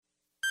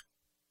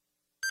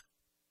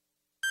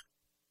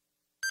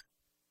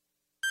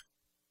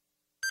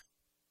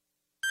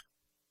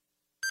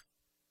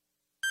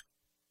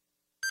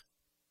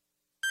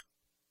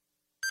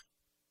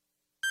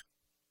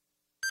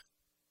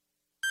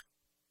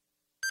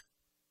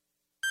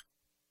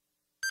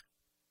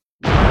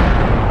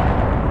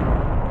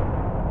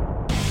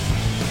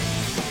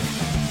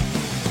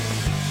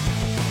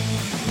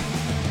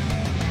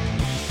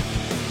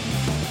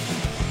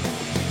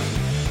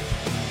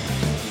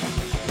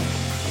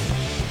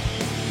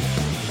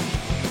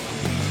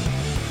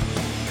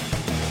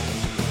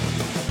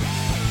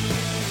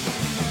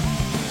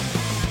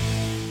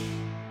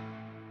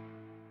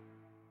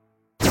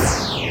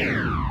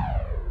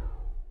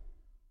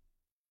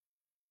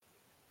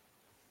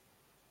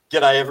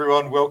G'day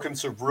everyone, welcome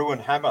to Ruin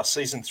Hammer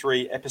Season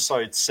 3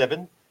 Episode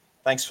 7.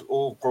 Thanks for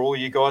all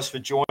you guys for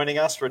joining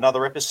us for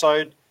another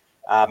episode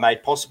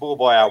made possible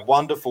by our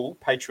wonderful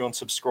Patreon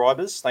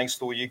subscribers. Thanks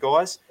to all you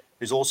guys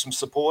whose awesome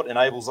support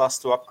enables us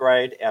to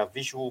upgrade our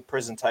visual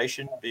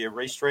presentation via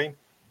Restream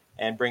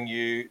and bring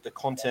you the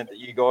content that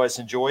you guys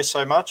enjoy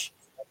so much.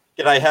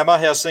 G'day Hammer,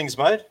 how's things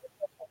mate?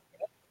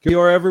 Kia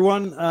ora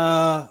everyone.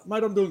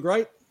 Mate, I'm doing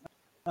great.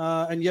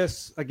 And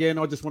yes, again,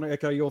 I just want to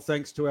echo your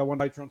thanks to our one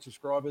Patreon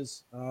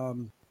subscribers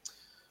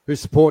whose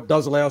support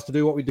does allow us to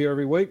do what we do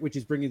every week, which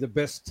is bring you the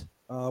best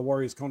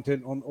Warriors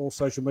content on all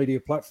social media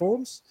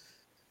platforms.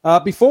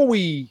 Before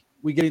we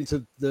get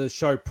into the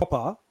show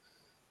proper,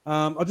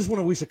 I just want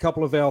to wish a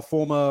couple of our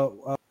former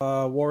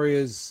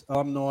Warriors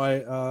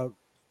alumni a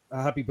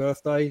happy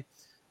birthday.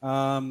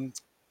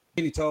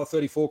 Kenny Toa,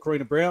 34,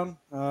 Karina Brown,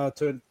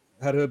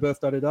 had her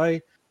birthday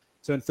today.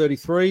 Turned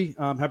 33.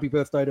 Happy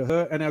birthday to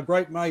her. And our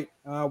great mate,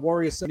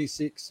 Warrior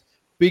 76,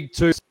 Big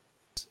Two,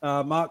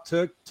 Mark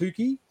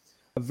Tukey.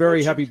 A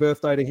very happy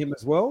birthday to him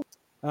as well.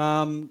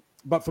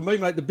 But for me,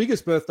 mate, the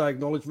biggest birthday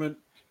acknowledgement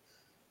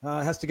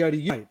has to go to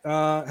you, mate.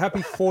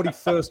 Happy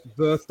 41st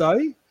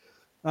birthday.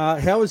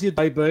 How has your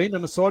day been?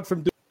 And aside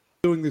from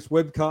doing this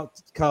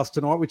webcast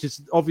tonight, which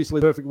is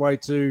obviously the perfect way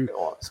to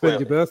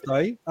spend your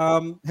birthday,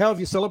 how have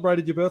you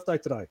celebrated your birthday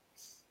today?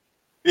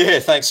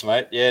 Yeah, thanks,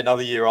 mate. Yeah,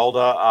 another year older.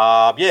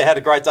 Had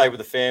a great day with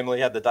the family.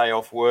 Had the day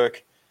off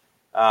work.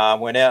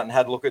 Went out and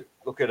had a look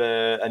at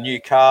a new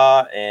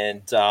car,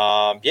 and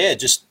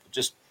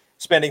just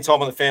spending time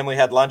with the family.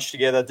 Had lunch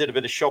together. Did a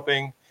bit of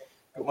shopping.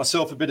 Got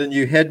myself a bit of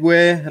new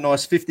headwear. A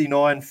nice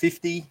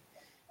 5950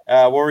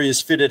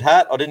 Warriors fitted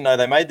hat. I didn't know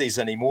they made these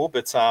anymore,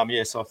 but so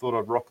I thought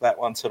I'd rock that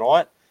one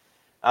tonight.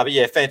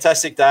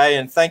 Fantastic day,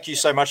 and thank you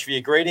so much for your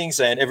greetings,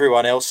 and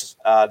everyone else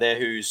there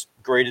who's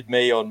greeted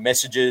me on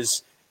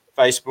messages,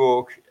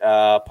 Facebook,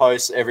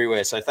 posts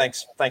everywhere. So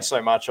thanks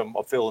so much. I'm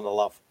feeling the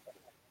love.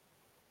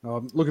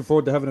 I'm looking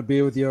forward to having a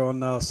beer with you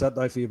on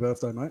Saturday for your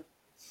birthday, mate.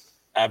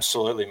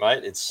 Absolutely,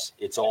 mate.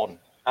 It's on.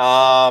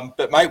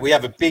 But mate, we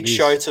have a big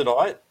show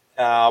tonight.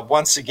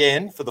 Once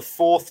again, for the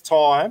fourth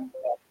time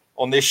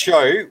on this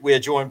show, we are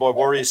joined by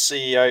Warriors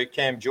CEO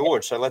Cam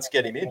George. So let's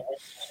get him in.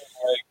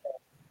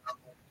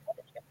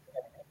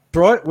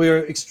 Right,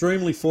 we're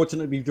extremely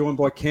fortunate to be joined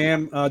by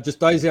Cam.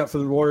 Just days out for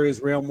the Warriors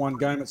round one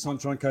game at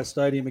Sunshine Coast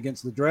Stadium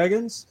against the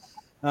Dragons.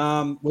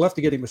 We'll have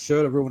to get him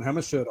a Ruin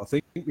Hammer shirt, I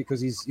think, because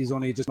he's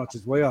on here just as much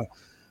as we are.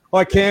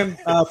 Hi, Cam.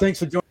 Thanks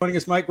for joining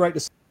us, mate. Great to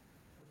see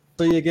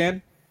you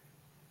again.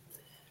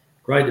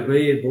 Great to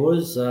be here,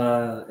 boys,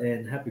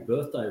 and happy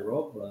birthday,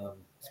 Rob.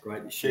 It's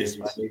great to share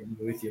this evening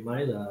with you,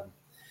 mate.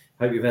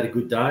 Hope you've had a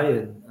good day,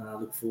 and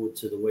look forward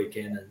to the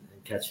weekend and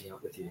catching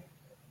up with you.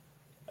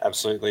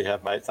 Absolutely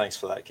have, mate. Thanks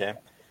for that, Cam.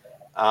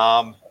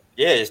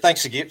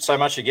 Thanks so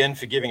much again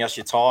for giving us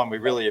your time. We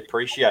really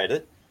appreciate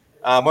it.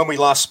 When we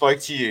last spoke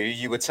to you,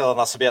 you were telling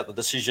us about the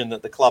decision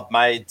that the club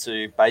made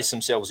to base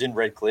themselves in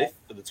Redcliffe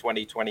for the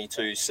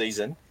 2022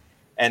 season,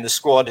 and the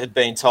squad had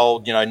been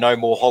told, no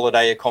more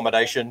holiday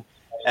accommodation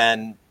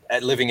and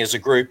living as a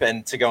group,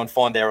 and to go and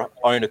find their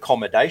own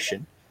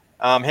accommodation.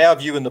 How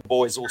have you and the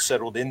boys all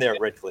settled in there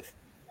at Redcliffe?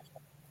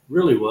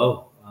 Really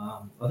well.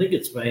 I think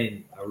it's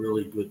been a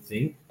really good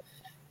thing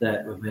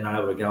that we've been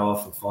able to go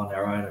off and find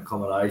our own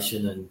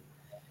accommodation,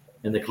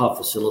 and the club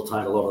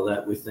facilitate a lot of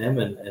that with them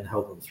and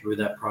help them through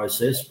that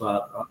process.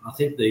 But I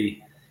think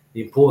the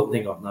important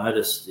thing I've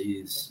noticed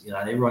is,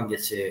 everyone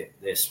gets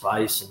their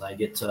space and they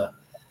get to,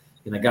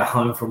 go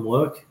home from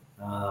work.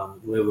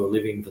 Where we're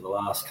living for the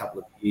last couple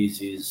of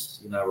years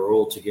is, we're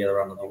all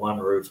together under the one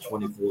roof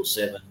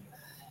 24/7.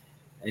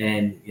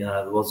 And,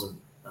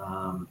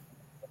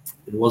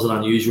 it wasn't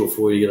unusual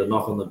for you to get a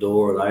knock on the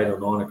door at 8 or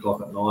 9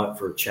 o'clock at night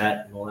for a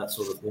chat and all that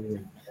sort of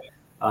thing.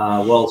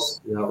 And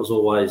whilst it was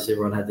always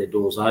everyone had their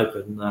doors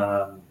open,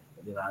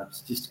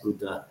 it's just good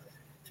to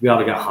be able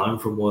to go home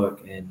from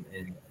work and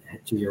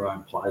head to your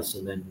own place,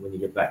 and then when you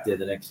get back there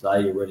the next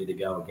day, you're ready to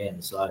go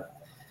again. So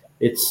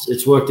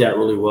it's worked out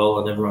really well,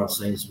 and everyone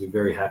seems to be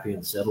very happy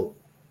and settled.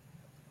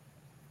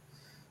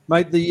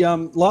 Mate, the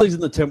last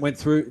season the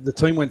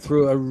team went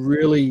through a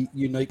really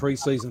unique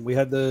pre-season. We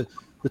had the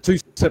two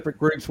separate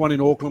groups, one in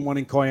Auckland, one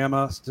in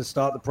Kiama, to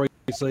start the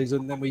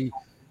pre-season. Then we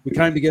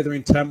came together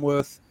in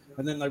Tamworth,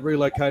 and then they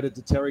relocated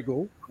to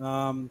Terrigal.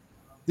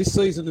 This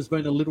season has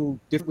been a little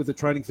different with the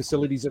training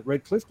facilities at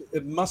Redcliffe.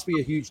 It must be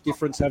a huge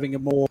difference having a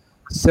more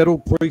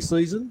settled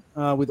pre-season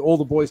with all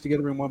the boys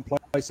together in one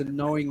place and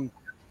knowing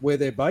where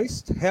they're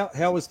based. How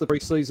has the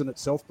pre-season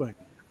itself been?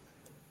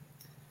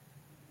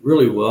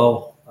 Really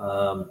well.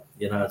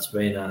 It's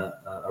been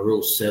a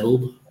real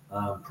settled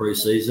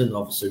pre-season.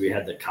 Obviously, we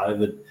had the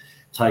COVID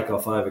take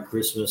off over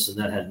Christmas, and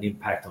that had an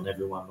impact on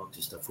everyone, not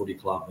just the footy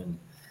club. And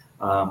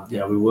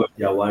we worked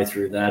our way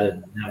through that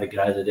and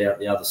navigated out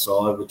the other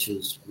side, which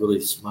was really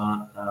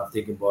smart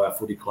thinking by our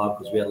footy club,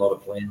 because we had a lot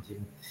of plans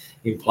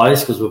in place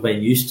because we've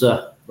been used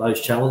to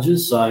those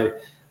challenges. So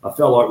I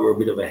felt like we were a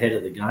bit of ahead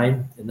of the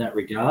game in that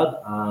regard.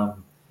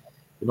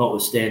 But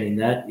notwithstanding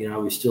that,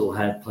 we still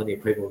had plenty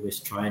of people miss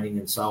training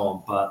and so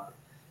on. But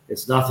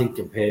it's nothing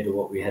compared to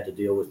what we had to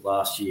deal with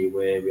last year,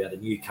 where we had a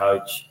new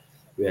coach,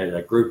 we had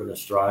a group in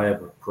Australia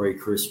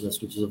pre-Christmas,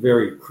 which is a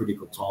very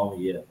critical time of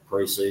year,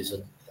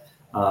 pre-season,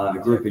 a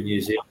group in New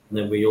Zealand, and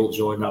then we all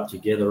joined up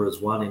together as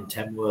one in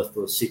Tamworth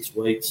for 6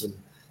 weeks, and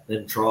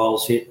then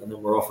trials hit, and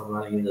then we're off and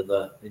running into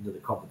the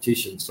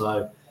competition.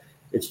 So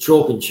it's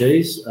chalk and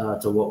cheese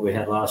to what we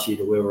had last year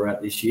to where we're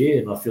at this year,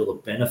 and I feel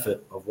the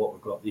benefit of what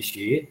we've got this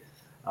year.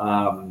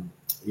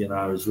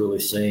 Is really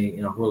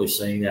seeing, I'm really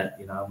seeing that,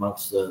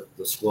 amongst the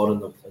squad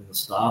and the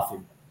staff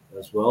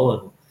as well.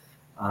 And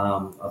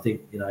I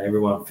think,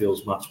 everyone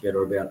feels much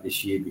better about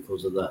this year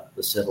because of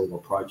the settled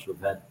approach we've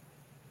had.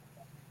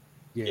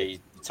 Yeah, you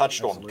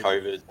touched Absolutely. On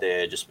COVID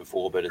there just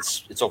before, but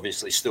it's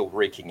obviously still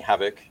wreaking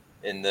havoc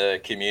in the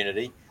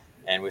community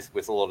and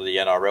with a lot of the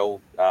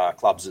NRL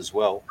clubs as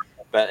well.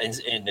 But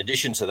in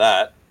addition to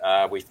that,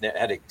 we've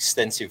had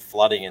extensive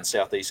flooding in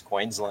southeast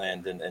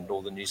Queensland and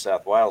northern New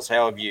South Wales.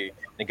 How have you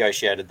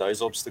negotiated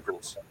those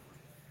obstacles?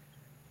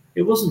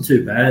 It wasn't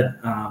too bad.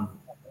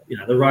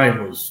 The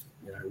rain was,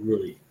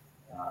 really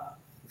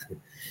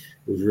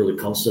was really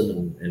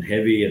constant and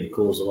heavy and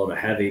caused a lot of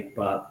havoc.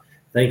 But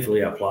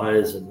thankfully, our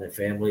players and their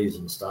families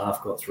and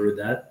staff got through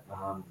that.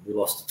 We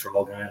lost the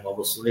trial game,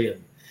 obviously,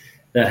 and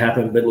that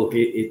happened. But look,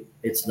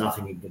 it's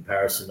nothing in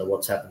comparison to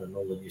what's happened in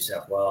northern New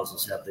South Wales and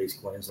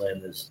southeast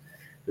Queensland.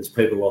 There's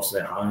people lost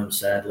their homes,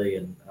 sadly,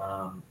 and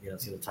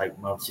it's going to take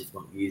months, if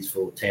not years,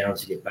 for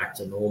towns to get back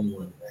to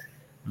normal.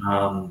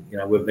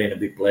 And we've been a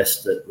bit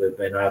blessed that we've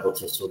been able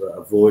to sort of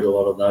avoid a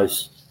lot of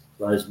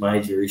those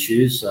major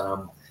issues.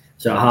 So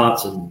our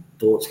hearts and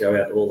thoughts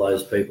go out to all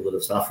those people that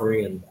are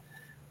suffering. And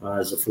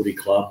as a footy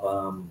club,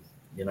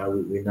 we know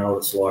what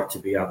it's like to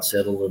be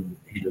unsettled and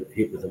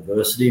hit with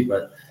adversity,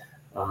 but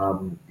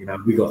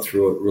we got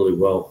through it really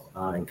well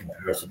in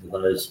comparison to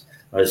those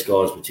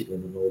guys, particularly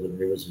in the Northern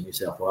Rivers of New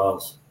South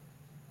Wales.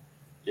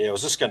 Yeah, I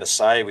was just going to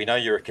say, we know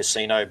you're a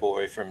casino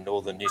boy from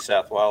northern New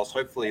South Wales.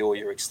 Hopefully all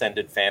your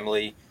extended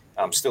family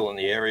still in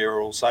the area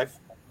are all safe.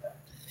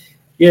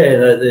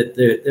 Yeah,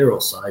 they're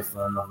all safe.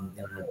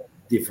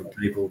 Different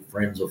people,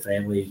 friends or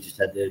family, just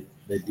had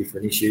their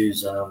different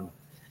issues.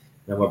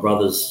 My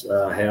brother's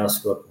house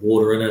got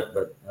water in it,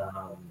 but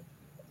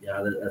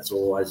that's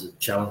always a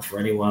challenge for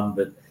anyone.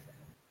 But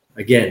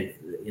again,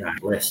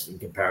 less in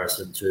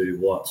comparison to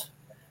what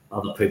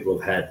other people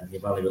have had. And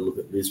you've only got to look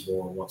at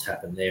Lismore and what's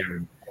happened there.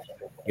 And,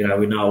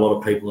 we know a lot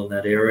of people in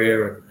that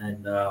area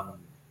and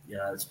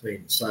it's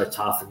been so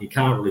tough and you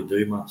can't really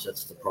do much.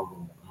 That's the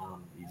problem.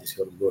 You just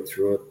got to work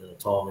through it in a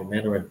timely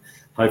manner and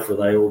hopefully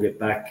they all get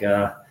back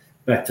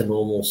to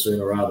normal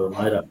sooner rather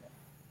than later.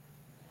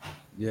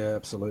 Yeah,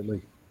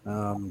 absolutely.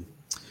 Quite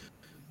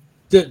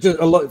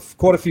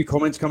a few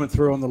comments coming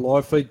through on the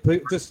live feed.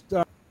 Just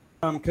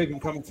keep them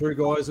coming through,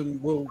 guys,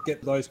 and we'll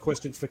get those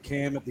questions for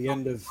Cam at the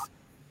end of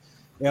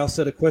our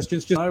set of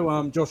questions.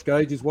 Josh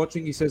Gage is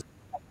watching. He says,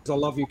 "I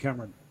love you,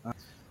 Cameron."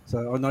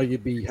 So I know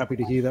you'd be happy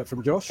to hear that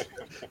from Josh.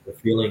 The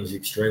feeling's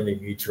extremely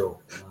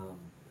mutual.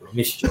 I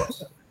miss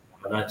Josh.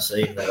 I don't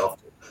see him that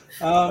often.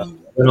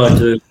 When I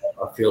do,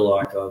 I feel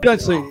like I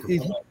don't see.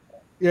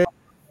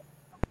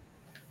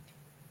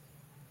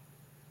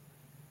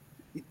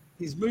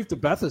 He's moved to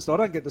Bathurst. I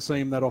don't get to see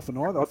him that often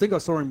either. I think I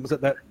saw him was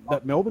at that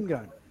Melbourne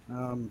game.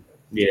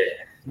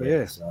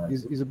 Yeah. So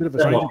he's a bit of a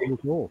stranger to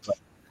look for.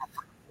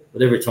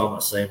 But every time I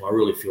see him, I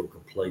really feel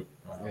complete.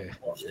 It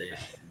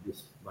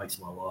just makes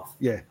my life.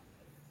 Yeah.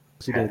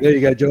 There you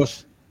go,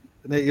 Josh.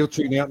 He'll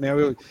tune out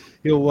now.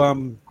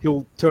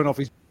 He'll turn off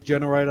his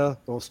generator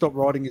or stop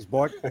riding his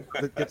bike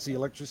that gets the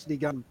electricity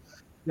going.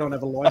 Go and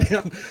have a lie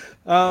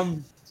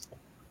down.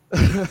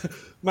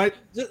 Mate,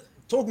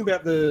 talking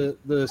about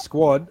the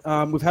squad,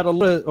 we've had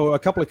a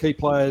couple of key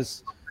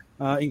players,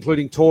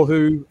 including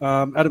Tohu,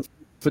 Adam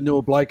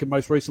Fanua-Blake, and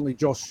most recently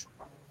Josh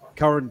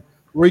Curran,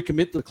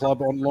 recommit to the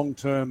club on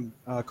long-term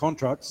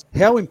contracts.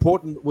 How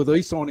important were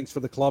these signings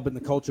for the club and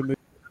the culture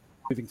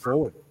moving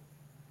forward?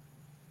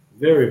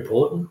 Very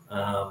important.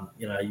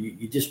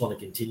 You just want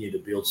to continue to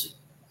build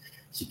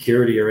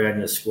security around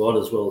your squad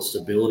as well as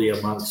stability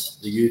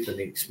amongst the youth and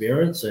the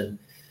experience. And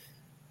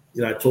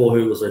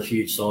Tohu was a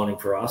huge signing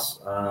for us.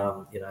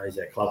 He's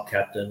our club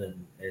captain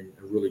and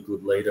a really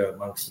good leader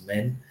amongst the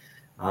men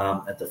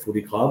at the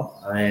footy club.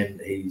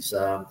 And he's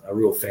a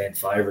real fan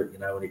favourite.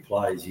 When he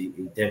plays, he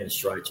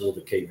demonstrates all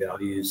the key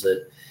values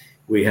that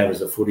we have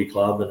as a footy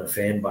club and a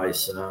fan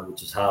base,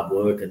 which is hard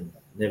work and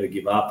never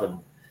give up. And,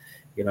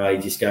 he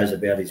just goes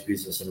about his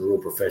business in a real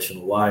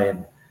professional way.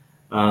 And,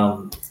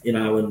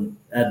 when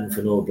Adam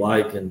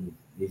Fanua-Blake and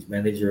his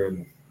manager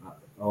and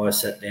I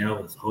sat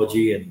down with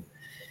Hodgie and,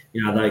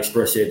 they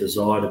express their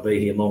desire to be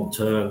here long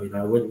term.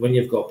 When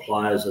you've got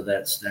players of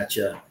that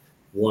stature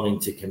wanting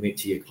to commit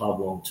to your club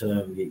long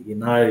term,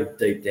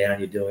 deep down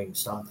you're doing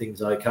some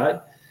things okay.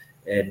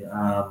 And,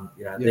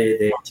 they're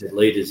there to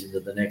leaders into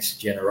the next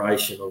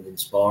generation of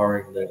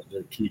inspiring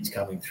the kids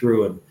coming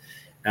through. And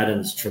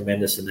Adam's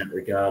tremendous in that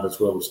regard as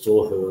well as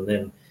Tohu. And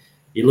then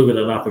you look at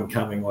an up and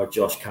coming like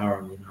Josh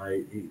Curran,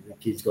 the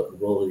kid's got the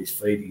ball at his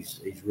feet.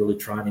 He's really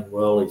training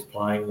well. He's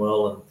playing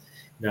well. And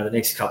the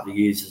next couple of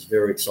years is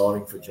very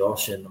exciting for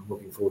Josh, and I'm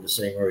looking forward to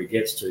seeing where he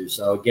gets to.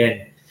 So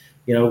again,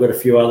 we've got a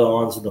few other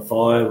irons in the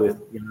fire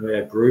with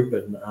our group,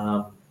 and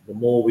the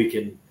more we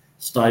can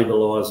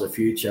stabilise the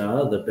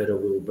future, the better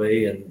we'll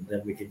be, and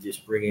then we can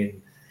just bring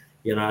in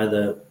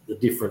the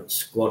different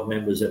squad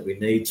members that we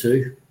need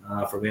to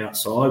from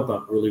outside,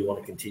 but really want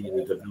to continue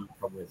to develop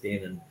from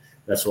within, and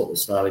that's what we're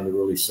starting to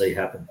really see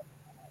happen.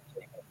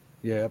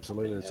 Yeah,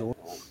 absolutely. That's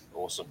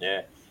awesome.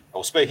 Yeah.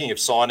 Well, speaking of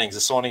signings,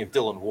 the signing of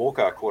Dylan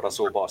Walker caught us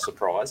all by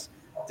surprise.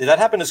 Did that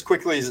happen as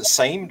quickly as it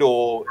seemed,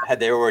 or had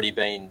there already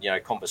been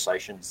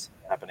conversations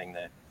happening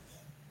there?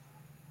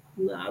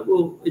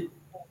 No,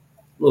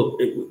 well,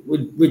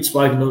 we'd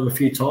spoken to him a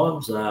few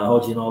times.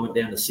 Hodgie and I went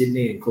down to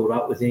Sydney and caught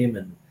up with him,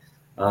 and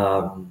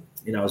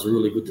it was a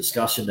really good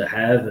discussion to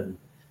have. And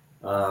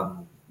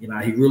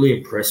he really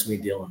impressed me,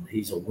 Dylan.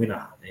 He's a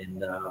winner,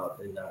 and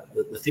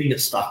the thing that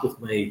stuck with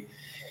me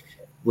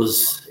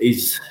was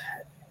he's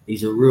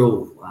a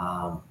real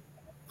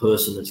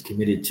person that's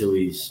committed to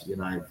his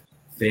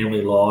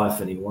family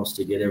life, and he wants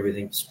to get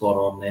everything spot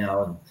on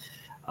now,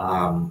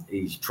 and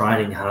he's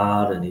training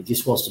hard, and he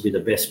just wants to be the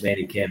best man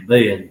he can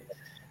be. And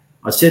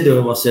I said to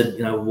him,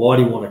 why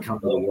do you want to come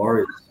to the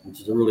Warriors?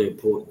 Which is a really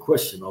important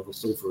question,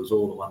 obviously, for us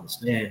all to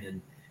understand.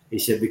 And he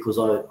said, because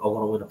I want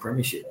to win a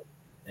premiership.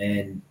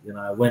 And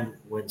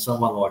when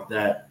someone like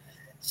that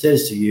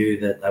says to you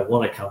that they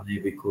want to come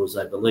there because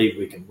they believe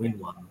we can win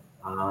one,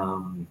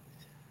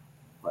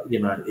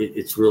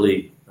 it's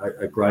really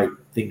a great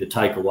thing to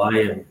take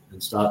away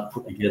and start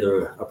putting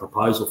together a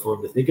proposal for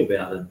him to think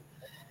about. And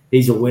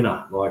he's a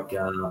winner.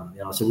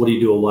 I said, what do you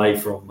do away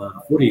from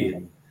footy?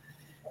 And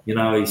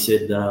he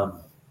said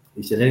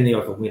anything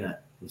I can win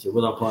at. He said,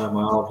 when I'm playing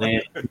my old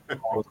man,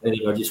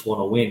 I just want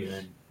to win.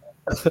 And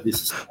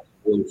this is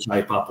really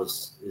shape up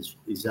as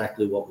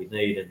exactly what we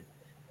need.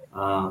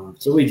 And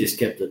so we just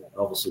kept it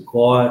obviously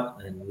quiet,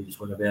 and we just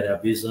went about our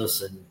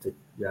business. And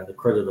the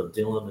credit of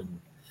Dylan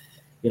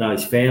and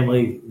his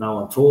family, no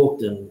one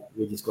talked, and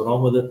we just got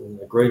on with it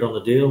and agreed on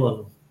the deal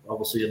and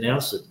obviously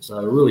announced it.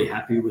 So really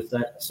happy with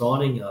that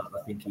signing. I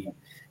think he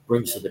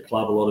brings to the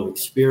club a lot of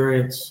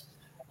experience.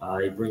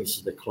 He brings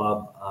to the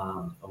club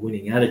a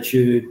winning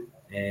attitude,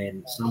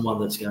 and someone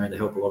that's going to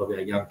help a lot of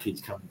our young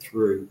kids coming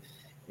through.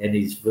 And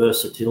his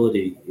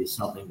versatility is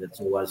something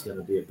that's always going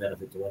to be a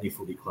benefit to any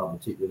footy club,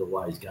 particularly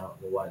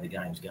the way the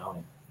game's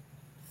going.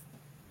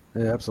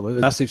 Yeah,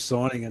 absolutely. Massive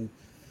signing,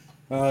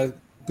 and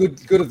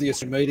good of the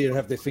Australian media to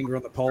have their finger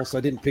on the pulse.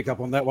 They didn't pick up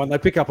on that one. They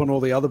pick up on all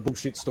the other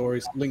bullshit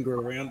stories linger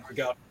around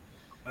regarding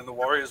the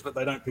Warriors, but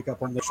they don't pick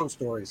up on the actual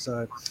stories.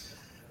 So,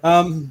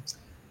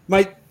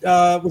 mate,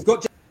 we've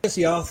got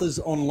Jesse Arthur's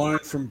on loan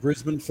from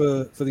Brisbane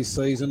for this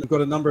season. We've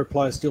got a number of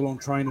players still on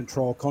train and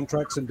trial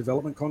contracts and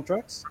development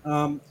contracts.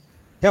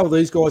 How are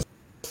these guys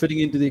fitting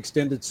into the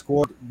extended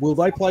squad? Will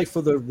they play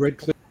for the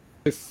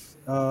Redcliffe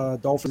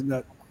Dolphins in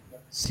that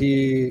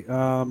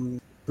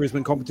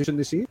Brisbane competition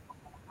this year?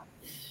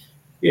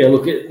 Yeah,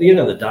 look, at the end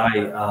of the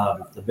day,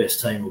 the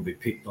best team will be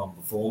picked on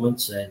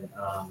performance. And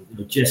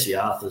Jesse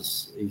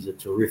Arthur's, he's a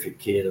terrific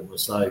kid, and we're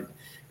so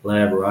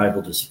glad we're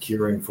able to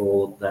secure him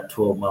for that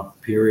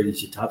 12-month period,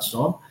 as you touched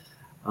on.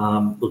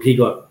 Look, he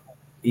got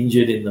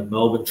injured in the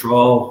Melbourne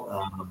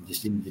trial,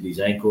 just injured his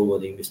ankle,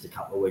 and he missed a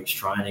couple of weeks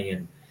training.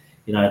 And,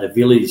 to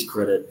Villy's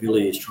credit,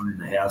 Villy is training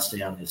the house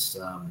down this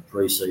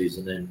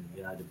pre-season. And,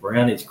 to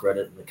Brownie's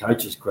credit and the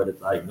coach's credit,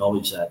 they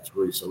acknowledge that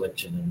through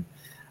selection.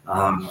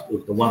 And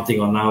the one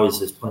thing I know is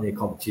there's plenty of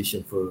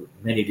competition for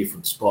many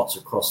different spots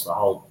across the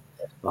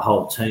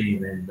whole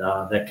team, and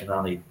that can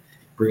only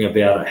bring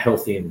about a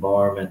healthy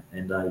environment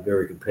and a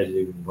very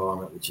competitive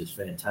environment, which is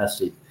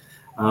fantastic.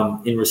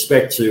 In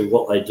respect to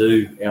what they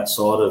do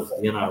outside of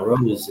the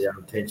NRL, is our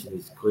intention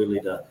is clearly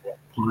to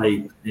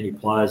play any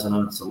players that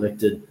aren't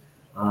selected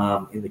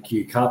in the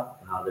Q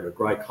Cup. They're a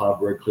great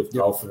club, Redcliffe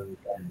Dolphins,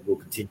 and we'll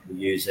continue to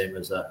use them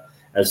as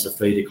the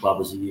feeder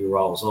club as the year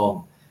rolls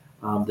on.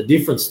 The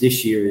difference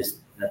this year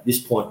is at this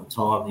point in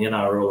time, the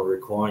NRL are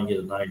requiring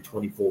you to name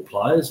 24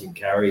 players and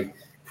carry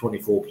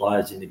 24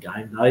 players into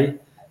game day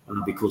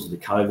because of the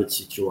COVID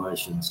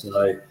situation.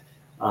 So,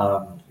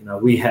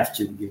 we have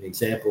to give an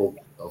example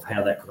of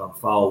how that could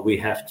unfold. We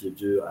have to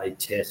do a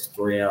test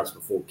 3 hours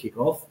before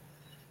kickoff.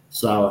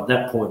 So at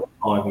that point in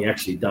time, we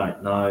actually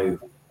don't know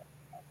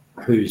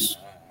who's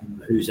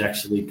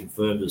actually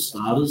confirmed as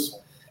starters,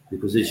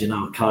 because as you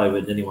know,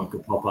 COVID, anyone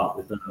could pop up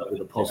with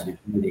a positive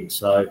meeting.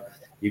 So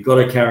you've got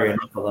to carry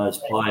enough of those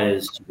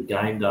players to the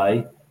game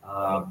day,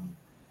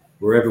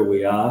 wherever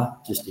we are,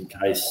 just in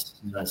case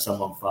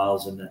someone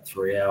fails in that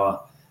 3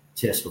 hour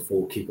test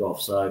before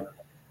kickoff. So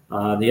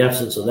in the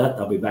absence of that,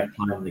 they'll be back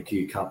playing the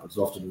Q Cup as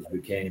often as we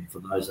can for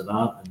those that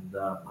aren't, and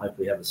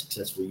hopefully have a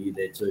successful year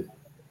there too.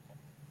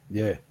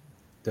 Yeah,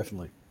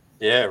 definitely.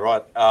 Yeah,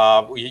 right.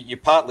 You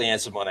partly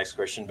answered my next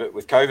question, but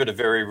with COVID a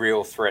very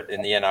real threat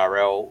in the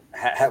NRL,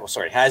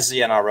 has the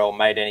NRL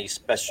made any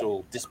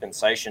special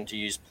dispensation to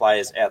use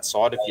players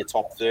outside of your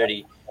top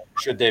 30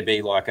 should there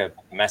be like a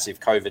massive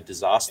COVID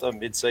disaster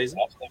mid-season?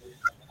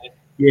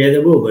 Yeah,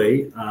 there will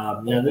be.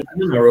 The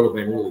NRL have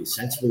been really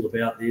sensible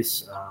about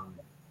this.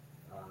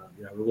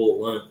 We've all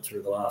learnt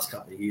through the last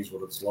couple of years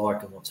what it's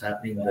like and what's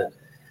happening. But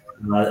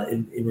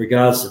in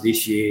regards to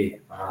this year,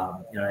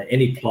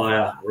 any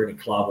player or any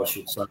club, I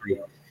should say,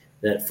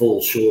 that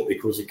falls short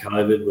because of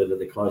COVID, whether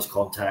they're close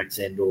contacts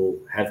and or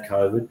have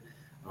COVID,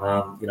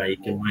 you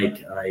can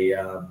make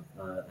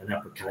an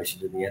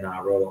application to the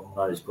NRL on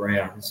those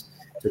grounds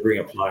to bring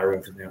a player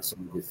in from outside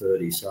of your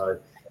 30. So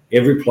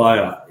every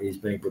player is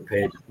being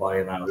prepared to play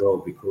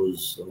NRL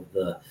because of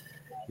the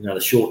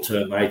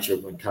short-term nature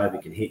of when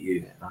COVID can hit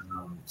you.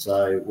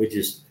 So we're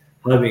just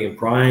hoping and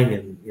praying,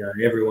 and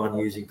everyone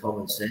using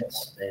common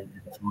sense and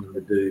trying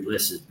to do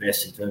less is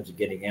best in terms of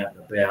getting out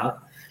and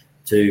about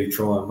to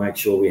try and make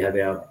sure we have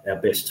our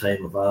best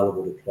team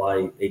available to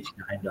play each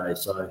game day.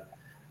 So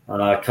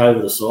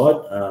COVID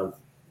aside,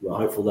 we're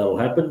hopeful that'll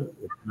happen.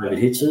 If COVID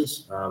hits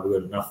us, we've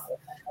got enough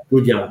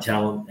good young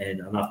talent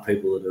and enough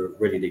people that are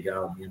ready to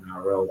go in the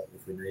NRL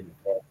if we need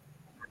them.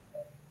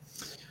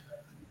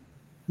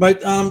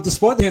 Mate,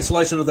 despite the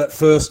cancellation of that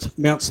first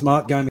Mount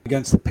Smart game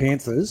against the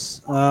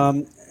Panthers,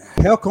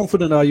 how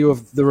confident are you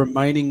of the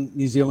remaining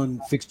New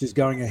Zealand fixtures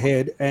going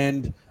ahead?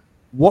 And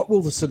what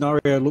will the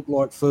scenario look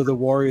like for the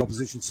Warrior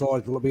opposition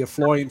side? Will it be a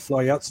fly-in,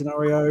 fly-out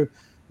scenario?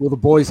 Will the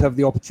boys have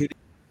the opportunity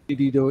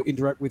to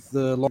interact with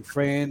the long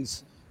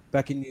fans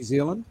back in New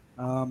Zealand?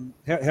 How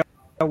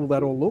will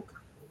that all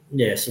look?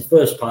 Yes, the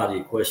first part of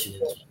your question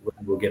is whether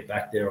we'll get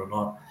back there or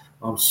not.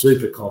 I'm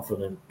super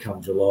confident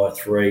come July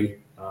 3,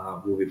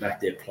 we'll be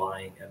back there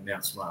playing at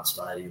Mount Smart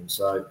Stadium.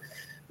 So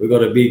we've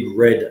got a big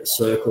red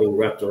circle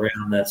wrapped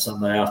around that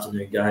Sunday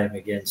afternoon game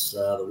against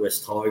the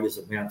West Tigers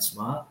at Mount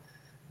Smart.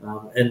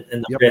 And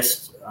the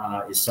rest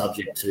is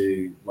subject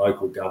to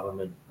local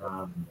government,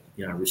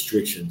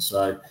 restrictions.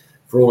 So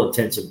for all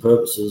intents and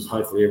purposes,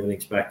 hopefully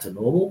everything's back to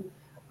normal,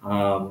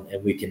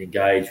 and we can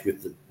engage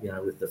with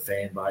the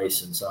fan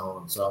base and so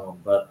on and so on.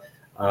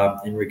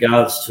 But in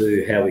regards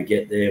to how we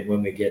get there,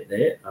 when we get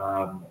there,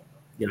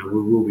 we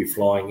will be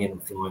flying in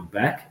and flying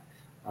back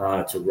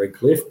to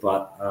Redcliffe,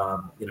 but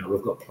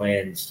we've got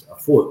plans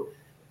afoot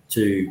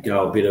to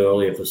go a bit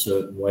earlier for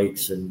certain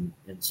weeks and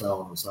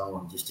so on and so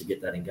on, just to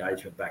get that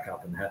engagement back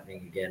up and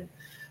happening again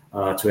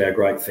to our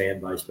great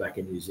fan base back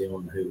in New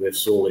Zealand, who we've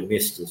sorely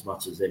missed as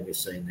much as they've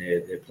missed seeing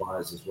their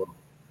players as well.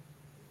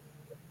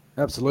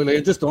 Absolutely,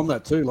 and just on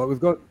that too, like we've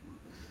got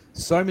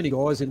so many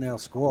guys in our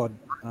squad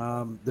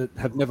that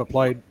have never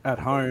played at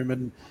home,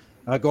 and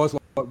guys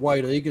like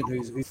Wade Egan,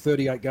 who's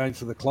 38 games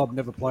for the club,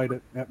 never played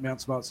at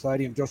Mount Smart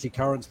Stadium. Joshy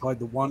Curran's played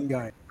the one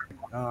game.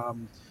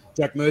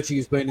 Jack Murchie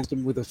has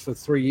been with us for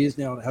 3 years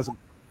now and hasn't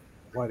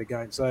played a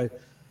game. So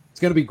it's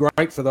going to be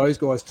great for those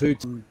guys too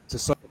to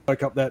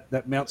soak up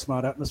that Mount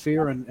Smart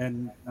atmosphere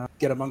and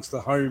get amongst the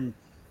home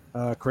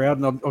crowd.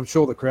 And I'm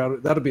sure the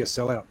crowd, that'll be a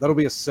sellout. That'll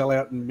be a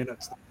sellout in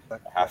minutes.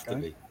 Have to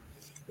be.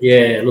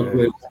 Yeah, look,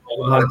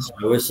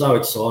 we're so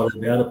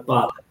excited about it.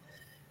 But,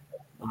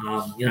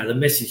 the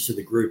message to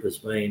the group has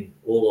been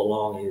all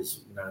along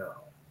is,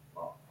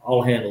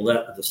 I'll handle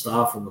that with the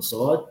staff on the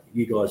side.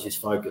 You guys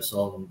just focus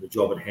on the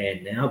job at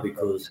hand now,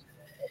 because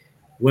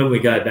when we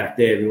go back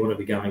there, we want to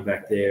be going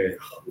back there,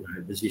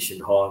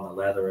 positioned high on the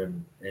ladder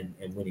and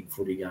winning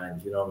footy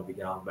games. We don't want to be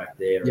going back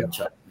there and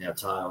chasing our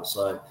tail.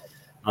 So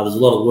there's a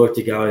lot of work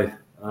to go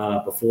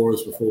before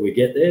us before we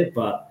get there.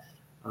 But,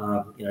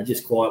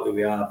 just quietly,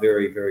 we are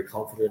very, very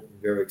confident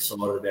and very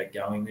excited about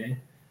going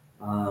there.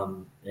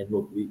 And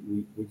look,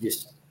 we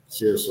just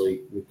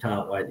seriously, we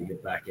can't wait to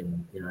get back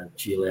and,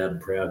 cheer loud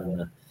and proud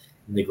in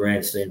the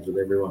grandstands with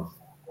everyone.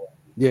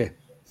 Yeah.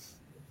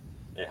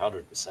 Yeah,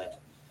 100%.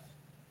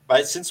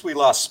 Mate, since we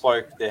last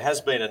spoke, there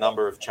has been a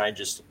number of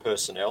changes to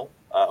personnel.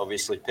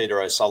 Obviously,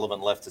 Peter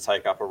O'Sullivan left to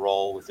take up a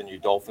role with the new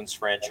Dolphins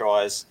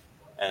franchise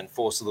and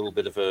force a little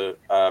bit of a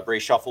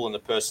reshuffle in the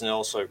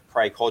personnel. So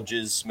Craig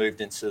Hodges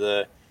moved into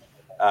the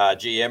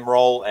GM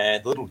role,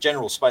 and the little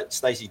general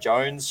Stacey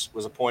Jones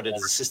was appointed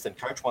as assistant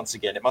coach once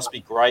again. It must be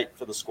great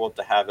for the squad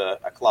to have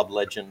a club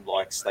legend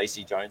like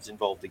Stacey Jones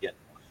involved again.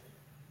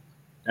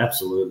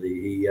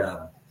 Absolutely. He,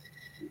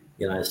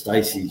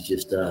 Stacey's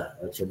just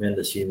a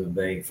tremendous human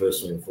being,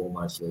 firstly and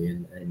foremostly,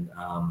 and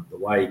the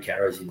way he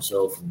carries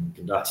himself and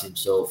conducts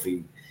himself,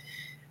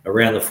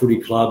 around the footy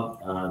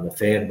club, the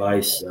fan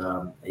base,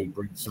 he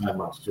brings so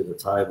much to the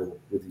table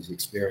with his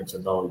experience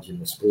and knowledge in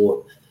the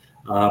sport.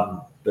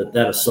 But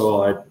that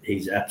aside,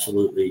 he's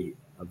absolutely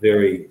a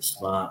very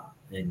smart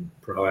and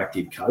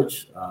proactive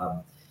coach.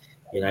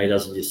 He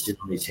doesn't just sit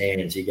on his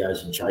hands. He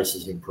goes and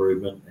chases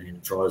improvement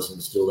and tries to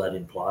instill that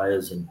in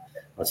players. And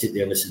I sit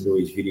there and listen to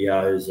his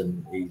videos,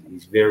 and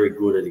he's very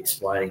good at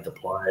explaining to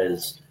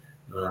players,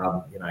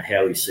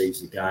 how he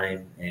sees the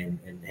game and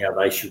how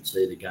they should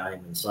see the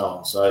game and so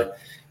on. So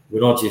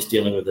we're not just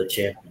dealing with a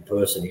champion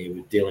person here.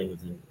 We're dealing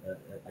with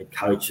a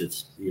coach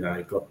that's,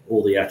 got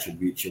all the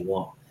attributes you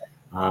want,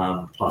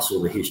 plus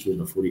all the history in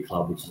the footy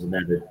club, which is an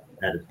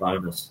added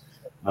bonus.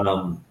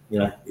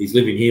 He's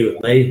living here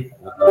with me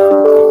at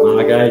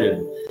Margate,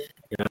 and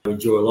we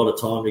enjoy a lot of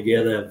time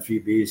together, have a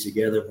few beers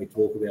together, and we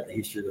talk about the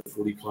history of the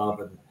footy club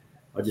and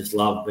I just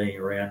love being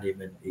around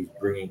him, and he's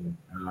bringing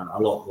a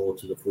lot more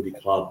to the footy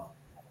club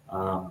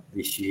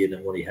this year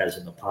than what he has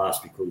in the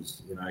past,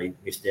 because he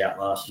missed out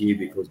last year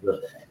because of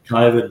the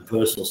COVID and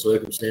personal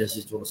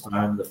circumstances. To want to stay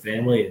home with the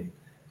family, and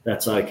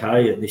that's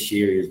okay. And this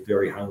year he is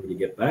very hungry to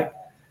get back.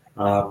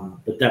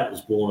 But that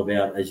was born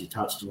about, as you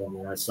touched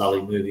on,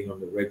 Sully moving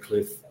on to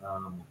Redcliffe,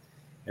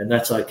 and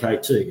that's okay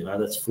too.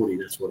 That's footy.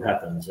 That's what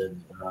happens.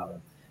 And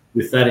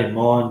with that in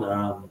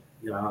mind,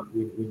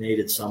 we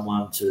needed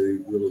someone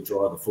to really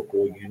drive the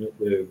football unit.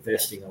 We're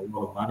investing a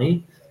lot of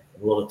money,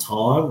 a lot of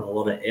time, and a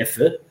lot of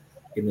effort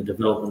in the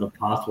development of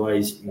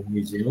pathways in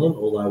New Zealand.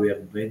 Although we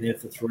haven't been there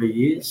for 3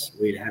 years,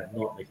 we have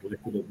not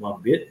neglected it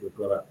one bit. We've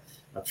got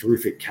a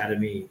terrific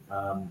academy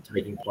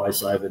taking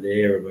place over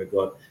there, and we've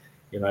got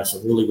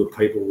some really good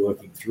people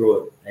working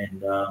through it.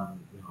 And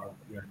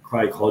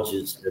Craig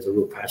Hodges has a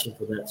real passion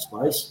for that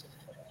space.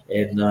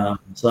 And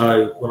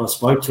so when I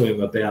spoke to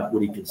him about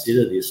would he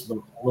consider this,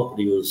 not that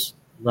he was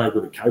no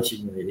good at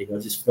coaching or anything, I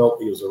just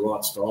felt he was the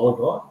right style of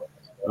guy.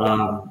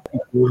 He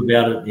thought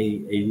about it, and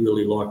he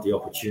really liked the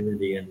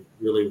opportunity and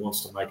really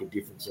wants to make a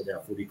difference at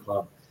our footy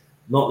club,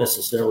 not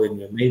necessarily in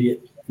the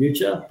immediate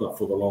future, but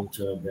for the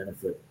long-term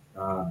benefit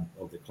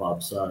of the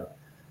club. So,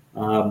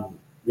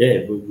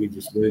 we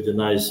just moved in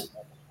those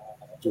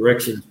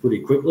directions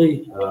pretty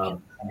quickly.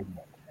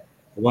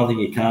 The one thing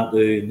you can't do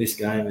in this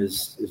game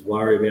is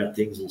worry about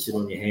things and sit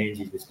on your hands.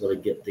 You've just got to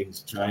get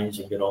things changed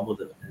and get on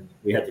with it. And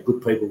we had the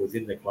good people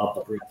within the club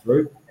to bring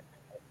through.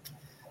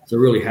 So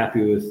really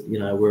happy with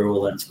where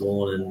all that's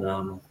gone,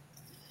 and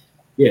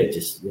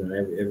everything's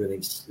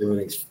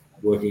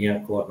working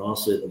out quite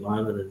nicely at the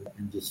moment,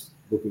 and just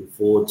looking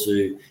forward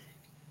to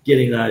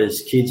getting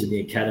those kids in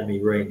the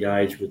academy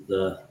re-engaged with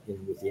the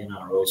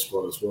NRL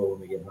squad as well when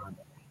we get home.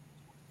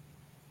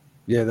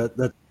 Yeah,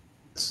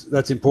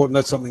 that's important.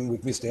 That's something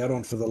we've missed out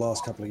on for the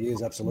last couple of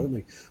years.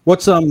 Absolutely.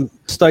 What's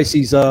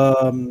Stacey's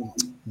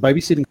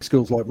babysitting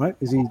skills like, mate?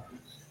 Is he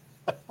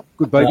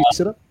good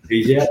babysitter?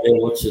 He's out there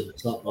watching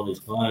something on his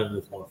phone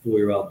with my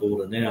 4-year-old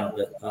daughter now,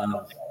 but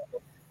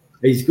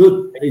he's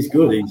good. He's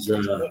good. He's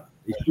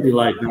pretty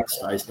laid back,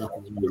 Stace.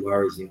 Nothing really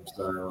worries him.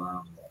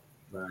 So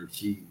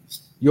Rose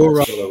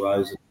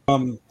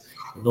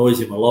annoys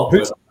him a lot.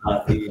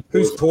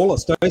 Who's taller,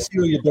 Stacey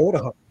or your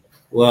daughter?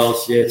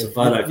 Well, yeah, it's a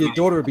photo. Your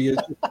daughter would be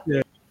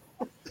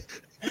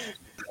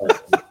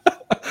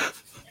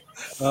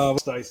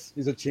Stace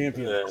is a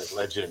champion.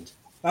 Legend.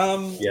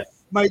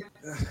 Mate,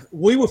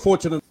 we were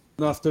fortunate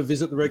enough to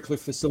visit the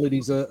Redcliffe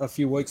facilities a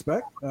few weeks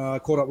back.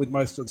 Caught up with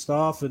most of the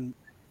staff and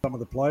some of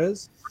the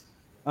players.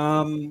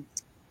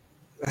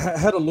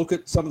 Had a look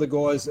at some of the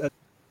guys at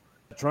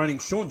training.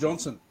 Sean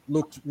Johnson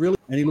looked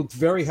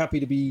very happy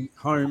to be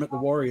home at the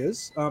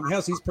Warriors.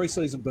 How's his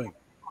preseason been?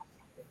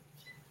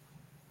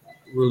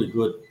 Really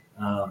good.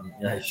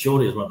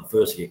 Shawnee was one of the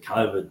first to get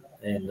COVID,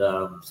 and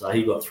so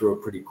he got through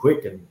it pretty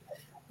quick and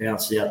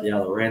bounced out the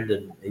other end,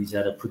 and he's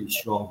had a pretty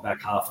strong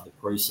back half of the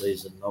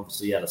preseason.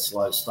 Obviously, he had a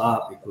slow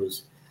start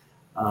because,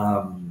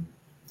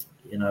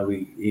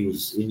 he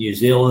was in New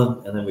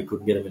Zealand, and then we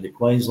couldn't get him into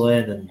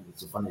Queensland, and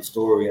it's a funny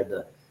story. We had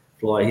to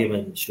fly him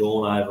and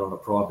Sean over on a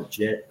private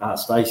jet,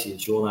 Stacey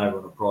and Sean over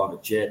on a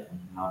private jet,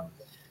 and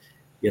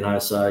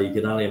so you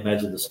can only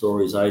imagine the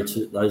stories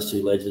those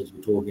two legends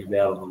were talking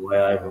about on the way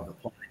over on the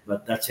plane.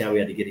 But that's how we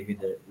had to get him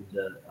into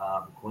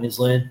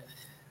Queensland.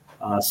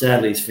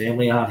 Sadly, his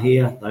family aren't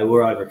here. They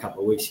were over a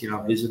couple of weeks ago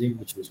and visiting,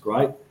 which was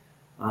great.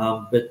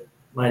 But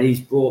mate,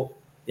 he's brought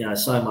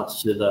so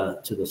much to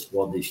the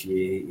squad this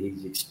year.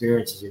 His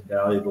experience is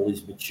invaluable.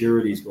 His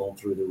maturity's gone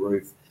through the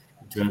roof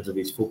in terms of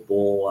his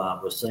football.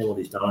 We've seen what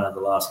he's done over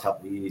the last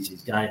couple of years.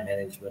 His game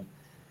management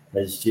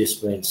has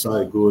just been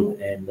so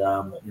good, and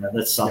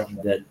that's something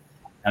that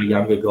our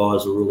younger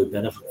guys will really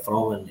benefit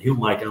from, and he'll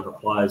make other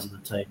players in the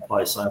team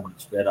play so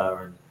much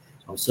better. And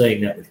I'm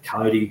seeing that with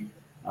Cody,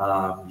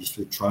 just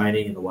with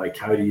training and the way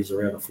Cody is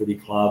around the footy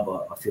club.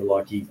 I feel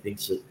like he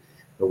thinks that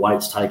the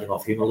weight's taken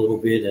off him a little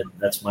bit, and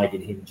that's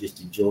making him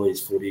just enjoy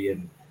his footy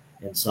and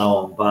so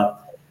on.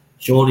 But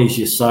Shawnee's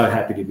just so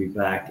happy to be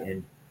back,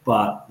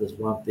 but there's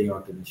one thing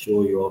I can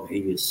assure you of: he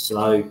is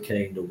so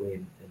keen to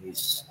win.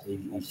 He's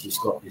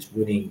just got this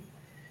winning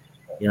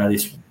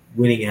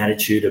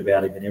attitude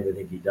about him and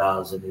everything he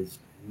does, and his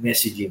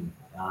messaging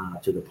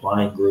to the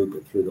playing group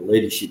and through the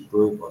leadership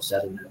group. I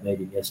sat in that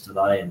meeting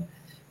yesterday, and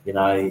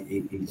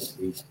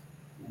he's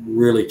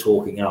really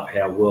talking up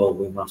how well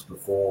we must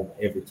perform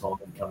every time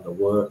we come to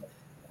work,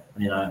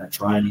 at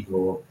training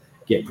or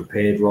get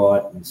prepared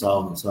right, and so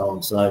on and so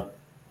on. So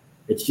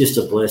it's just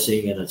a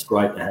blessing, and it's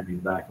great to have him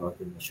back. I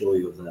can assure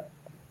you of that.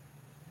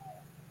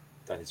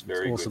 That is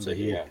very awesome good to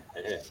hear.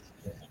 Yeah.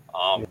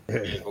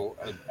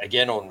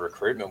 Again, on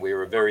recruitment, we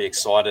were very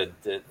excited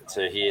to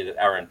hear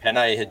that Aaron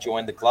Penne had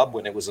joined the club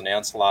when it was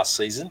announced last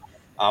season.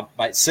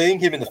 Mate, seeing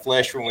him in the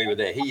flesh when we were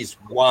there, he is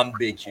one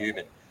big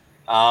human.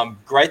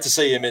 Great to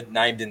see him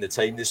named in the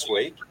team this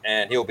week,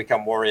 and he'll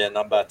become Warrior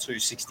number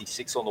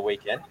 266 on the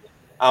weekend.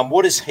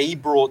 What has he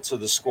brought to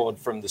the squad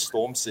from the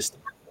Storm system?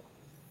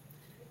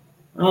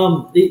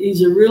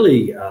 He's a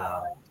really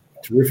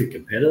terrific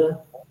competitor.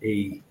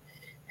 He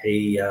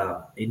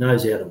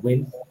knows how to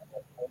win,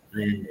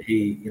 and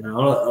I'm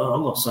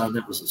not saying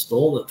that was the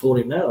Storm that taught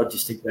him that. I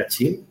just think that's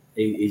him.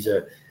 He's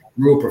a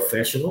real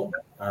professional,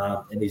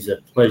 and he's a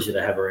pleasure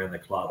to have around the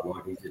club.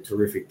 Like, he's a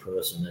terrific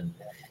person,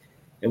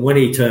 and when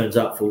he turns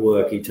up for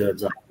work, he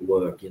turns up for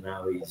work.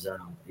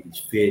 He's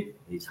fit,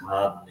 he's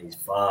hardened, he's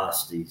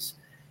fast,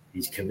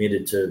 he's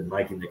committed to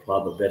making the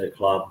club a better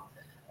club,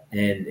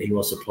 and he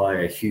wants to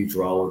play a huge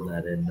role in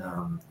that. And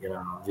I'm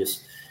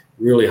just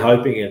really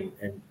hoping,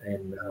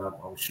 and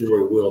I'm sure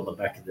he will on the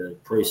back of the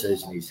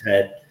preseason he's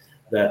had,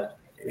 that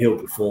he'll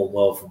perform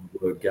well from the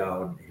word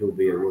go, and he'll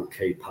be a real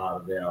key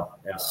part of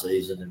our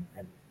season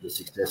and the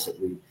success that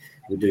we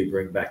do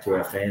bring back to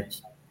our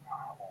fans.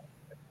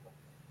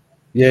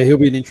 Yeah, he'll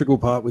be an integral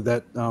part with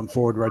that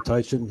forward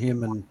rotation,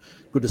 him, and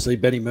good to see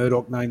Benny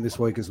Murdoch named this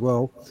week as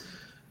well.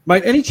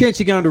 Mate, any chance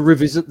you're going to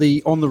revisit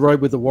the On the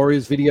Road with the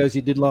Warriors videos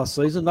you did last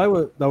season? They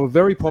were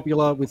very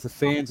popular with the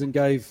fans and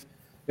gave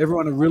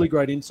everyone a really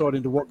great insight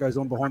into what goes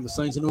on behind the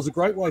scenes, and it was a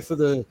great way for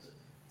the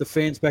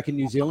fans back in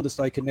New Zealand to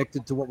stay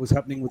connected to what was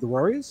happening with the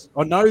Warriors.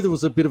 I know there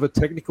was a bit of a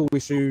technical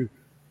issue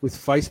with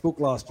Facebook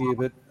last year,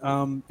 but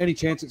any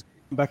chance it's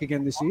come back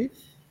again this year?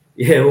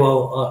 Yeah,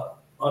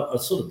 well, I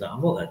sort of done.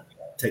 I'm not that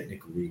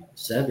technically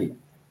savvy,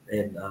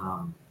 and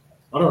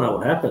I don't know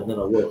what happened. Then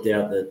I worked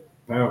out that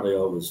apparently I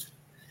was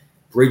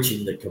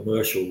breaching the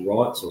commercial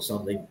rights or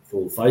something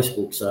for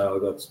Facebook, so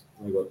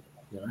I got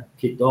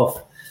kicked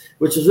off,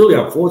 which is really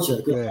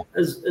unfortunate. Yeah.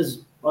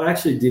 As I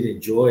actually did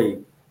enjoy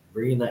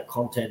bringing that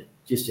content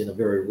just in a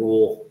very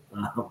raw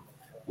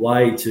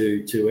way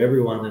to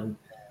everyone, and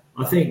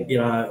I think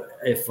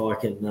if I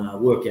can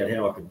work out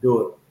how I can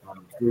do it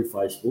through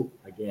Facebook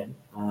again,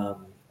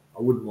 I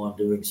wouldn't mind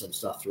doing some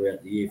stuff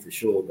throughout the year for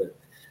sure. But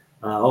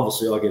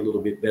obviously, I get a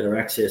little bit better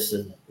access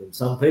than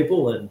some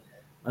people, and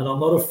I'm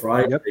not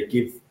afraid to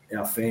give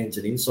our fans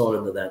an insight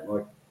into that.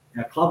 Like,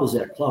 our club is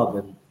our club,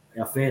 and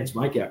our fans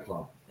make our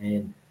club,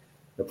 and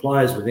the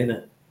players within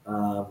it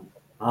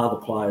are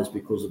the players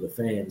because of the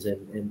fans.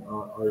 And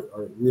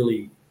I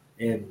really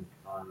am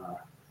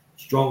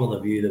strong on the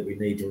view that we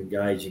need to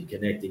engage and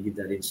connect and give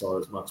that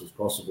insight as much as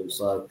possible.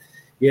 So,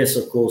 yes,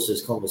 of course,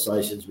 there's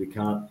conversations we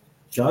can't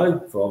show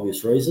for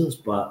obvious reasons,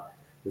 but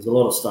there's a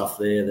lot of stuff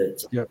there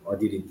that I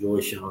did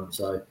enjoy showing.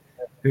 So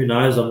who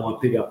knows, I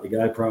might pick up the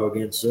GoPro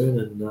again soon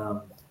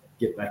and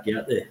get back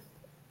out there.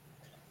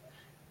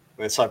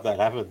 Let's hope that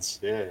happens.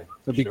 Yeah,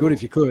 it'd be good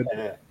if you could.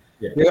 Yeah.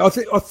 I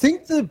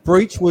think the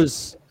breach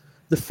was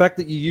the fact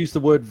that you used the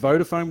word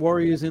Vodafone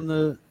Warriors in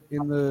the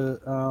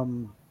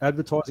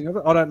advertising of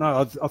it. I don't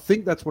know. I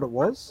think that's what it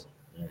was.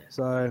 Yeah.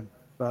 So,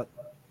 but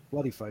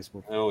bloody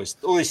Facebook.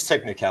 All these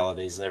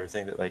technicalities and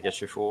everything that they get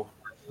you for.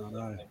 I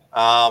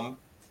know.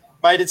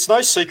 Mate, it's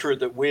no secret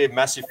that we're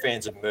massive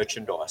fans of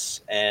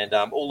merchandise, and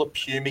all the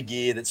Puma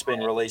gear that's been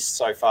released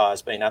so far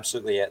has been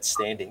absolutely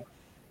outstanding.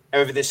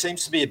 However, there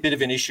seems to be a bit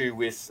of an issue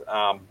with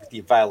the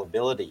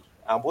availability.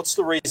 What's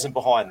the reason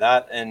behind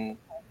that, and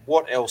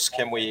what else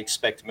can we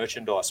expect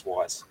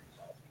merchandise-wise?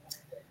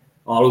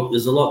 Oh, look,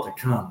 there's a lot to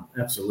come,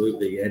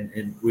 absolutely,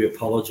 and we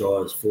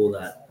apologise for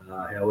that.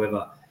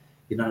 However,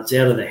 it's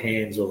out of the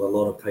hands of a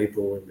lot of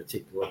people, in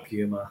particular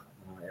Puma,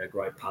 our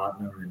great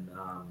partner, and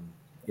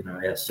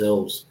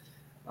ourselves.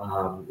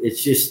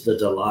 It's just the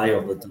delay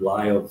of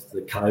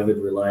the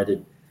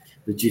COVID-related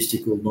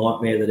logistical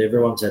nightmare that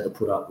everyone's had to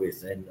put up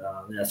with, and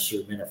that's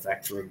through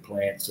manufacturing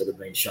plants that have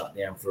been shut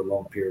down for a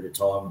long period of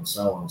time and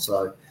so on.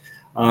 So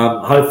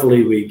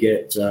hopefully we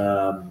get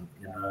a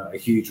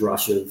huge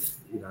rush of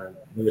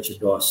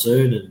merchandise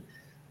soon,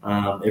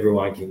 and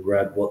everyone can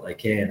grab what they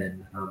can.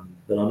 And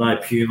but I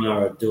know Puma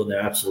are doing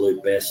their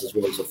absolute best, as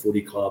well as the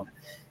footy club,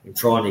 in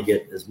trying to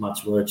get as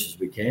much merch as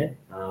we can.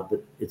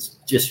 But it's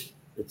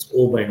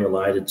all been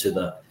related to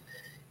the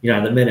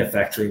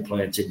manufacturing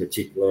plants in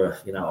particular,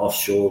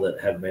 offshore,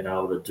 that haven't been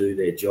able to do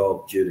their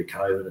job due to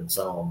COVID and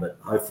so on. But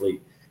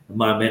hopefully the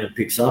momentum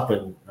picks up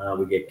and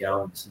we get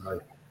going.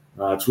 So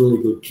it's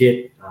really good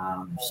kit.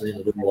 Seen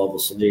it all,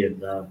 obviously,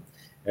 and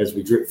as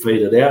we drip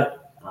feed it out,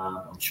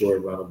 I'm sure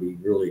everyone will be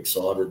really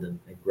excited and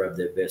grab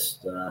their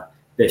best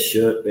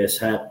shirt, best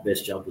hat,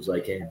 best jumpers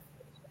they can.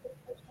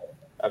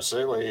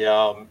 Absolutely.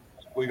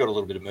 We've got a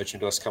little bit of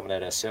merchandise coming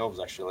out ourselves,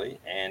 actually,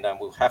 and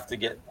we'll have to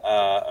get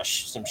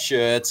some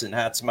shirts and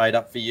hats made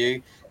up for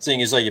you,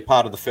 seeing as though you're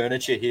part of the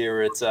furniture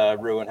here at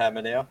Ruin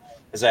Hammer now,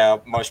 as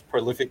our most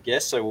prolific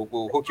guest. So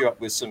we'll hook you up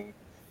with some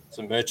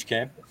merch,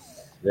 Cam.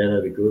 Yeah,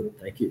 that'd be good.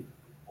 Thank you.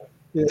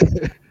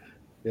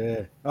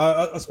 Yeah.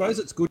 I suppose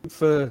it's good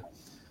for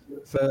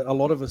a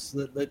lot of us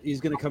that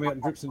he's going to come out in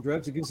drips and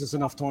drabs. It gives us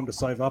enough time to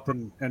save up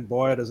and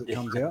buy it as it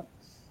comes out.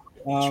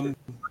 I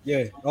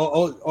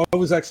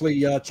was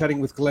actually chatting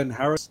with Glenn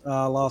Harris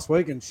last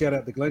week, and shout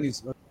out to Glenn. I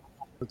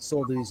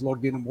saw that he's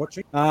logged in and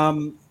watching.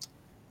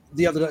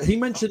 The other day, he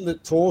mentioned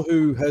that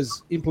Tohu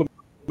has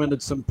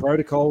implemented some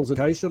protocols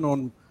education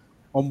on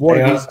what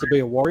it is to be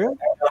a warrior.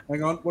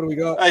 Hang on, what do we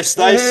got? Hey,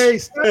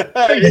 Stace. Hey,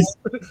 Stace.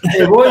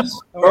 Hey, boys.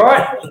 All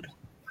right.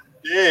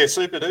 Yeah,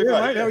 super duper.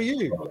 Yeah, mate, how are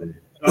you?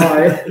 All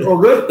right. All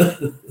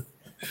good.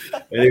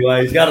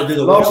 Anyway, he's got to do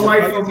the Long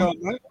wash. way from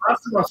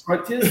last time I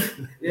spoke to you.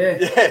 Yeah.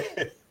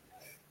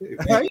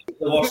 Hey?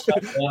 The wash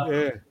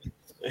Yeah.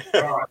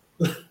 All right.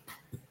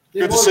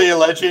 Good to see you,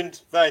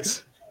 legend.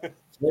 Thanks. Good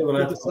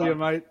to see you,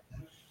 mate.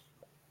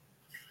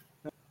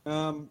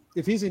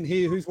 If he's in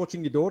here, who's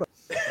watching your daughter?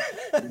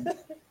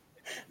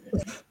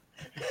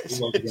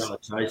 He wants to go on a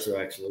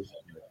chaser, actually.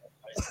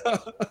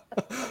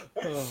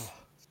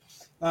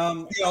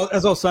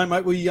 As I was saying,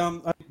 mate, we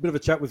had a bit of a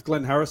chat with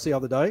Glenn Harris the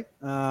other day,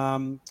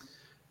 and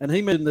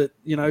he mentioned that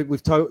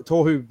with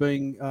Tohu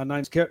being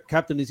named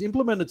captain, he's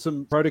implemented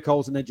some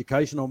protocols and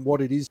education on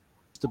what it is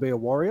to be a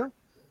warrior,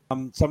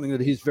 something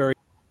that he's very,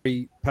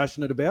 very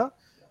passionate about.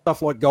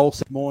 Stuff like goal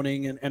set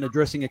morning and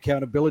addressing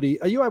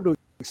accountability. Are you able to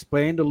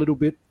expand a little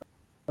bit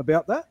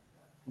about that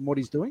and what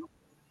he's doing?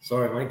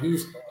 Sorry, mate. Can you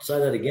just say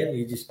that again?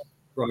 You just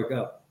broke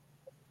up.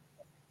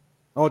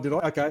 Oh, did I?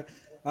 Okay.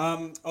 I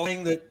was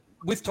saying that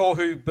with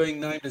Tohu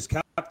being named as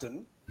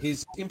captain,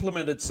 he's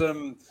implemented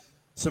some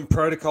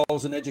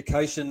protocols and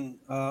education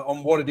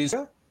on what it is.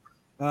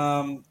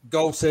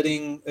 Goal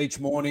setting each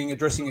morning,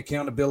 addressing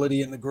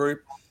accountability in the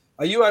group.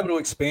 Are you able to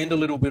expand a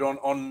little bit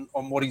on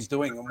what he's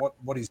doing and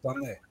what he's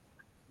done there?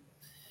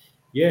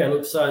 Yeah,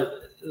 look, so at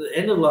the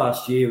end of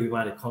last year, we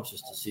made a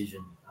conscious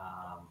decision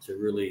to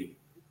really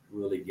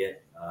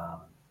get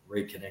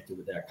reconnected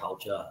with our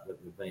culture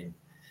that we've been,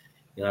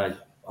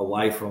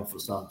 away from for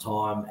some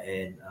time.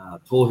 And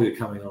Tohu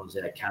coming on as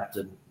our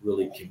captain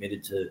really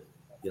committed to,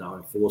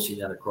 enforcing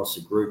that across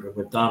the group. And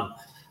we've done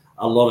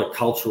a lot of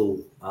cultural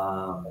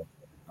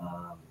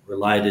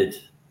related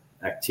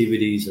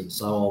activities and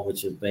so on,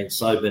 which have been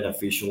so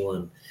beneficial.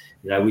 And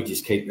we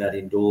just keep that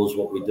indoors.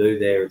 What we do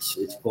there, it's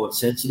quite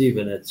sensitive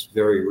and it's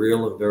very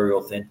real and very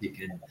authentic.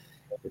 And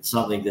it's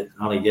something that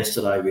only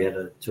yesterday we had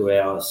a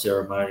 2-hour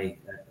ceremony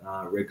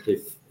at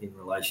Redcliffe in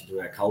relation to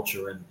our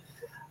culture. And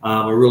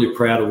we're really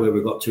proud of where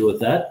we got to with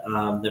that.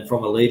 Then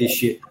from a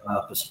leadership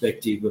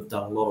perspective, we've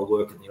done a lot of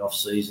work in the off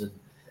season.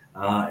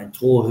 And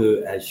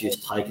Tohu has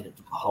just taken it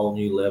to a whole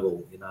new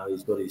level.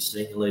 He's got his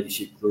senior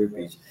leadership group,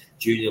 his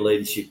junior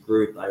leadership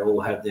group. They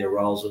all have their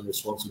roles and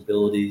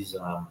responsibilities.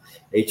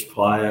 Each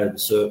player in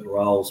certain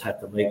roles have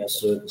to meet with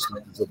certain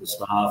sectors of the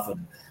staff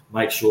and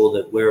make sure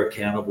that we're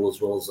accountable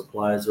as well as the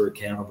players are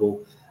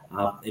accountable.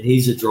 And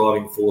he's a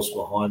driving force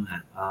behind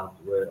that.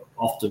 We're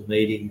often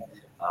meeting,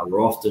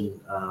 we're often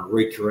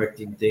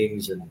recorrecting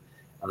things and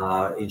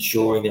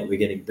ensuring that we're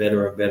getting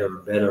better and better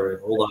and better.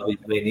 And although he's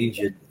been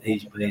injured,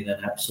 he's been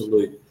an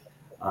absolute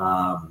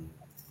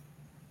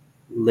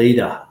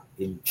leader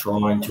in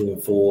trying to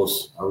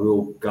enforce a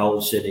real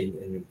goal-setting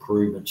and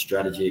improvement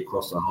strategy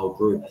across the whole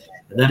group.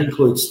 And that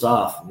includes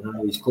staff.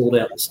 He's called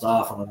out the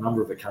staff on a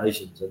number of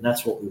occasions, and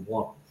that's what we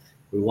want.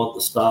 We want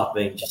the staff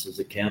being just as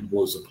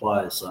accountable as the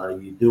players. So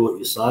you do what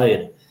you say,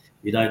 and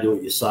you don't do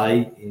what you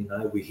say,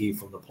 we hear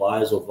from the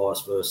players or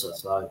vice versa.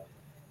 So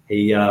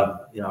he, I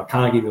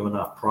can't give him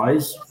enough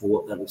praise for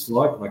what that looks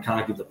like, and I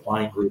can't give the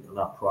playing group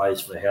enough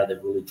praise for how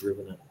they've really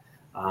driven it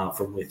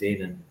from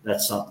within. And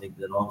that's something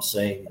that I'm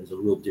seeing as a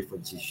real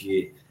difference this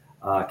year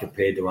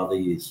compared to other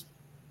years.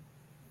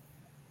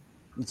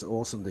 It's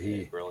awesome to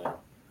hear. Yeah, brilliant.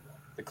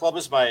 The club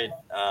has made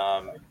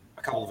a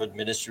couple of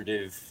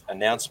administrative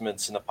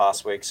announcements in the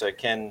past week. So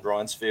Ken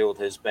Rhinesfield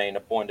has been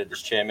appointed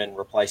as chairman,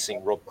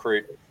 replacing Rob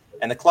Crute.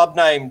 And the club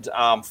named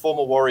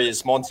former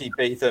Warriors Monty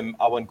Beetham,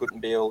 Owen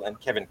Guttenbeil and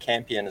Kevin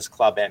Campion as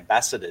club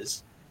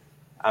ambassadors.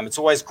 It's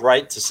always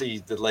great to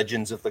see the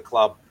legends of the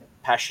club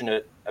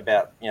passionate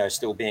about,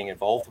 still being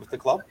involved with the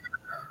club.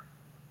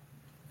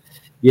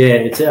 Yeah,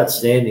 it's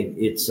outstanding.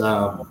 It's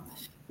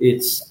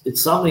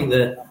something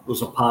that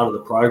was a part of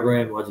the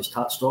program I just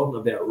touched on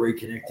about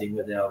reconnecting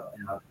with our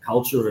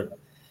culture and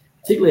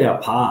particularly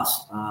our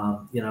past.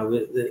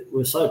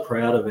 We're so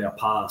proud of our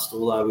past,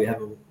 although we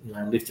haven't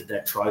lifted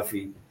that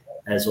trophy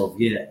as of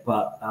yet.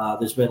 But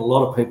there's been a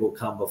lot of people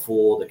come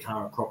before the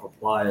current crop of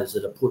players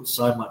that have put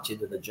so much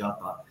into the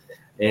jumper.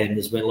 And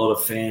there's been a lot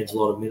of fans, a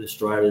lot of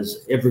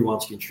administrators.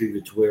 Everyone's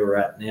contributed to where we're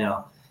at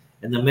now.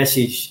 And the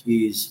message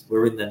is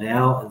we're in the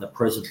now, and the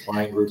present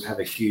playing group have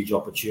a huge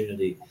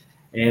opportunity.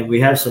 And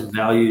we have some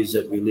values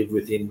that we live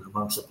within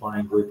amongst the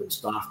playing group and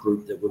staff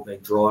group that we've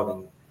been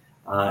driving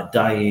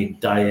day in,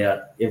 day out,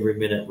 every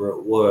minute we're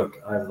at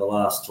work over the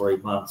last 3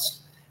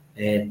 months.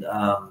 And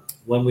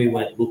when we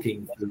went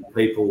looking for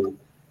people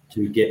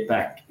to get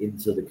back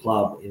into the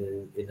club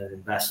in an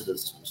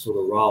ambassador's sort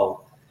of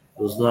role,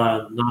 there was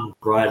none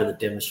greater to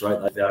demonstrate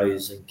those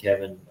values than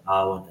Kevin,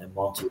 Owen and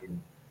Monty.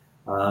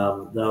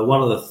 They're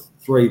one of the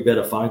 3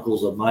 better phone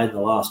calls I've made in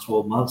the last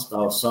 12 months. They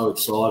were so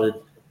excited.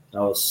 They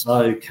were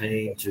so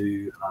keen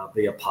to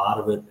be a part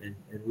of it and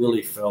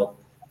really felt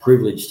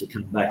privileged to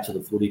come back to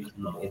the footy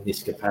club in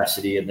this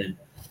capacity. And then,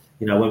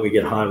 when we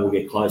get home, we'll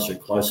get closer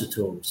and closer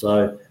to them.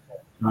 So,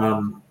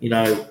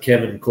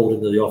 Kevin called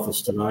into the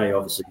office today,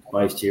 obviously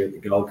based here at the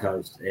Gold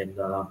Coast, and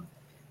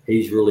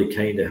he's really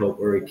keen to help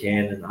where he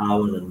can. And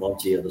Owen and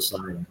Monty are the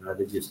same.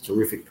 They're just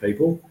terrific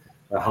people.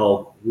 They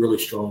hold really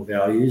strong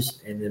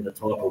values, and then the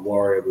type of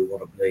warrior we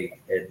want to be.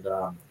 And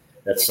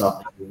that's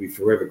something we'll be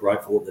forever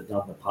grateful what they've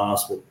done in the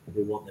past, but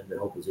we want them to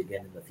help us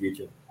again in the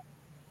future.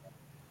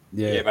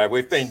 Yeah, mate.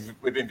 We've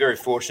been very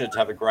fortunate to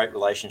have a great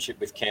relationship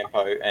with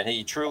Campo, and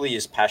he truly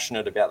is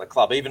passionate about the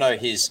club. Even though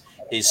his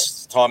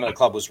time at the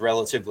club was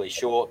relatively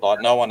short,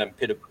 like no one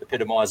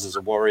epitomizes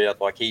a Warrior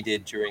like he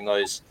did during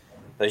those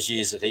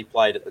years that he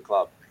played at the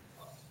club.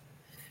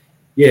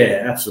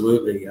 Yeah,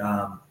 absolutely.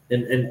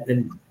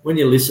 And when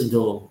you listen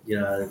to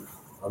him,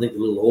 I think the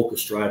little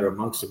orchestrator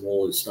amongst them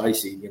all is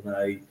Stacey.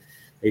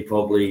 He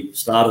probably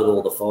started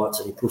all the fights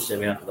and he pushed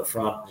them out to the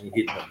front and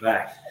he hit them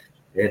back.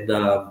 And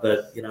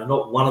but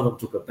not one of them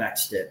took a back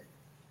step.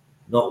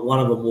 Not one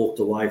of them walked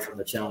away from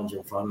the challenge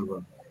in front of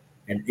them.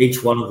 And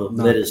each one of them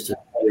led us to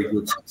very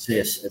good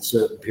success at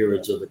certain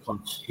periods of the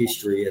club's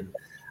history. And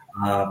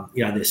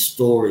their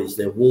stories,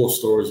 their war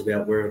stories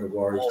about wearing the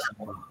Warriors.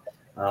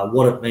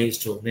 What it means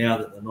to them now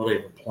that they're not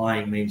even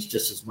playing means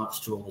just as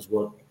much to them as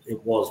what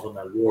it was when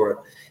they wore it.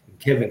 And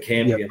Kevin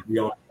Campion,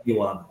 beyond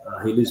anyone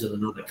who lives in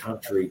another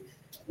country,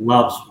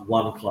 loves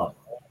one club.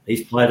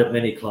 He's played at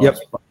many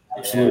clubs, but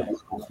absolutely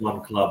loves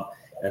one club,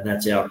 and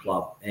that's our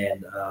club.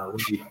 And when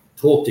you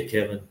talk to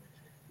Kevin,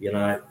 you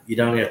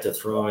don't have to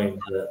throw him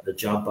the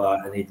jumper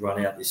and he'd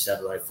run out this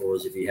Saturday for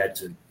us if he had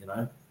to,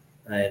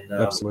 And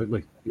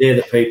absolutely, they're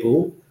the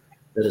people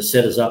that have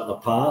set us up in the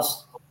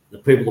past. The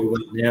people who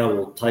now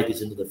will take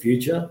us into the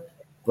future,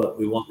 but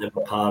we want them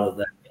a part of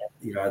that.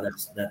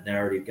 That's that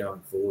narrative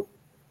going forward.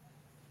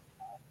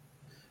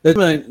 It's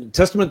a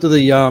testament to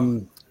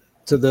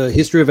the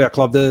history of our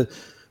club.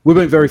 We've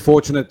been very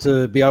fortunate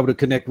to be able to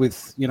connect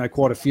with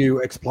quite a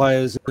few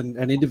ex-players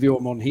and interview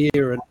them on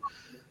here, and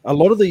a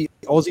lot of the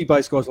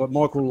Aussie-based guys like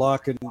Michael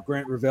Larkin,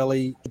 Grant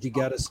Ravelli,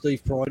 Gaddis,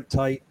 Steve Pride,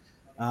 Tate,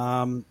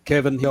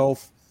 Kevin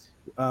Health.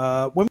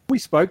 When we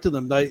spoke to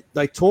them,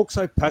 they talk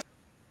so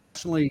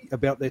passionately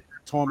about their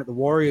time at the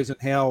Warriors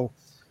and how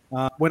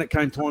when it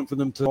came time for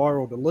them to retire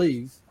or to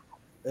leave,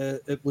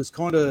 it was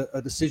kind of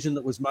a decision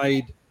that was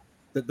made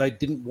that they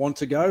didn't want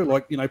to go.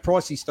 Like,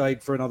 Pricey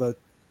stayed for another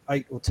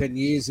 8 or 10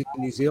 years in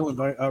New Zealand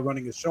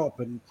running a shop.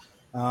 And,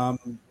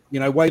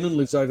 Wayland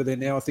lives over there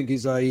now. I think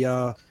he's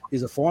a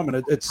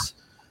fireman. It's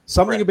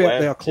something Brent about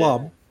Webb, our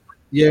club.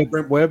 Yeah,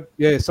 Brent Webb.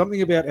 Yeah,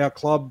 something about our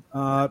club.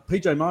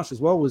 PJ Marsh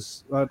as well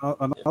was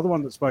another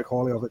one that spoke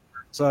highly of it.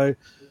 So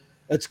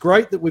it's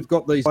great that we've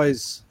got these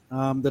guys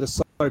that are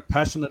so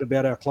passionate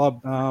about our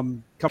club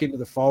coming into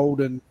the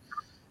fold and,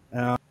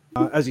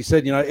 as you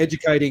said,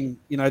 educating,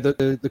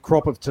 the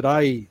crop of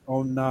today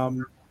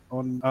on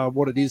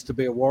what it is to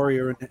be a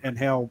Warrior and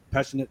how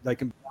passionate they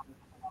can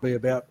be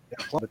about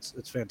our club.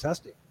 It's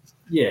fantastic.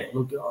 Yeah,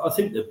 look, I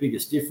think the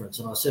biggest difference,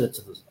 and I said it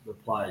to the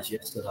players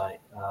yesterday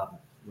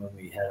when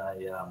we had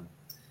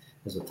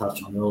as I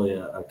touched on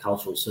earlier, a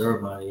cultural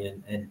ceremony,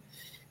 and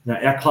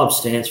our club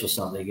stands for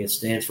something. It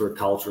stands for a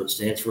culture. It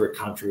stands for a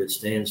country. It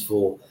stands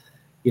for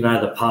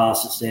the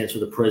past, it stands for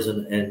the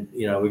present, and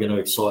we're going to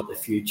excite the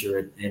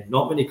future. And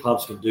not many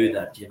clubs can do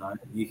that.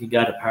 You can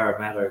go to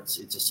Parramatta;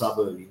 it's a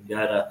suburb. You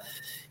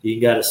can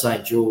go to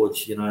St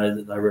George.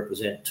 That they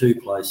represent two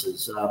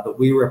places, but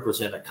we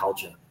represent a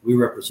culture. We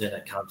represent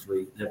a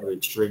country that we're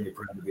extremely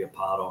proud to be a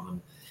part of.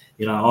 And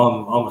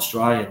I'm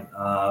Australian,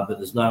 but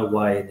there's no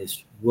way in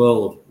this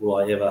world will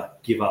I ever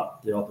give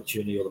up the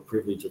opportunity or the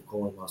privilege of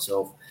calling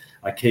myself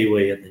a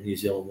Kiwi at the New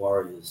Zealand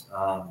Warriors.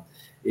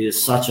 It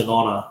is such an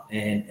honour,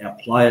 and our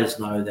players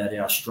know that,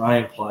 our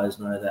Australian players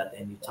know that,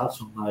 and you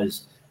touch on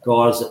those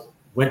guys that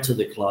went to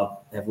the club,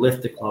 have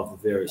left the club for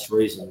various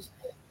reasons,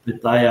 but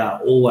they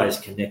are always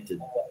connected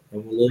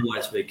and will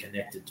always be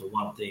connected to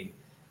one thing,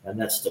 and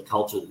that's the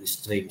culture that this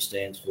team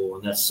stands for,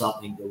 and that's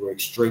something that we're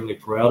extremely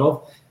proud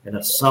of, and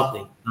it's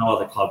something no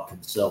other club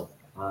can sell,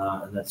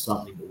 and that's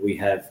something that we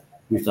have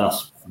with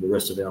us for the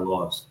rest of our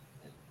lives.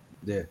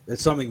 Yeah,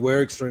 it's something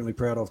we're extremely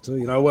proud of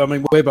too.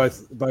 We're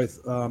both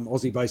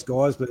Aussie-based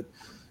guys, but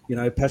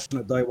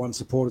passionate day one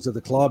supporters of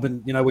the club,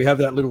 and we have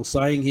that little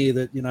saying here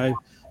that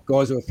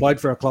guys who have played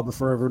for our club are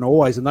forever and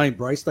always, and they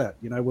embrace that.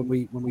 When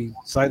we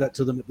say that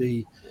to them at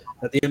the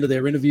end of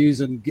their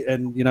interviews and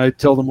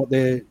tell them what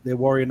their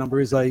Warrior number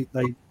is, they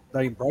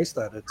embrace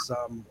that.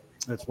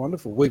 It's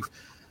wonderful. We've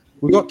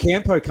got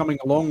Campo coming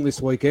along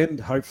this weekend.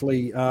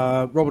 Hopefully,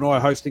 Rob and I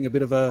are hosting a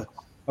bit of a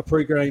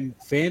pre-game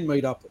fan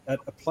meetup at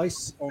a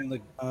place on the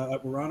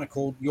at Warana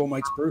called Your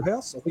Mate's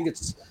Brewhouse. I think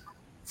it's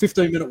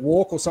 15-minute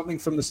walk or something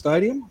from the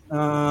stadium.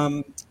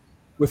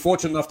 We're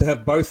fortunate enough to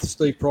have both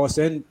Steve Price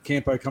and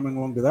Campo coming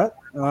along to that.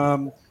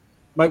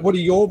 Mate, what are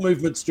your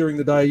movements during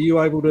the day? Are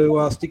you able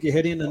to stick your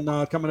head in and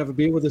come and have a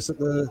beer with us at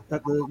the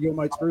Your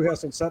Mate's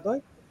Brewhouse on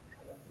Saturday?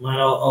 Mate,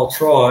 I'll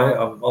try.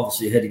 I'm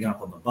obviously heading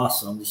up on the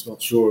bus. I'm just not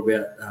sure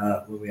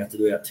about when we have to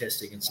do our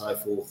testing and so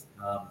forth.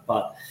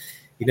 But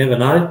you never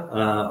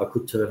know. I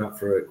could turn up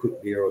for a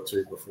quick beer or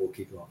two before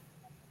kick-off.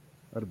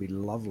 That'd be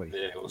lovely.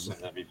 Yeah, awesome.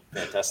 That'd be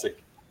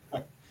fantastic.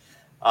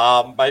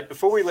 Mate,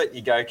 before we let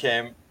you go,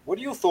 Cam, what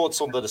are your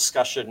thoughts on the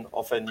discussion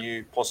of a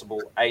new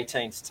possible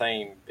 18th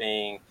team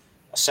being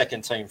a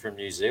second team from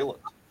New Zealand?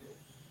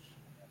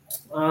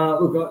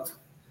 Look,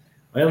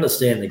 I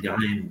understand the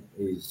game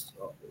is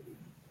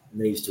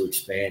needs to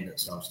expand at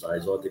some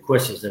stage. Like the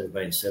question's never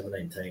been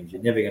 17 teams.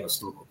 You're never going to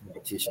stop a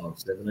competition on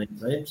 17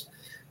 teams.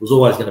 It was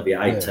always going to be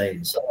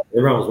 18. So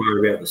everyone was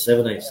worried about the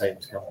 17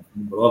 teams coming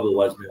from, but I've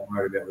always been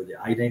worried about where the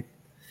 18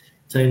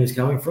 team is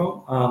coming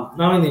from.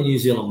 Knowing the New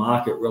Zealand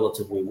market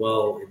relatively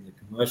well in the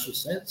commercial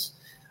sense,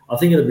 I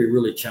think it'd be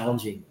really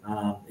challenging.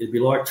 It'd be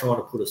like trying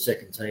to put a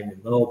second team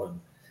in Melbourne.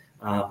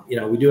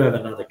 We do have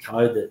another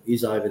code that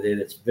is over there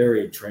that's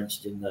very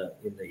entrenched in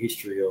the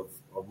history of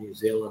New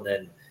Zealand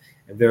and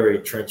very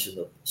entrenched in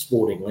the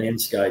sporting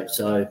landscape.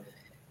 So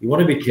you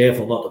want to be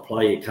careful not to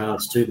play your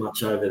cards too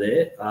much over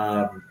there.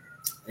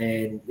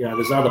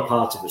 There's other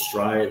parts of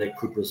Australia that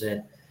could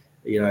present,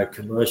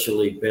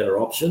 commercially better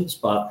options.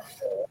 But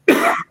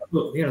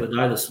look, at the end of the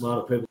day, there's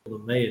smarter people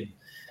than me and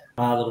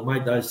that'll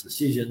make those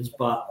decisions.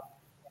 But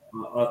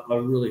I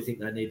really think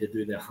they need to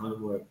do their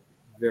homework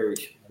very,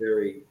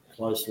 very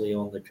closely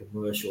on the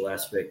commercial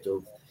aspect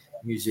of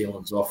New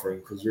Zealand's offering,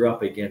 because you're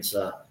up against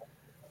a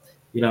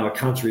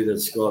country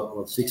that's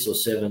got 6 or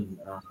 7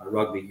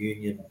 rugby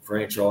union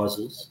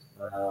franchises.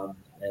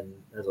 And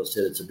as I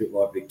said, it's a bit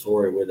like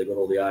Victoria where they've got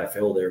all the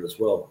AFL there as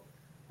well.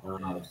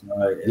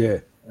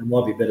 It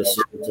might be better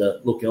suited to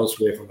look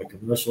elsewhere from a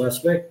commercial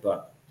aspect.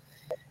 But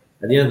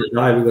at the end of the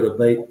day, we've got to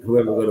beat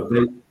whoever we've got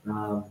to beat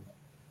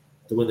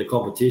to win the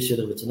competition.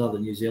 If it's another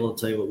New Zealand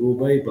team, it will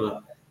be.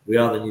 But we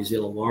are the New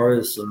Zealand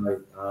Warriors, so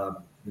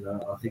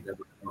I think that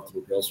we have to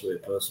look elsewhere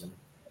personally.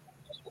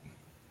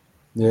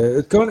 Yeah,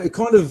 it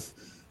kind of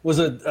was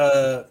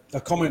a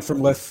comment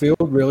from left field,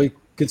 really,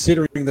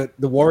 considering that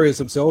the Warriors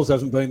themselves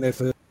haven't been there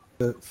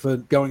for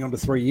going on to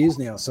 3 years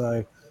now.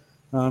 So,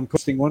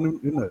 costing one,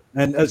 isn't it?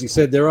 And as you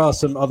said, there are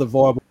some other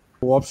viable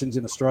options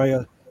in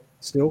Australia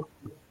still.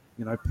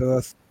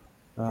 Perth,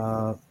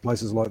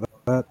 places like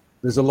that.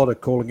 There's a lot of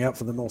calling out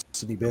for the North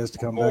Sydney Bears to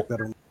come back.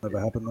 That'll never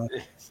happen, though.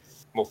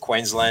 More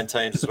Queensland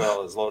teams as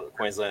well. There's a lot of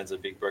Queensland's a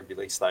big rugby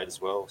league state as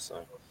well,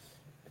 so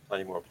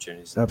plenty more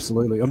opportunities.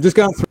 Absolutely. I'm just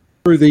going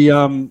through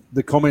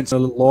the comments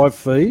on the live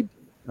feed.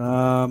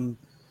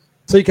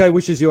 TK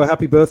wishes you a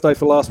happy birthday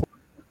for last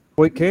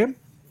week, Cam.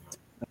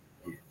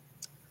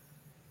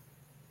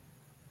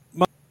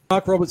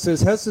 Mark Roberts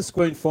says, has the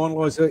screen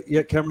finalised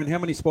yet, Cameron? How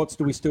many spots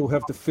do we still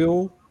have to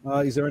fill?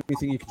 Is there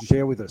anything you can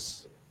share with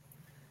us?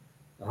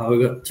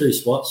 We've got 2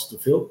 spots to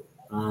fill.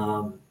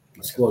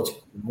 The squad's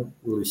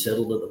really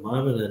settled at the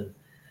moment, and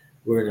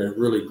we're in a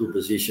really good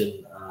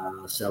position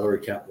salary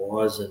cap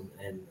wise, and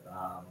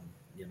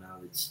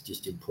it's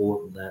just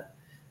important that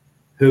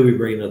who we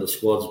bring into the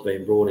squad's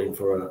been brought in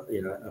for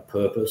a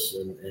purpose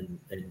and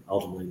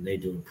ultimately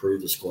need to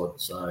improve the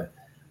squad. So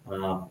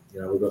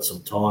we've got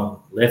some time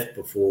left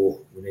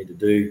before we need to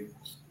do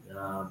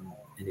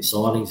any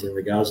signings in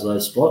regards to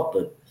those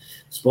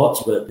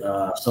spots,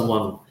 but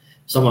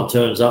someone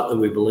turns up that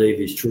we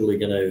believe is truly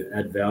going to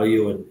add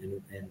value and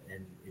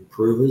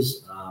improve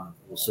us,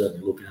 we'll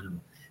certainly look at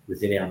them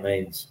within our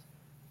means.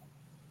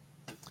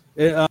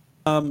 Yeah,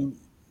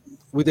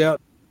 without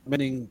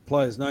mentioning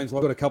players' names,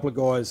 I've got a couple of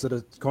guys that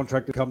are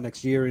contracted to come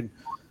next year in,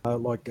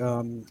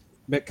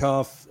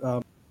 Metcalf,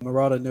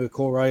 Murata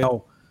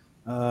Nuakore,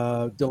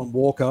 Dylan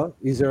Walker.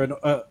 Is there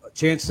a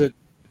chance that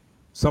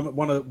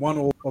one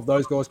of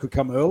those guys could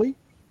come early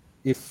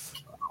if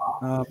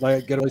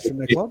they get released from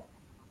their club?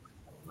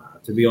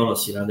 To be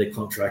honest, they're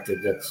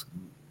contracted.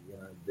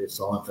 They're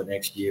signed for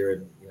next year,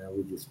 and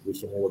we just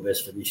wish them all the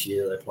best for this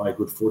year. They play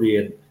good footy,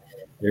 and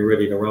they're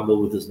ready to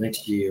rumble with us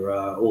next year.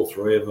 All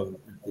 3 of them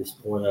at this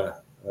point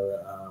are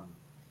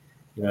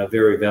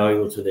very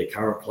valuable to their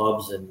current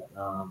clubs, and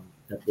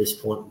at this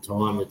point in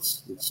time,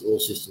 it's all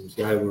systems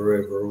go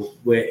wherever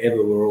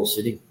we're all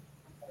sitting.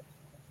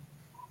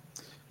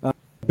 A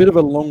bit of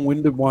a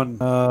long-winded one.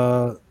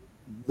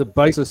 The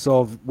basis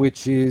of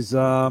which is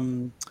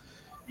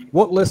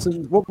what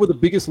were the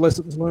biggest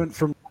lessons learned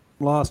from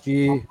last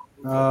year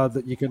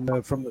that you can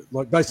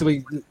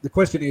basically the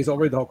question is, I'll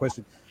read the whole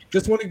question.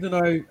 Just wanting to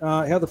know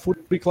how the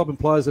footy club and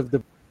players have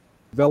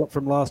developed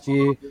from last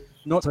year,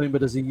 not team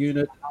but as a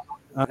unit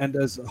and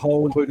as a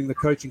whole, including the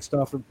coaching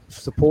staff and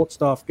support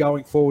staff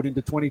going forward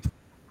into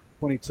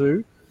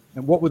 2022.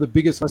 And what were the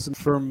biggest lessons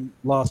from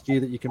last year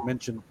that you can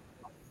mention?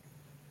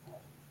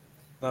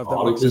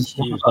 There's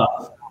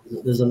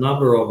a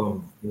number of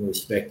them in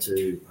respect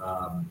to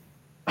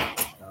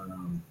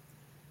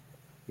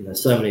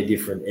so many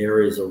different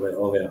areas of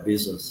our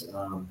business,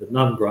 but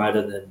none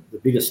greater than the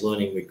biggest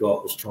learning we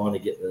got was trying to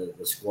get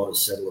the squad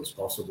as settled as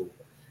possible.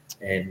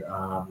 And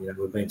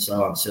we've been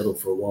so unsettled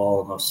for a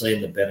while, and I've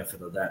seen the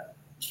benefit of that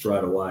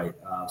straight away.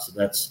 So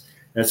that's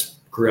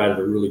created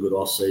a really good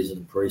off season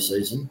and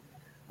pre-season.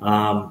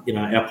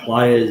 Our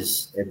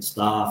players and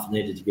staff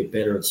needed to get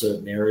better in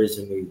certain areas,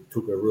 and we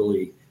took a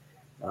really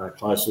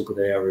close look at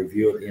our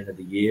review at the end of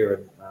the year.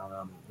 And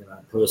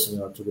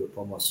personally, I took it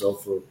upon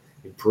myself for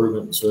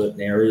improvement in certain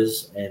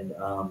areas, and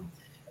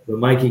we're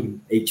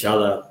making each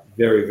other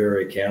very,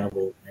 very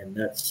accountable, and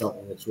that's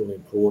something that's really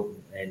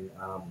important. And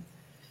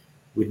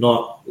we're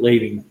not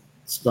leaving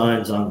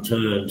stones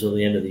unturned till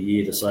the end of the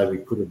year to say we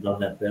could have done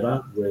that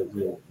better.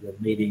 We're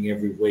meeting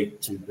every week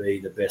to be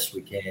the best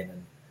we can,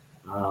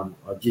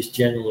 I just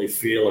generally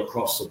feel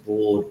across the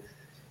board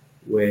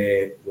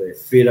we're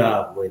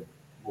fitter, we're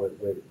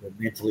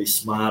mentally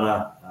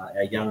smarter.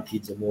 Our young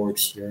kids are more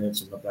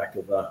experienced on the back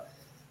of a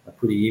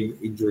pretty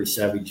injury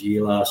savage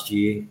year last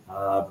year,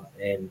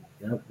 and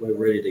we're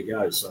ready to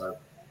go. So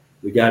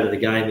we go to the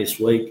game this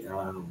week.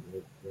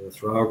 We'll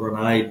throw a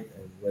grenade,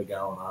 and we're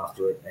going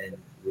after it. And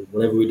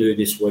whatever we do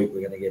this week,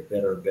 we're going to get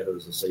better and better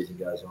as the season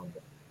goes on.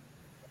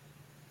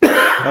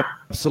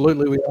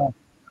 Absolutely, we are.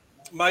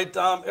 Mate,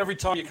 every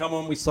time you come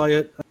on, we say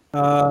it.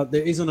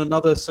 There isn't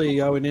another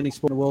CEO in any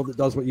sport in the world that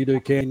does what you do,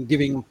 Ken,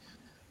 giving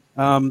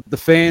the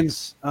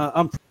fans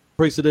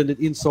unprecedented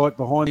insight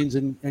behind things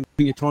and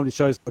giving you time to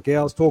shows like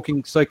ours,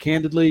 talking so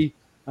candidly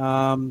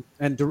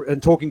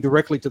and talking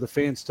directly to the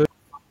fans too.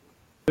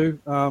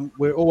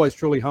 We're always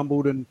truly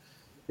humbled and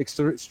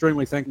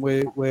extremely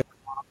thankful. We're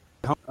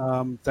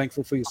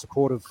thankful for your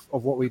support of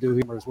what we do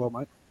here as well,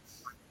 mate.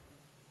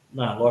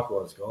 No,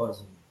 likewise, guys,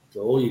 and to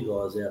all you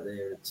guys out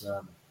there, it's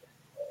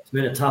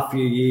been a tough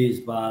few years,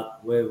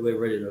 but we're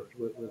ready to.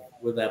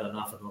 We've had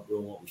enough of not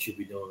doing what we should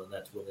be doing, and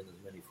that's winning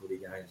as many footy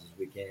games as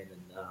we can.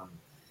 And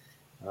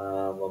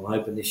I'm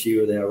hoping this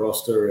year with our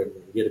roster and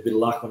we get a bit of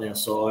luck on our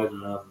side.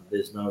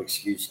 There's no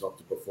excuse not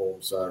to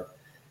perform. So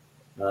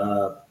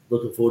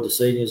looking forward to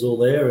seeing you all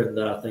there,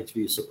 and thanks for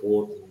your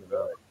support. And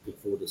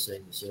look forward to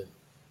seeing you soon.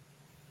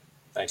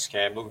 Thanks,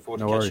 Cam. Looking forward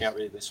to catching up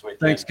with you this week.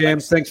 Thanks, Cam.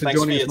 Thanks for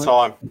joining us, Thanks for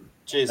your time.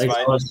 Cheers, Thanks,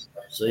 mate. guys.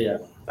 See ya.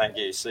 Thank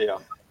you. See ya.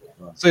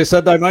 See you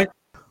Saturday, mate.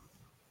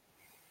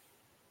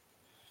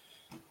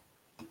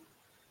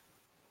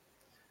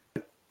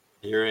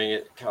 Hearing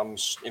it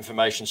comes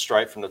information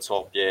straight from the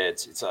top. Yeah,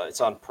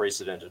 it's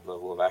unprecedented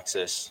level of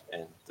access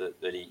and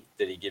that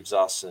he gives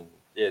us. And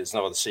yeah, there's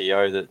no other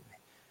CEO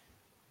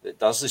that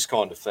does this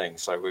kind of thing.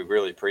 So we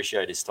really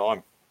appreciate his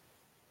time.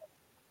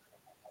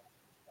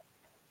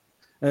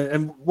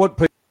 And what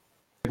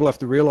people have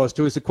to realise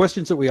too is the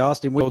questions that we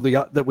asked him,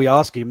 that we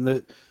ask him,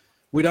 that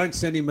we don't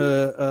send him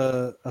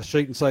a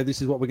sheet and say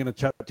this is what we're going to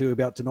chat to you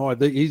about tonight.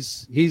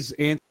 His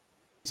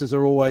answers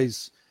are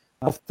always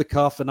off the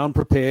cuff and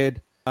unprepared,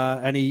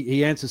 and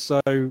he answers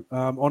so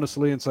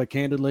honestly and so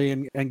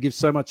candidly, and gives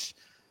so much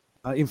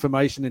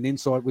information and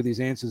insight with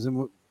his answers,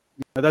 and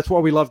that's why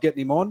we love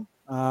getting him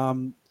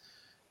on.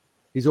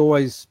 He's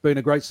always been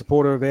a great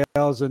supporter of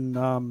ours,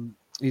 and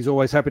he's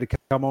always happy to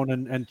come on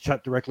and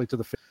chat directly to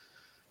the fans.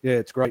 Yeah,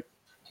 it's great.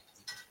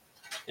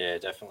 Yeah,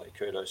 definitely.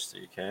 Kudos to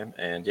you, Cam.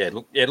 And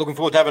looking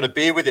forward to having a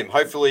beer with him.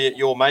 Hopefully at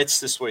your mates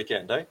this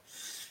weekend, eh?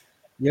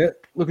 Yeah,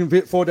 looking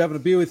forward to having a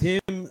beer with him,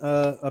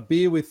 a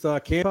beer with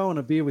Campo, and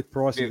a beer with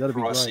Pricey. That'd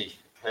be great.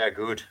 How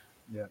good.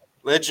 Yeah.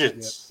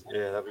 Legends.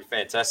 Yeah, that'd be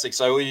fantastic.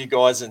 So all you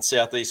guys in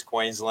Southeast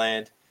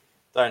Queensland,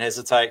 don't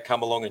hesitate.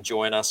 Come along and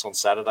join us on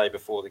Saturday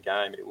before the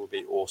game. It will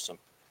be awesome.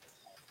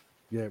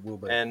 Yeah, it will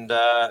be. And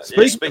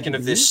speaking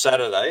of this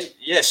Saturday,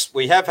 yes,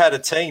 we have had a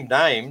team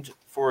named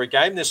for a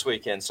game this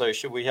weekend. So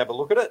should we have a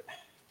look at it?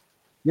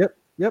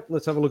 Yep.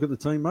 Let's have a look at the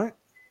team, mate.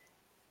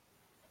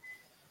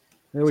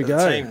 There we go.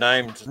 The team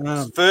named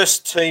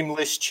first team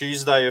list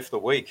Tuesday of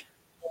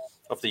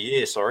the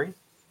year. Sorry.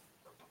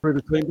 Through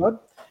the team, bud.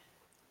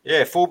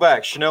 Yeah,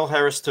 fullback Chanel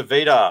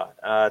Harris-Tavita,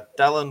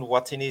 Dallin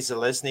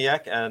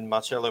Watini-Zelezniak and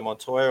Marcelo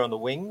Montoya on the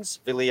wings,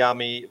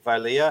 Viliami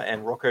Vailea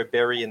and Rocco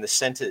Berry in the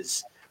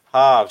centres.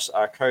 Halves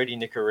are Cody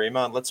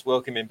Nikorima, and let's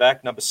welcome him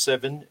back, number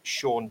 7,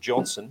 Sean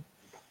Johnson.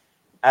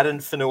 Adam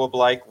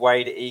Fanua-Blake,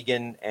 Wade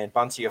Egan and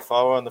Bunty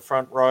Afoa in the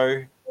front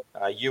row.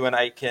 Ewan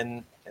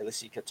Aitken,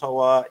 Elisi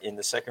Katoa in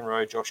the second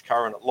row, Josh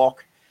Curran at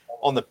lock.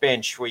 On the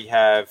bench, we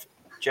have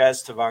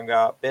Jazz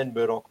Tavanga, Ben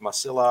Murdoch,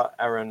 Masilla,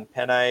 Aaron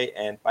Penne,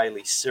 and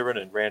Bailey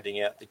Sirinen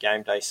rounding out the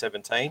game day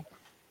 17.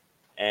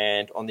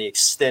 And on the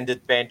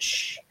extended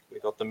bench,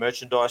 we've got the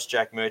merchandise,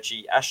 Jack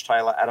Murchie, Ash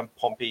Taylor, Adam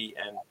Pompey,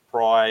 and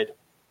Pride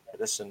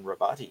Edison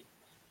Rabati.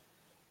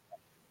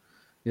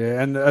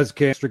 Yeah, and as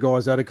extra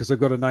guys added, because they've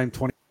got a name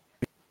 20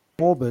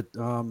 more, but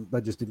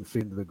they just didn't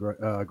fit into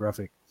the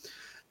graphic.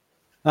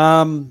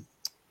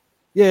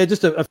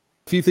 Just a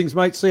few things,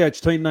 mate.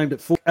 CH team named it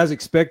full, as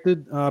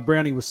expected.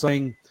 Brownie was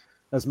saying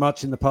as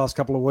much in the past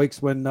couple of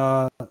weeks when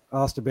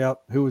asked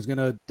about who was going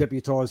to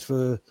deputise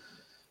for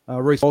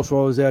Reece Walsh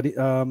while he was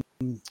out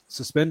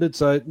suspended.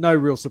 So no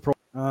real surprise.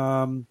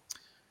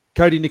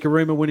 Cody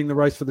Nikorima winning the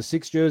race for the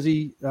 6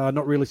 jersey,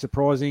 not really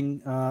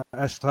surprising.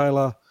 Ash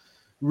Taylor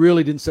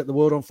really didn't set the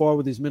world on fire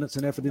with his minutes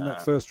and effort in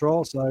that first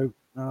trial. So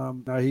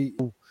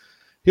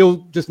he'll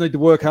just need to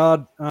work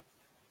hard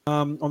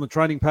on the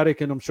training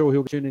paddock, and I'm sure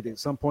he'll get it at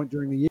some point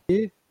during the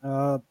year.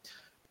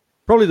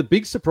 Probably the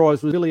big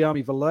surprise was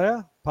Viliami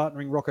Vailea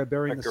partnering Rocco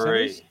Berry in the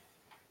centres.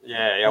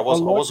 Yeah, I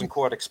wasn't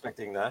quite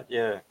expecting that.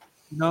 Yeah.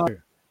 No,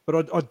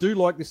 but I do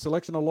like this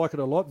selection. I like it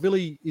a lot.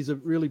 Villy is a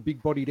really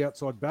big-bodied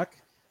outside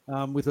back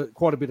with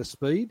quite a bit of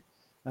speed.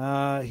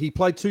 He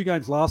played 2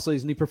 games last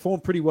season. He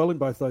performed pretty well in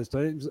both those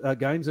games.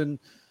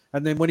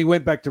 And then when he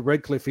went back to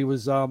Redcliffe, he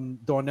was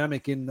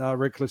dynamic in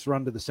Redcliffe's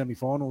run to the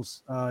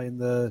semi-finals in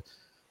the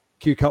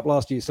Q Cup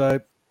last year. So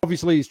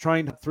obviously he's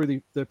trained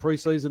through the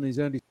pre-season. He's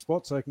earned his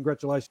spot. So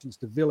congratulations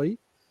to Villy.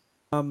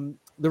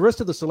 the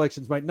rest of the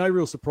selections, mate, no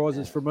real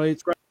surprises for me.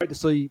 It's great to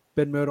see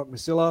Ben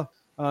Murdoch-Masila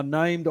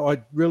named.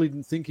 I really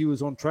didn't think he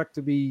was on track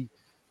to be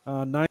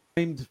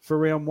named for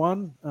round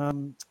one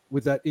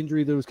with that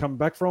injury that he was coming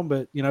back from.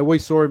 But, we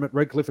saw him at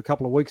Redcliffe a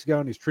couple of weeks ago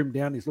and he's trimmed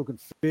down. He's looking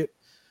fit.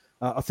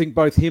 I think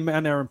both him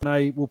and Aaron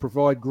Panay will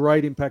provide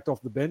great impact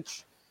off the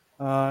bench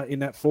in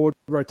that forward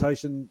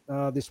rotation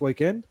this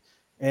weekend.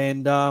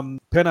 And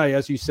Panay,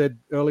 as you said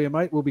earlier,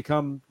 mate, will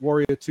become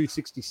Warrior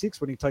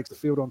 266 when he takes the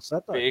field on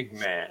Saturday. Big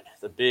man.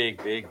 The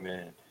big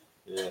man.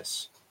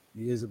 Yes.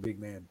 He is a big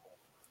man.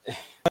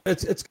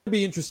 It's going to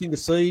be interesting to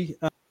see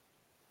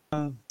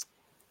when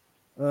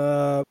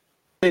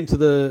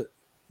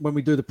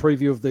we do the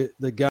preview of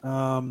the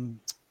game,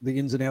 the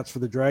ins and outs for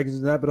the Dragons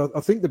and that. But I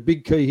think the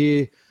big key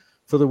here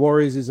for the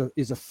Warriors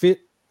is a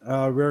fit,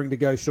 raring to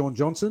go Sean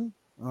Johnson,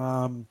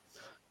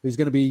 who's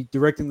going to be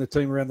directing the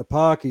team around the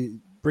park.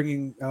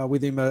 Bringing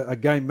with him a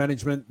game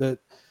management that,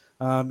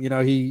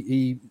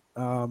 he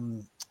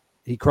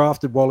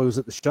crafted while he was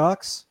at the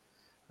Sharks.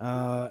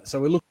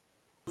 So we're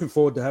looking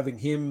forward to having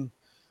him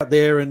out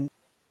there and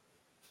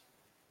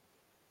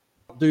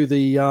do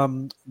the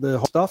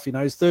hot stuff.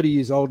 He's 30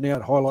 years old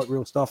now. Highlight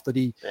reel stuff that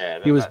he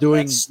was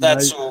doing.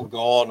 That's all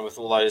gone with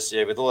all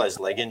those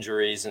leg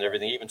injuries and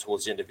everything, even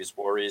towards the end of his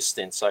Warriors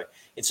stint. So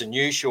it's a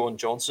new Sean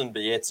Johnson,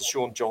 but it's a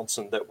Sean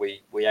Johnson that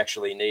we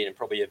actually need and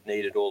probably have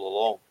needed all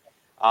along.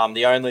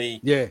 The only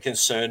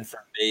concern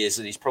for me is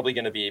that he's probably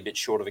going to be a bit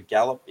short of a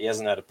gallop. He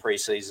hasn't had a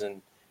preseason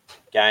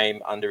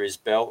game under his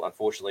belt,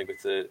 unfortunately,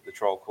 with the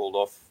trial called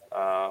off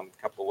a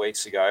couple of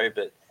weeks ago.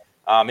 But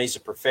he's a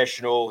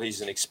professional.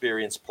 He's an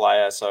experienced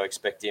player, so I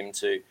expect him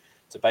to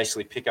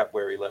basically pick up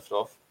where he left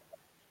off.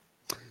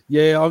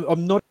 Yeah,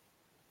 I'm not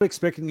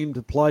expecting him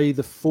to play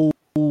the full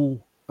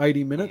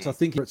 80 minutes. I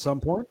think at some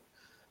point.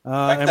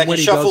 And they can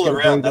shuffle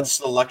around. That's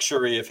the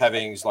luxury of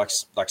having like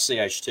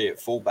CHT at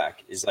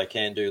fullback, is they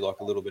can do like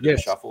a little bit of a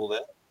shuffle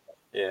there.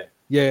 Yeah.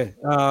 Yeah.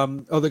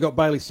 They got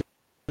Bailey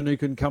Simon who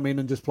can come in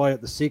and just play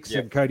at the 6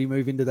 and Cody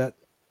move into that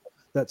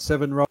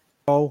 7 role.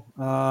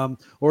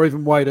 Or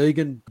even Wade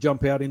Egan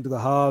jump out into the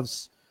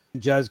halves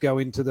and Jazz go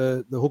into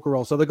the hooker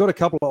role. So they've got a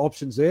couple of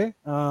options there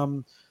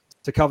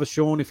to cover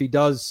Sean if he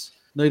does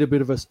need a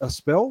bit of a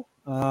spell.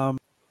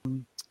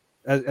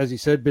 As you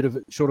said, bit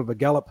of short of a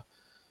gallop.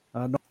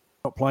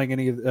 Not playing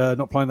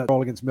that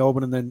trial against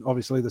Melbourne, and then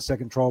obviously the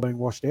second trial being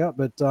washed out.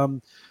 But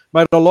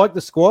mate, I like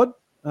the squad.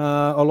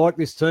 I like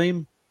this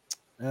team.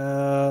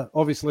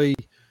 Obviously,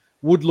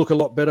 would look a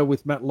lot better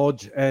with Matt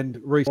Lodge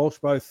and Reece Walsh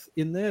both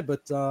in there.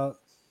 But for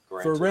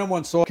a round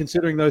one side,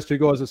 considering those two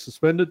guys are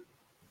suspended,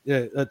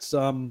 it's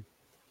a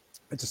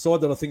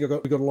side that I think we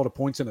got a lot of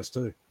points in us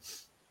too.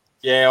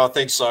 Yeah, I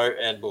think so.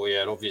 And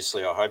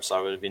obviously, I hope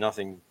so. It'd be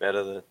nothing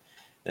better than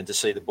to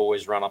see the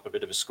boys run up a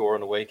bit of a score on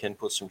the weekend,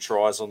 put some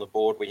tries on the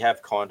board. We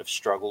have kind of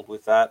struggled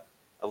with that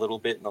a little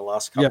bit in the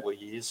last couple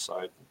of years.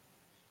 So,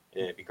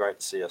 it'd be great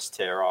to see us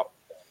tear up.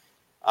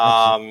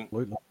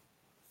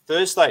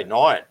 Thursday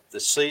night, the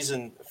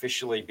season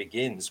officially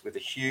begins with a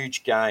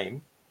huge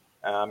game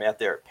out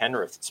there at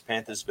Penrith. It's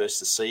Panthers versus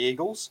the Sea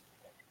Eagles.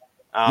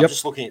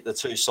 Just looking at the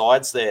two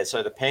sides there.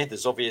 So the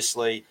Panthers,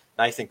 obviously,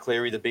 Nathan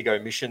Cleary, the big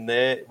omission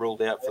there,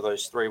 ruled out for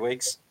those 3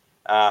 weeks.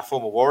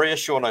 Former Warrior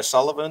Sean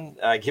O'Sullivan,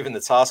 given the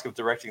task of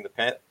directing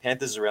the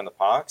Panthers around the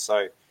park.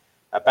 So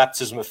a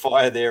baptism of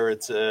fire there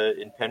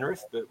in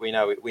Penrith, but we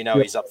know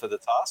he's up for the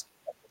task.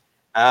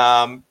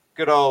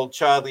 Good old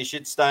Charlie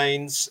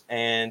Shitstains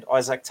and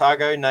Isaac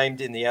Targo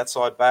named in the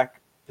outside back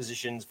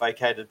positions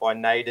vacated by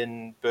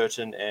Naden,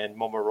 Burton and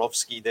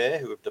Momirovski there,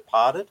 who have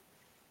departed.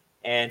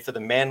 And for the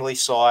Manly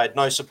side,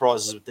 no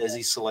surprises with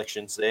Desi's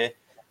selections there.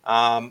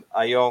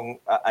 A young,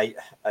 I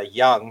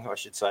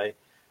should say,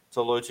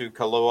 Tolutu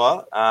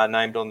Kalua,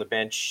 named on the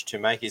bench to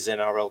make his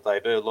NRL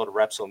debut. A lot of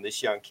raps on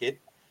this young kid.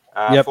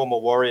 Former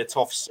Warrior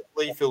Toph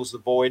Sipley fills the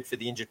void for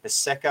the injured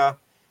Paseka.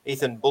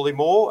 Ethan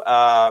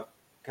Bullimore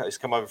has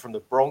come over from the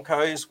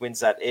Broncos, wins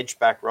that edge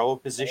back rower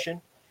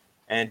position.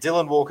 And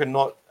Dylan Walker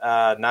not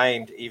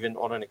named even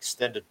on an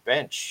extended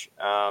bench.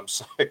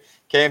 So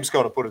Cam's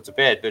going to put it to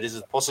bed, but is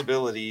it a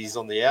possibility he's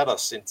on the outer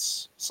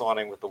since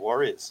signing with the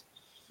Warriors?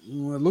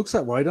 Well, it looks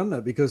that way, doesn't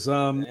it? Because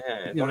not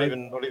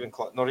even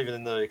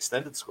in the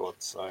extended squad.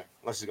 So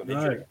unless he's got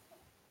an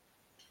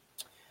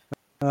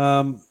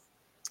injury.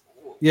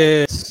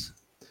 Yes,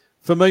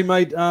 for me,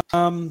 mate. I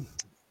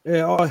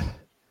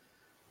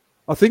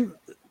think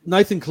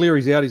Nathan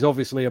Cleary's out. He's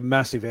obviously a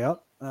massive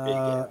out,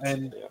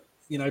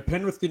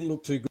 Penrith didn't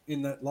look too good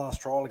in that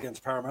last trial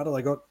against Parramatta.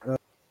 They got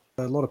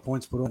a lot of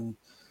points put on,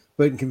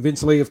 beaten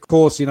convincingly. Of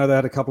course, they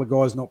had a couple of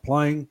guys not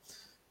playing.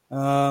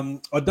 I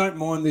don't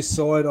mind this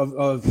side.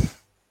 I'm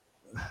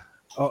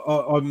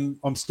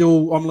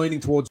leaning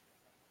towards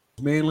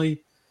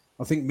Manly.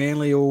 I think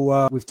Manly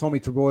will with Tommy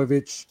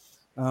Trbojevic,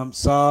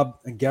 Saab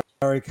and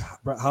Garrick,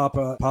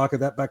 Harper, Parker,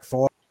 that back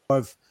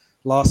five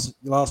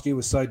last year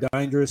was so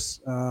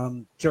dangerous.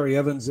 Cherry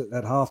Evans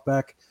at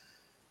halfback.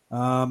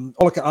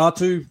 Olika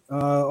Atu,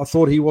 I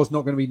thought he was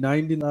not going to be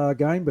named in the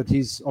game, but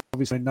he's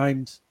obviously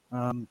named.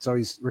 So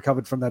he's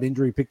recovered from that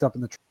injury picked up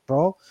in the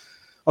trial.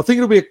 I think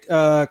it'll be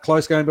a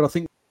close game, but I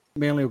think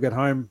Manly will get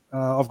home.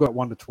 I've got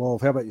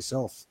 1-12. How about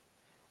yourself?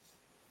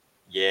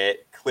 Yeah,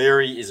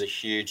 Cleary is a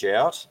huge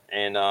out,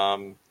 and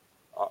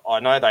I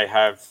know they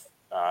have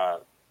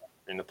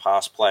in the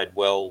past played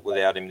well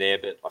without him there,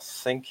 but I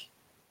think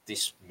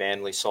this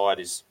Manly side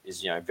is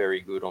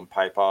very good on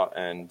paper,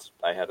 and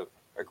they had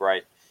a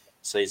great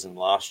season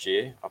last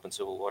year up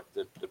until like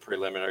the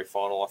preliminary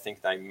final. I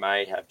think they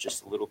may have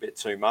just a little bit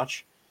too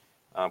much.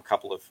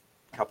 Couple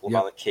of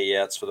other key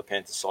outs for the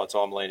Panthers side,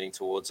 so I'm leaning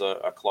towards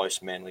a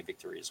close Manly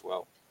victory as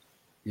well.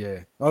 Yeah,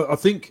 I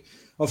think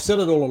I've said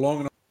it all along,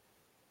 and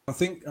I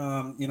think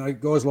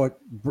guys like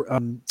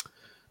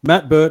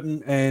Matt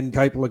Burton and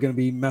Capel are going to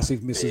be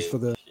massive misses for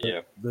the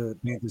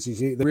Panthers this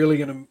year. They're really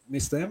going to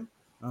miss them.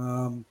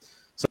 I'm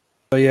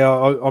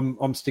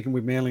sticking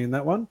with Manly in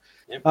that one.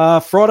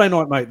 Yep. Friday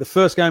night, mate. The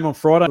first game on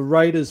Friday, the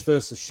Raiders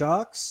versus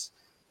Sharks.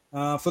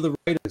 For the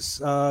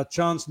Raiders,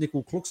 Chance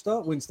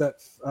Nickel-Klukstad wins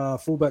that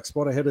fullback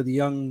spot ahead of the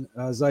young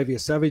Xavier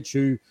Savage,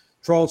 who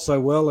trialled so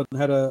well and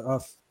had a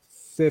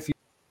fair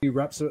few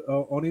raps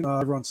on him.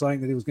 Everyone's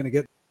saying that he was going to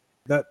get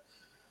that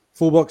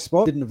fullback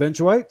spot. Didn't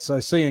eventuate. So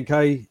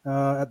CNK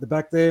at the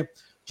back there.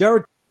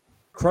 Jared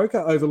Croker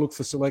overlooked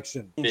for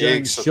selection. Big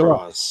James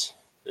surprise.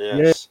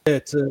 Yes. Yeah,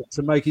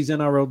 to make his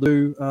NRL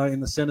debut in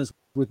the centres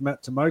with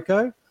Matt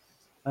Tomoko.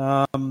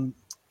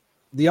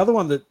 The other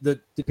one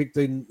that picked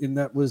in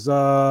that was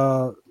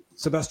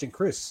Sebastian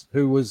Chris,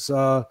 who was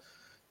a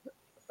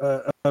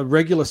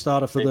regular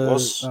starter for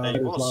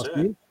last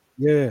year.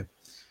 Yeah.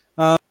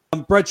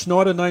 Brad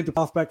Schneider named a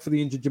halfback for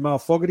the injured Jamal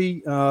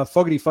Fogarty.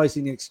 Fogarty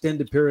facing the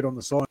extended period on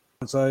the side.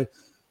 So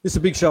this is a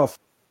big show of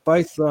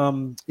faith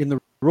in the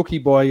rookie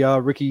by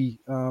Ricky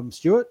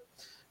Stewart.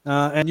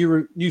 And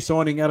new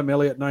signing Adam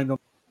Elliott named on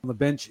the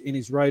bench in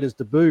his Raiders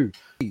debut.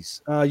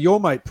 Your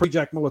mate,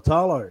 Pre-Jack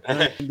Mulatalo,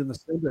 named in the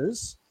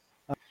centres.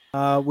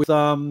 With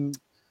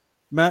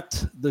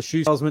Matt, the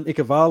shoe salesman,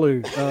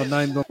 Ikavalu,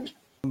 named on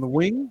the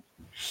wing.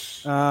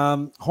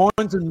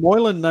 Hines and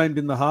Moylan named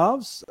in the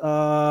halves.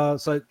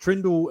 So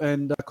Trindle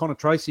and Connor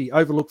Tracy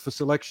overlooked for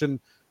selection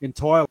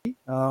entirely.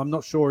 I'm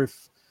not sure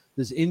if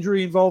there's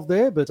injury involved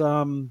there, but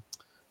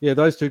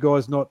those two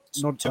guys not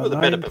two of the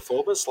better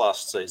performers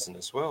last season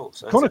as well.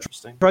 So Connor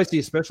interesting. Tracy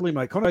especially,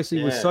 mate. Connor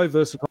Tracy was so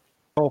versatile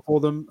for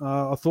them.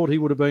 I thought he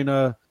would have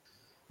been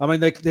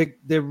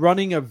they're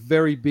running a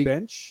very big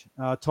bench.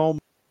 Tom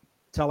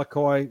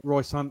Talakai,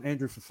 Royce Hunt,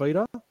 Andrew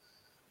Fafita.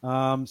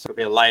 So could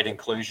be a late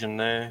inclusion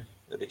there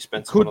at the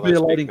expense of could one of be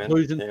those a late big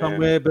inclusion men.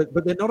 somewhere, but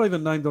they're not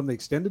even named on the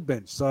extended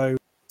bench. So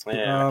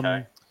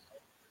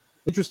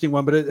interesting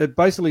one, but it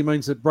basically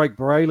means that Blake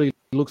Brayley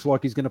looks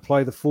like he's going to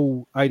play the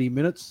full 80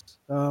 minutes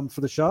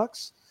for the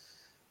Sharks.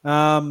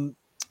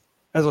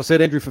 As I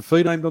said, Andrew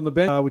Fafita named on the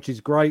bench, which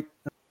is great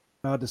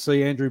to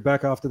see Andrew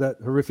back after that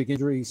horrific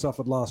injury he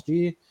suffered last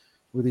year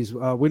with his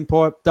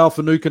windpipe. Dale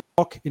Finucane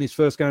in his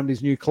first game at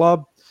his new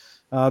club.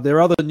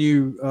 Their other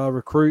new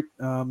recruit,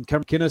 Cameron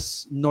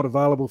Kinnis, not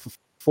available for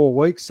 4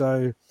 weeks,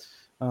 so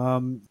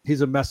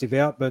he's a massive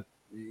out, but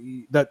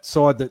that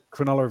side that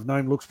Cronulla have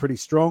named looks pretty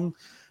strong.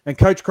 And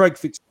Coach Craig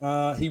Fitz,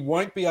 he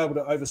won't be able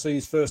to oversee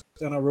his first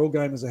NRL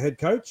game as a head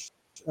coach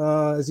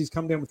as he's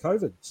come down with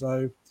COVID.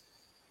 So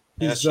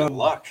that's your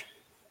luck.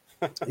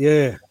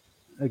 Yeah,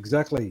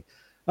 exactly.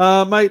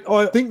 Mate,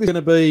 I think there's going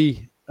to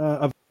be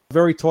a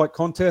very tight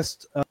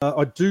contest.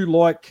 I do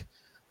like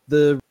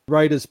the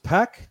Raiders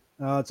pack.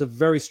 It's a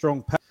very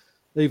strong pack,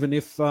 even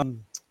if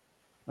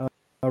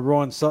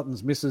Ryan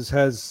Sutton's missus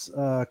has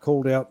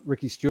called out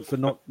Ricky Stewart for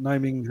not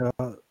naming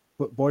her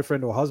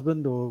boyfriend or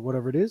husband or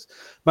whatever it is.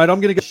 Mate, I'm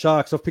going to get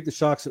Sharks. I've picked the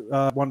Sharks at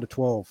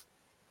 1-12.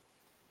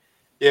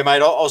 Yeah,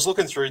 mate, I was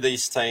looking through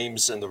these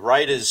teams, and the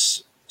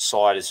Raiders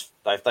side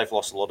they've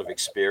lost a lot of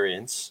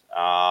experience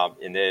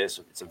in there.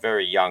 It's a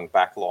very young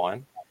back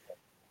line.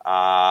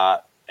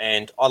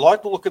 And I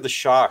like the look of the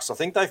Sharks. I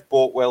think they've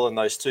bought well in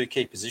those two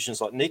key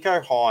positions. Like Nico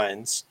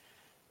Hines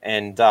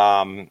and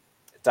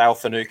Dale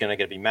Finucane are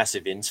going to be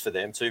massive ins for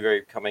them. Two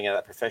very coming out of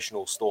that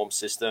professional Storm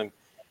system.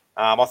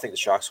 I think the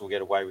Sharks will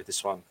get away with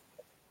this one.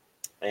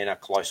 And a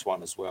close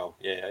one as well.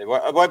 Yeah, it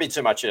won't be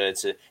too much.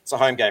 It's a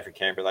home game for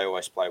Canberra. They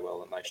always play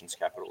well in Nation's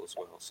capital as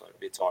well. So it'll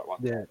be a tight one.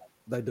 Yeah,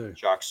 they do.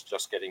 Sharks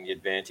just getting the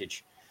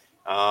advantage.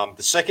 The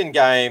second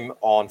game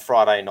on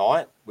Friday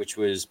night, which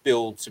was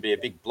billed to be a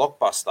big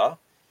blockbuster,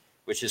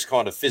 which has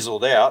kind of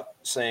fizzled out,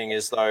 seeing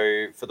as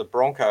though for the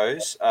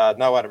Broncos,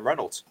 no Adam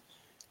Reynolds.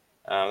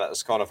 That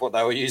was kind of what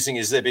they were using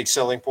as their big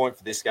selling point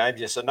for this game.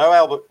 Yeah, so no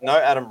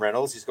Adam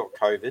Reynolds. He's got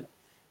COVID.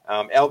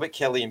 Albert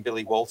Kelly and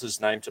Billy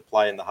Walters named to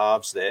play in the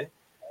halves there.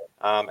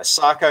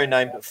 Asako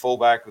named at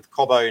fullback with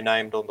Cobbo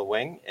named on the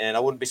wing. And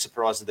I wouldn't be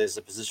surprised if there's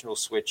a positional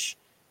switch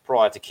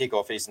prior to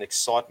kickoff. He's an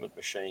excitement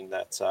machine,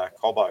 that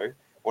Cobbo.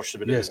 Watched a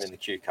bit of him in the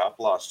Q Cup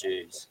last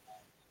year.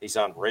 He's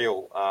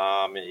unreal.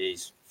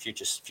 He's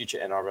future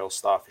NRL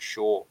star for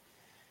sure.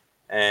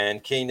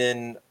 And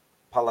Keenan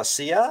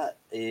Palacia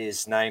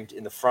is named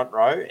in the front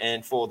row.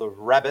 And for the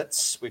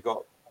Rabbits, we've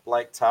got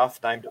Blake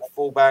Tough named at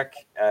fullback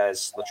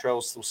as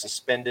Latrell's still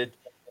suspended.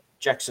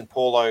 Jackson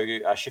Paulo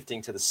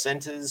shifting to the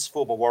centres.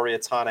 Former Warrior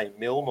Tane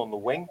Milne on the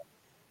wing.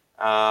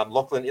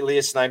 Lachlan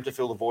Ilias named to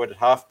fill the void at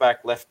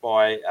halfback, left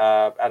by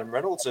Adam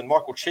Reynolds, and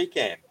Michael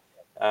Cheekham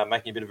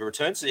making a bit of a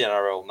return to the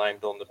NRL,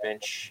 named on the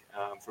bench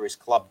for his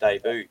club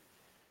debut.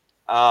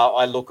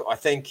 I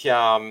think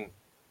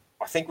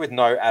with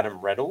no Adam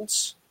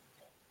Reynolds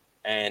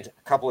and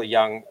a couple of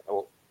young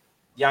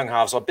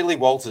halves, like Billy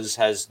Walters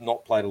has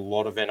not played a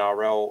lot of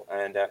NRL,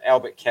 and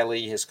Albert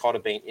Kelly has kind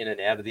of been in and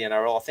out of the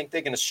NRL. I think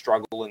they're going to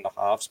struggle in the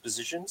halves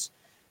positions.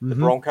 The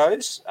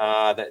Broncos,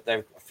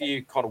 they've a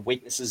few kind of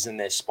weaknesses in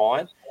their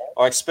spine.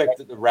 I expect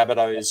that the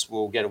Rabbitohs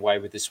will get away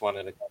with this one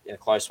in a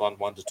close one,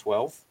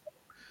 1-12.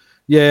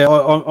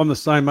 Yeah, I'm the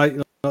same,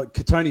 mate.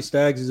 Katoni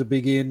Staggs is a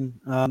big in.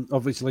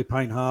 Obviously,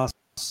 Payne Haas,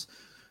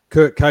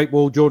 Kurt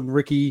Capewell, Jordan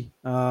Ricky.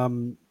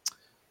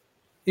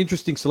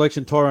 Interesting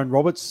selection, Tyrone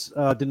Roberts.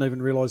 Didn't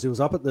even realise he was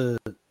up at the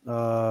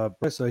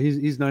so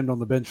he's named on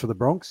the bench for the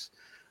Bronx.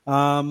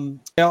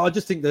 I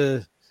just think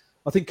I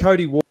think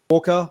Cody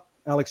Walker,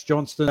 Alex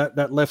Johnston,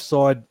 that left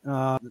side,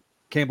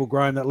 Campbell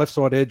Graham, that left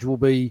side edge will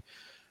be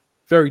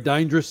very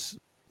dangerous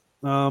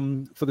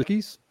for the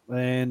Keys.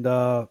 And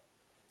I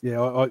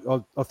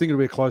think it'll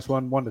be a close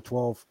one,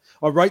 1-12.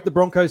 I rate the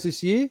Broncos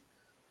this year,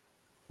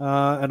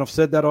 and I've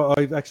said that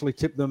I've actually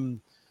tipped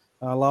them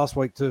last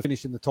week to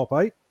finish in the top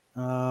 8.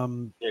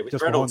 With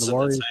just Reynolds behind the in the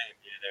Warriors. team,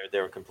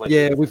 they're a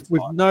completely with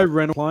no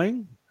Reynolds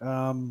playing.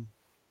 I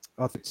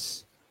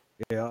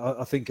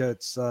think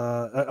it's.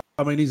 I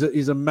mean,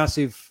 he's a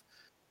massive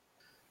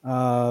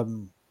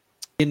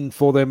in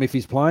for them if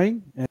he's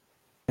playing,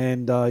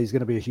 and he's going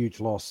to be a huge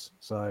loss.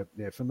 So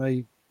for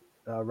me,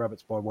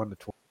 Rabbits by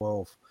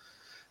 1-12.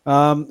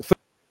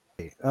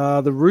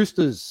 The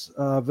Roosters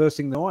versus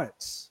the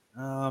Knights.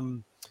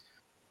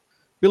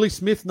 Billy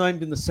Smith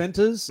named in the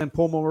centres and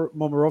Paul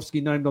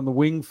Momirovski named on the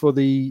wing for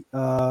the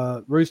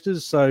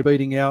Roosters. So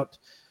beating out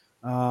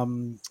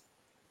Kevin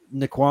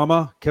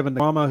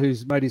Nkwama,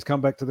 who's made his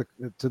comeback to the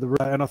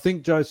and I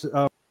think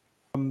Joseph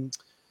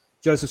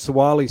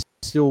Sawali's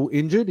still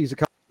injured. He's a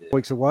couple of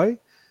weeks away.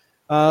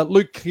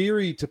 Luke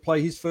Keary to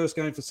play his first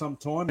game for some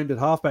time, named at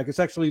halfback. It's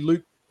actually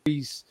Luke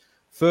Keary's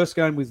first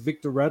game with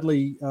Victor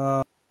Radley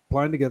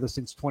playing together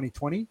since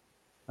 2020.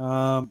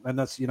 And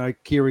that's,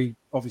 Keary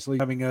obviously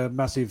having a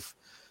massive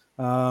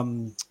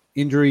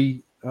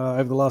injury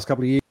over the last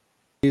couple of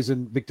years,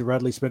 and Victor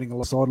Radley spending a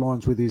lot of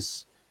sidelines with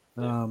his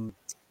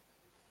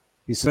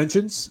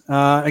suspensions.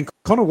 And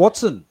Connor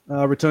Watson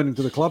returning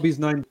to the club. He's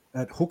named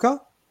at hooker.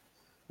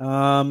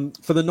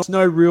 For the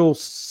no real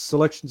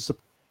selection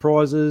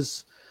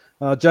surprises,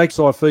 Jake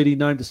Saifidi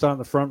named to start in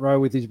the front row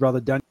with his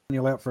brother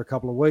Daniel out for a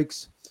couple of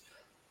weeks.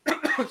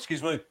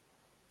 Excuse me.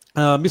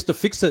 Mr.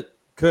 Fix-It,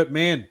 Kurt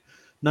Mann,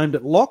 named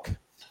at lock.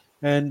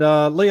 And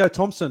Leo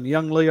Thompson,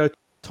 young Leo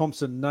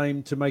Thompson,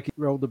 named to make his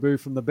role debut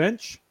from the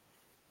bench.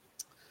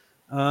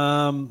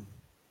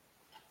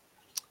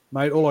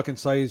 Mate, all I can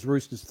say is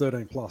Roosters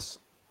 13+.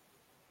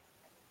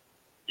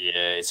 Yeah,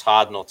 it's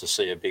hard not to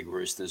see a big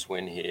Roosters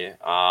win here.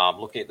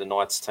 Looking at the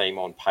Knights team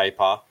on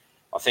paper,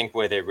 I think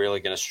where they're really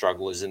going to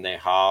struggle is in their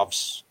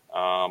halves.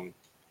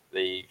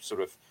 The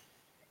sort of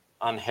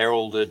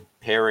unheralded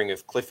pairing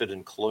of Clifford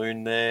and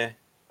Clune there.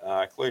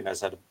 Clune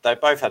they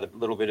both had a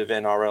little bit of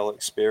NRL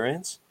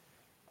experience.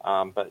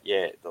 But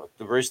yeah,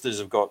 the Roosters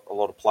have got a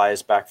lot of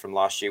players back from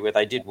last year where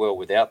they did well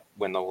without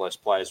when all those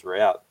players were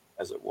out,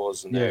 as it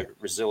was, and they're a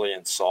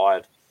resilient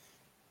side.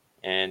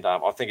 And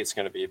I think it's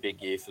going to be a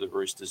big year for the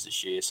Roosters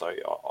this year. So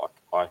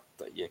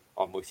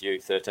I'm with you,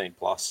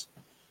 13+.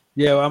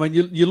 Yeah, I mean,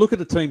 you look at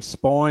the team's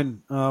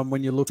spine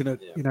when you're looking at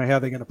how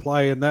they're going to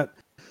play, and that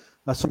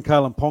some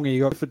Kalen Ponga, you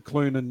got Clifford,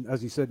 Clune, and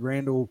as you said,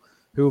 Randall,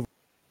 who have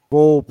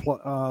all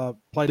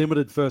played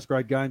limited first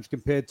grade games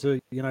compared to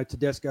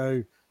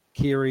Tedesco,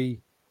 Keary,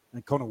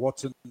 and Connor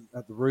Watson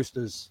at the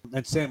Roosters,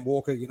 and Sam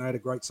Walker. Had a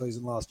great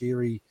season last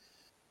year.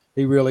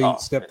 He really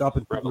stepped up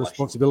and took the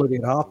responsibility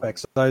at halfback.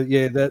 So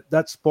yeah,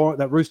 that spine,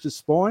 that Roosters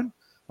spine,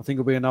 I think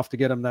will be enough to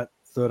get him that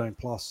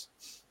 13+.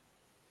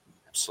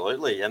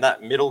 Absolutely. And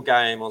that middle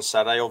game on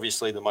Saturday,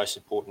 obviously the most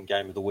important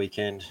game of the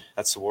weekend.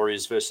 That's the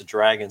Warriors versus the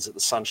Dragons at the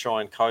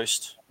Sunshine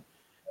Coast.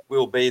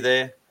 We'll be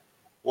there.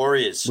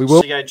 Warriors, we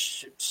will.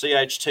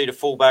 CHT to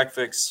fullback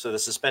for the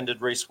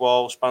suspended Reece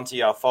Walsh, Bunty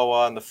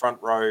Arfoa in the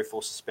front row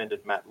for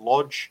suspended Matt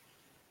Lodge.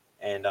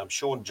 And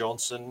Sean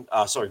Johnson,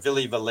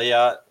 Vili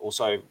Valia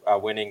also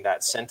winning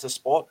that centre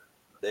spot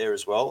there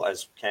as well,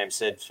 as Cam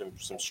said,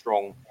 some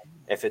strong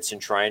efforts in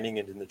training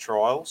and in the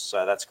trials.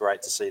 So that's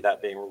great to see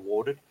that being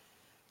rewarded.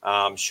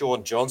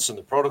 Sean Johnson,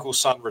 the prodigal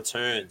son,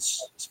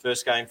 returns. His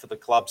first game for the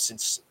club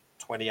since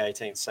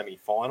 2018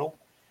 semi-final.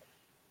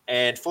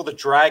 And for the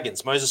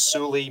Dragons, Moses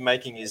Suli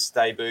making his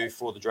debut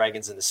for the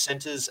Dragons in the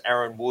centres.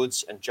 Aaron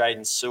Woods and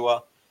Jaden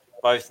Sewer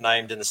both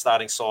named in the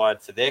starting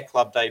side for their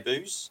club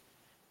debuts.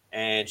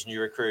 And new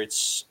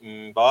recruits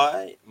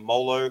Mbai,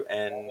 Molo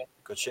and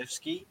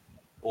Gochevsky,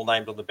 all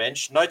named on the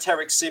bench. No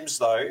Tarek Sims,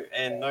 though,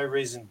 and no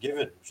reason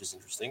given, which is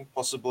interesting.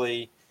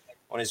 Possibly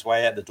on his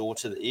way out the door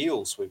to the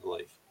Eels, we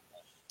believe.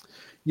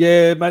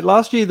 Yeah, mate.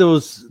 Last year there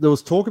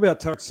was talk about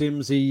Tarek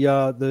Sims.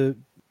 The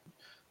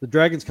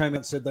Dragons came out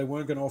and said they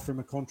weren't going to offer him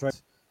a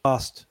contract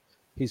past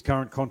his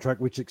current contract,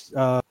 which ends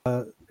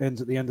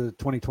at the end of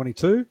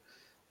 2022.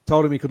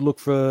 Told him he could look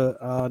for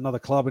another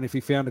club, and if he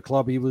found a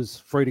club, he was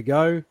free to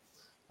go.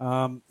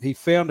 He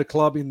found a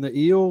club in the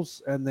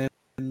Eels, and then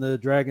the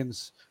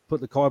Dragons put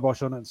the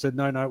kibosh on it and said,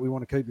 no, we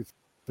want to keep you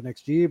for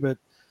next year. But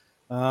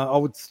I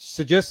would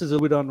suggest there's a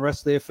bit of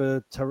unrest there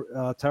for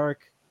Tarek,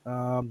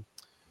 and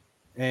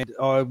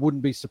I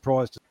wouldn't be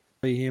surprised to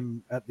see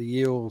him at the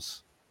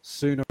Eels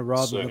sooner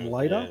rather than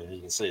later. Yeah,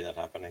 you can see that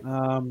happening.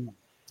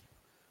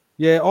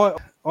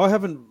 I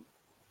haven't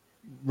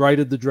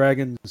rated the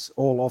Dragons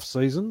all off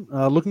season.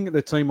 Looking at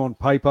their team on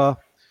paper,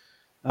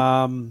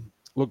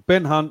 look,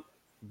 Ben Hunt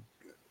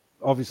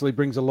obviously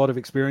brings a lot of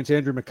experience.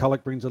 Andrew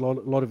McCulloch brings a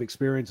lot of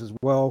experience as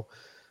well.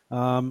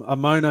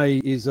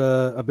 Amone is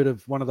a bit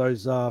of one of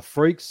those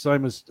freaks,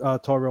 same as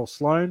Tyrell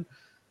Sloan.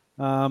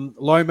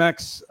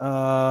 Lomax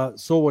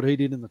saw what he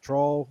did in the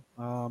trial.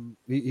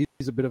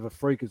 He's a bit of a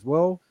freak as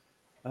well.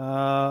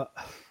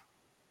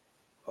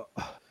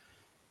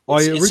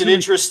 It's an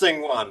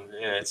interesting one.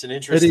 Yeah, it's an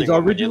interesting one. I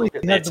originally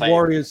had the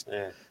Warriors.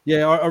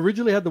 Yeah, I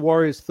originally had the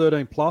Warriors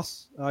 13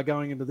 plus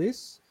going into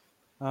this.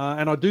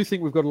 And I do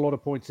think we've got a lot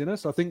of points in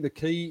us. I think the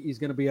key is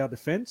going to be our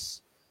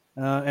defence,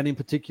 and in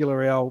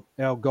particular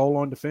our goal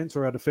line defence,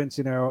 or our defence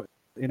in our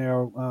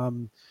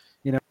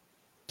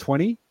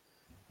 20,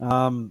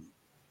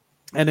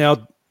 and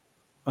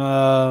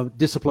our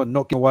discipline,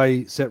 not giving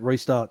away set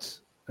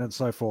restarts and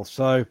so forth.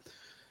 So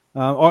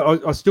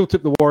I still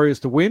tip the Warriors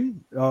to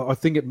win. I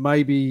think it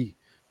may be.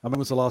 When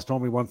was the last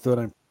time we won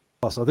 13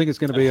 plus? I think it's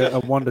going to be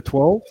a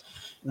 1-12.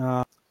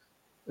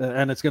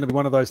 And it's going to be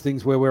one of those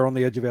things where we're on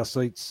the edge of our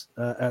seats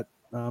at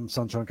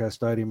Sunshine Coast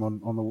Stadium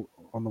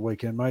on the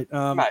weekend, mate.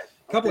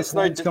 There's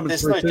no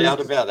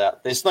doubt about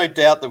that. There's no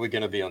doubt that we're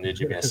going to be on the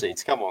edge of our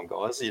seats. Come on,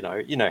 guys. You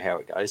know how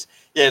it goes.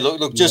 Yeah,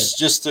 look.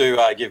 Just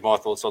to give my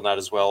thoughts on that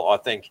as well. I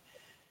think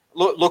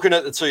looking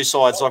at the two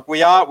sides, like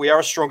we are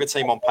a stronger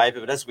team on paper,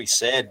 but as we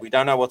said, we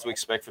don't know what to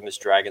expect from this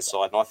Dragon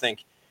side. And I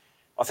think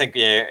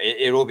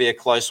it will be a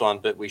close one,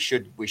 but we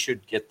should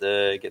get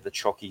the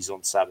chockies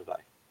on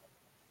Saturday.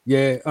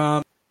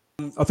 Yeah.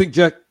 I think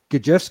Jack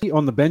Gajewski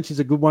on the bench is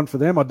a good one for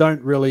them. I don't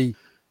really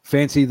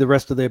fancy the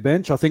rest of their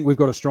bench. I think we've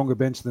got a stronger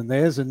bench than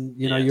theirs, and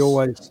you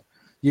always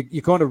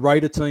you kind of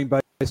rate a team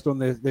based on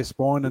their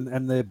spine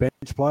and their bench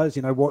players.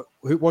 You know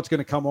what's going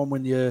to come on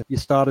when your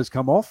starters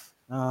come off,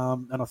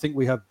 and I think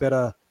we have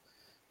better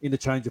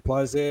interchange of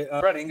players there.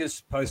 Brad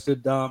Ingers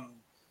posted that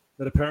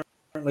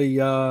apparently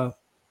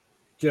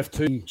Jeff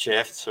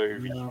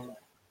Toohey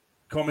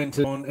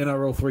commented on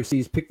NRL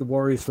 3C's pick the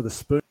Warriors for the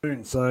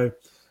spoon. So.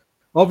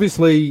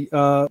 Obviously,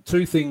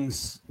 three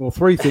things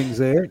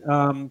there.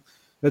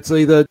 It's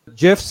either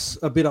Jeff's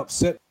a bit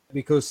upset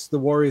because the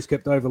Warriors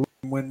kept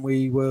overlooking when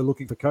we were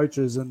looking for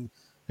coaches and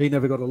he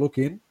never got a look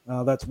in.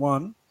 That's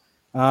one.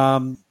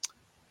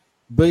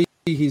 B,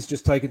 he's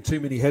just taken too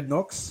many head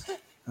knocks.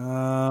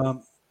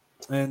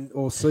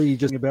 Or C,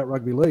 just about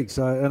rugby league.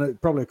 So,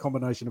 and probably a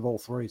combination of all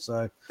three.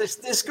 So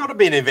there's got to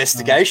be an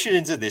investigation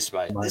into this,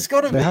 mate. There's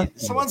got to be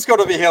someone's got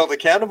to be held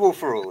accountable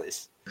for all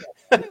this.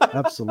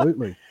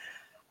 Absolutely.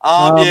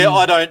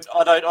 I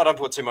don't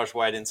put too much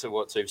weight into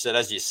what Tube said.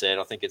 As you said,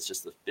 I think it's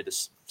just a bit of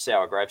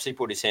sour grapes. He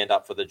put his hand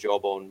up for the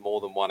job on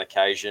more than one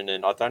occasion,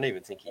 and I don't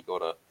even think he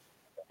got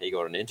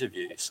an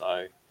interview.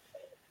 So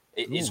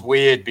it's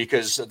weird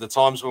because at the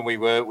times when we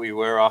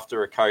were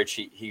after a coach,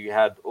 he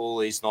had all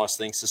these nice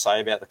things to say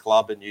about the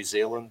club in New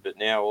Zealand, but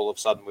now all of a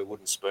sudden we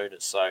wouldn't spoon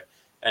it. So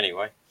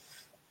anyway,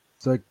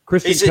 so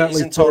Christian Catley,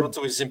 he's entitled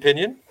to his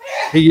opinion.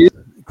 He is.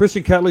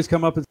 Christian Catley's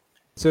come up and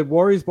said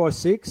Warriors by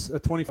 6, a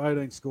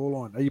 20-18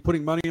 scoreline. Are you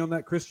putting money on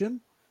that,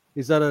 Christian?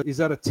 Is that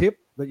a tip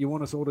that you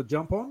want to sort of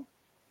jump on?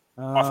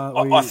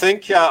 I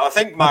think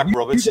Mark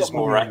Roberts is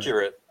more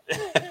accurate.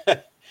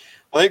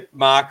 I think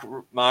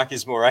Mark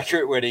is more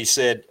accurate when he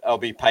said I'll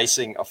be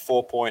pacing a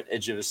 4-point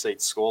edge of the seat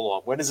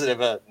scoreline. When is it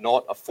ever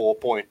not a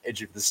 4-point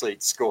edge of the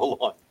seat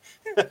scoreline?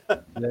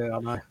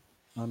 Yeah,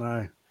 I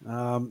know.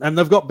 And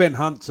they've got Ben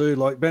Hunt too.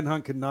 Like Ben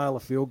Hunt can nail a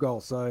field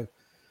goal. So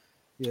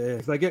yeah,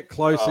 if they get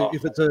close,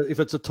 if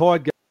it's a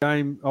tied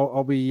game,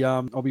 I'll be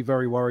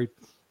very worried.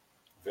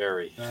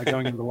 Very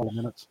going into the last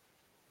minutes.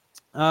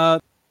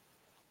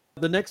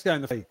 The next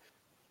game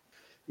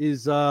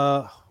is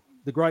the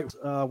great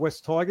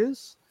West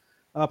Tigers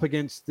up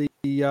against the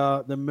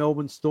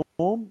Melbourne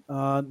Storm.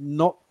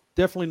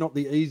 Definitely not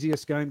the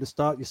easiest game to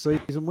start your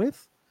season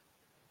with.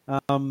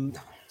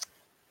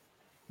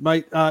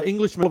 Mate,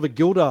 Englishman Oliver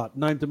Gildart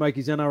named to make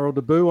his NRL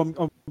debut.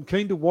 I'm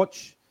keen to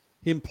watch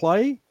him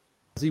play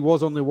as he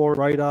was on the Warrior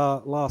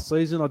radar last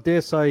season. I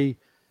dare say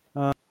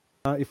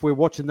if we're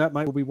watching that,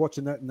 mate, we'll be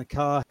watching that in the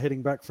car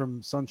heading back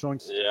from Sunshine.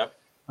 Yeah.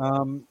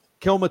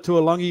 Kelma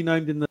Tuolungi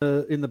named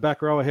in the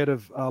back row ahead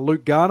of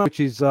Luke Garner, which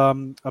is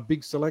a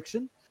big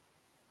selection.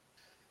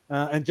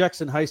 And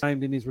Jackson Hayes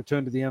named in his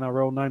return to the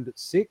NRL, named at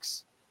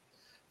 6.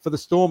 For the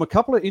Storm, a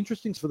couple of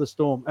interestings for the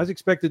Storm. As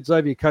expected,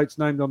 Xavier Coates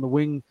named on the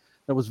wing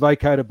that was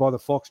vacated by the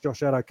Fox,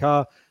 Josh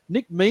Adokar.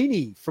 Nick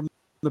Meaney from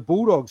the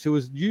Bulldogs, who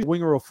was usually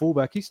winger or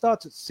fullback. He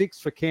starts at 6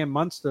 for Cam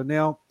Munster.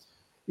 Now,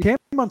 is Cam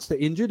Munster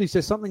injured? Is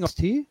there something else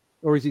here?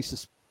 Or is he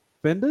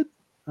suspended?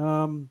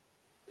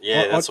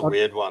 That's a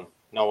weird one.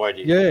 No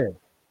idea.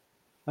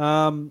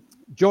 Yeah.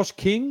 Josh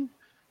King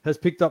has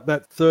picked up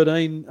that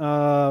 13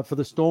 for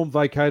the Storm,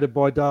 vacated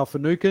by Dale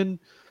Finucane.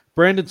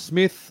 Brandon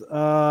Smith,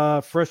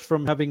 fresh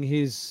from having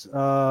his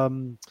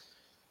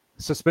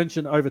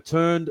suspension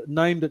overturned,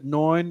 named at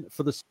 9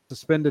 for the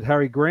suspended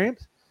Harry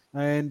Grant.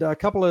 And a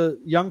couple of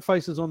young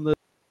faces on the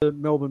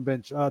Melbourne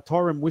bench.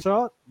 Tyrone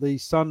Wishart, the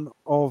son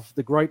of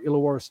the great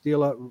Illawarra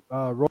Steeler,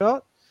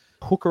 Wishart,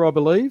 hooker, I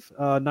believe,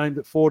 named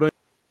at 14.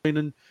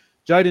 And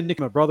Jaden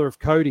Nickmer, brother of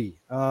Cody,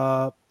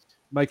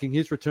 making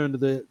his return to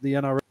the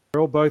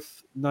NRL,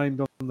 both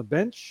named on the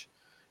bench.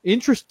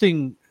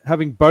 Interesting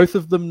having both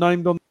of them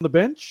named on the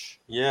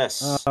bench.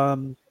 Yes.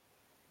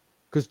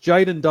 Because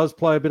Jaden does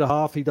play a bit of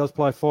half. He does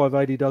play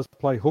 5'8". He does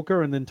play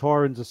hooker. And then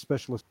Tyron's a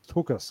specialist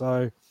hooker.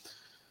 So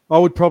I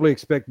would probably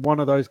expect one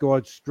of those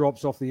guys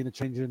drops off the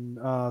interchange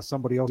and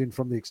somebody else in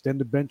from the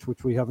extended bench,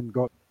 which we haven't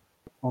got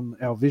on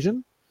our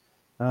vision.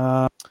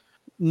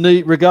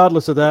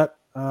 Regardless of that,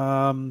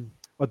 I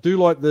do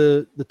like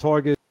the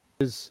Tigers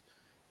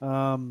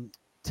 10,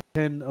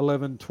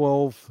 11,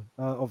 12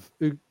 of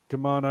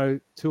Ukamano,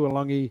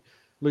 Tuolangi,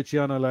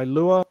 Luciano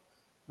Leilua,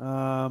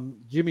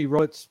 Jimmy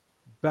Roberts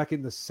back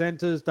in the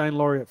centres, Dane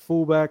Laurie at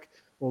fullback,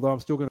 although I'm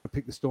still going to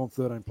pick the Storm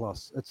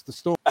 13+. It's the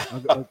Storm.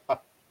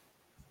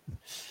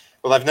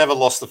 Well, they've never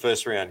lost the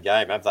first round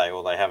game, have they?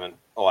 Or they haven't.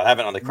 Oh, I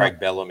haven't under Craig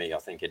Bellamy, I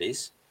think it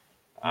is.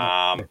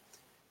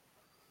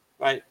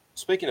 Mate,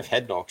 speaking of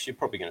head knocks, you're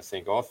probably going to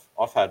think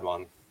I've had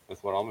one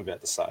with what I'm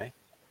about to say.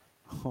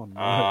 Oh,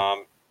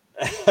 no.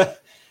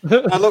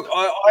 Now, look,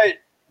 I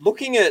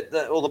looking at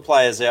all the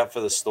players out for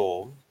the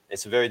Storm,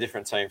 it's a very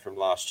different team from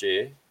last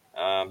year.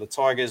 The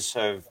Tigers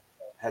have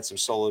had some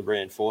solid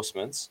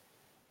reinforcements.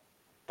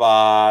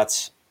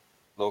 But,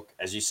 look,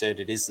 as you said,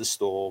 it is the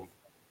Storm.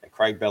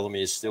 Craig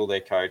Bellamy is still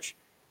their coach.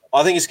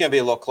 I think it's going to be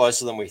a lot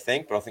closer than we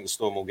think, but I think the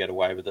Storm will get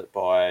away with it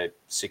by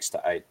 6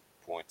 to 8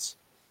 points.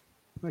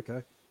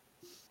 Okay.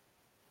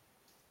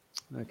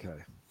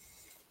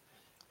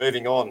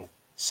 Moving on.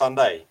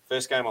 Sunday.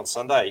 First game on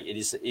Sunday. It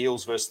is the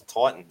Eels versus the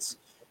Titans.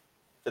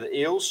 For the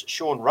Eels,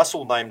 Sean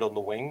Russell named on the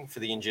wing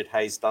for the injured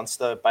Hayes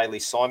Dunster. Bailey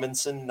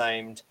Simonson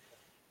named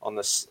on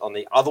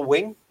the other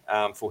wing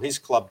for his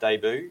club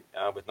debut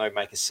with no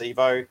Maker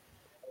Sivo.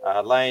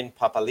 Lane,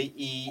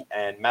 Papali'i,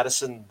 and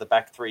Madison, the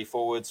back three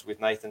forwards with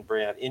Nathan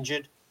Brown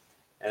injured.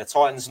 And the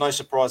Titans, no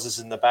surprises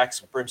in the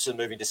backs. Brimson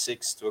moving to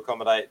 6 to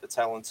accommodate the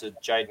talented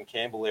Jaden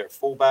Campbell there at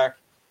fullback.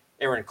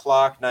 Aaron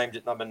Clark named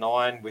at number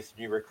 9 with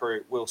new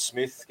recruit Will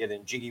Smith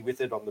getting jiggy with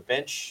it on the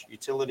bench,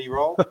 utility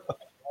role.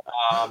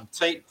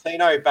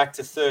 Tino back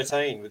to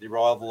 13 with the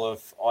arrival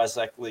of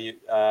Isaac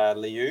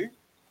Liu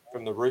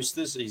from the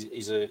Roosters.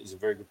 He's a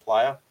very good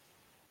player.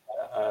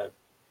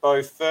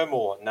 Bo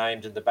Fermor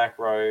named in the back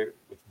row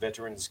with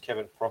veteran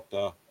Kevin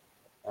Proctor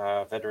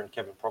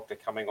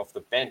coming off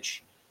the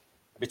bench.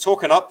 I'll be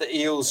talking up the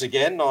Eels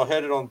again. I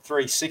heard it on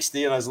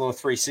 360, and there's a lot of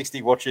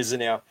 360 watchers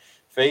in our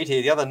feed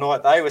here. The other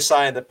night, they were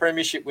saying the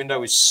premiership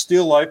window is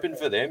still open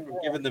for them.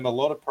 We've given them a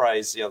lot of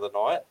praise the other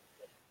night.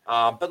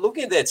 But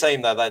looking at their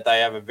team, though,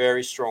 they have a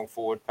very strong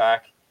forward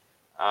pack.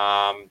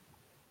 And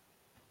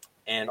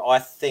I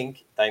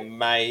think they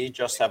may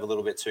just have a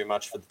little bit too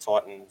much for the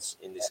Titans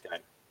in this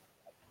game.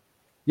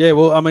 Yeah,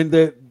 well, I mean,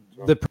 the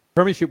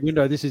premiership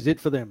window, this is it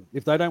for them.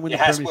 If they don't win the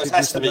premiership... It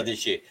has to be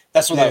this year.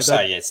 That's what they'll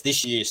say. It's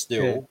this year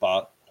still,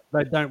 but...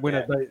 They don't win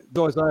it.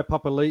 Isaiah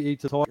Papali'i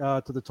to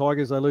the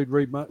Tigers. They lose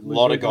Reed. A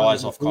lot of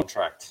guys off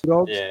contract.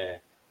 Dogs. Yeah.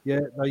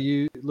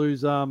 They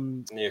lose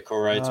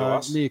Niokore to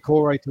us.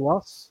 Niokore to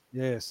us.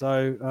 Yeah.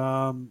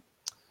 So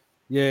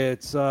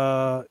it's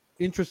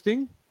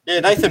interesting. Yeah,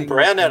 Nathan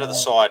Brown out of the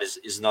side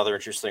is another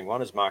interesting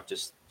one, as Mark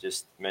just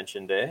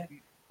mentioned there.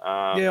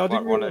 I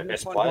didn't one of the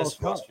best players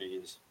for the last few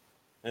years.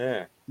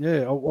 Yeah.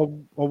 Yeah, I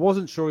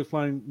wasn't sure he was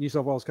playing New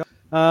South Wales Cup.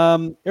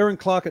 Aaron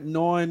Clark at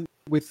 9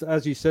 with,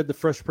 as you said, the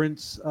Fresh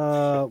Prince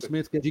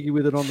Smith get jiggy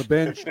with it on the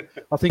bench.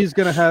 I think he's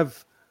going to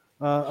have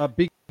a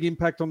big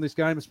impact on this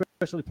game,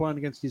 especially playing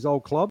against his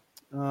old club.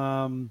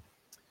 So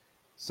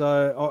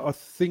I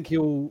think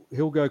he'll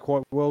go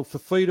quite well.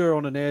 Fafita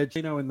on an edge,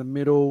 in the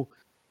middle,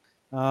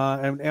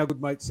 and our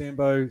good mate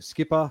Sambo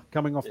Skipper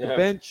coming off the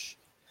bench.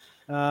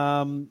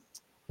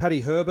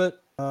 Paddy Herbert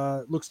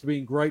looks to be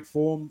in great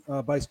form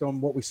based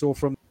on what we saw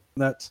from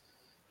that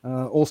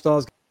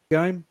All-Stars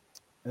game.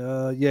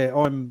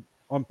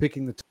 I'm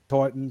picking the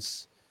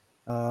Titans.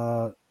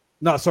 I'm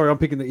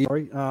picking the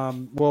Eels.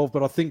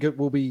 But I think it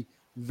will be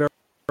very,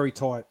 very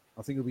tight.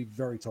 I think it'll be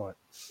very tight.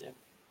 Yeah.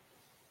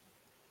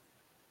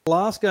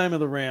 Last game of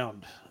the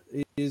round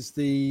is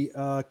the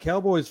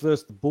Cowboys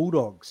versus the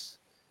Bulldogs.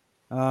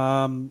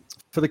 For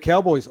the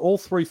Cowboys, all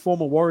 3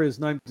 former Warriors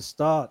named to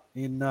start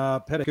in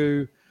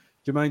Petticoat,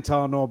 Jermaine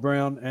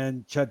Tarnow-Brown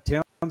and Chad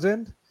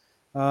Townsend.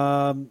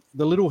 The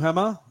Little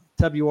Hammer,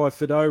 Tabuai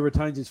Fido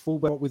retains his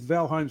fullback with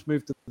Val Holmes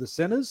moved to the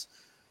centres.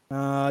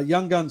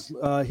 Young Guns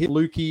hit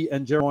Lukey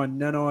and Jeremiah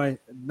Nanai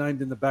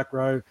named in the back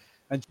row.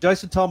 And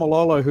Jason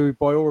Tamalolo, who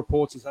by all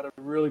reports has had a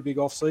really big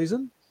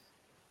off-season,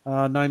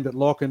 named at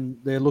lock, and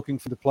they're looking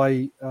for to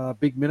play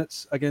big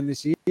minutes again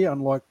this year,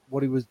 unlike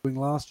what he was doing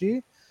last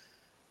year.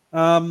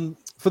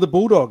 For the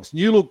Bulldogs,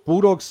 new look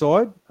Bulldogs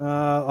side,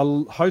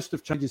 a host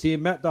of changes here.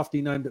 Matt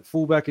Duffy named at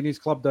fullback in his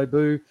club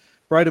debut.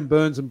 Braden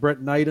Burns and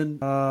Brett Naden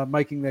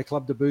making their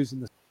club debuts in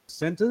the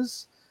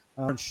centres.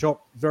 And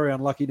Shop very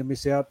unlucky to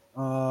miss out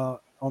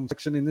on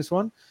section in this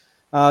one.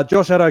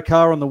 Josh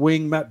Adokar on the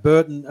wing. Matt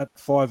Burton at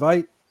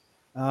 5'8".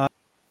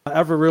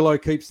 Avarillo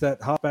keeps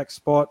that halfback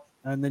spot.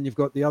 And then you've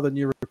got the other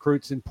new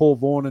recruits in Paul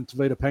Vaughan and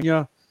Tavita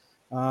Pena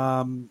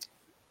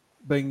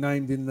being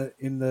named in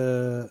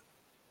the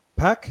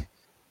pack.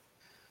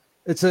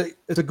 It's a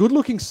good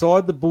looking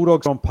side, the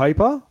Bulldogs on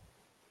paper,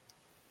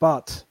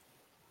 but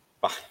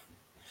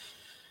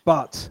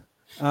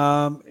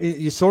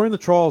you saw in the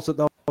trials that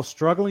they were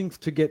struggling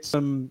to get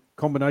some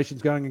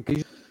combinations going.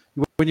 And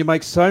when you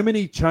make so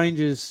many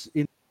changes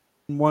in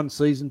one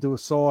season to a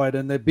side,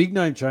 and they're big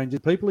name changes,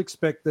 people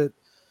expect that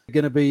they're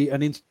going to be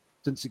an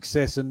instant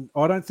success, and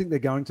I don't think they're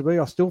going to be.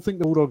 I still think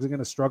the Bulldogs are going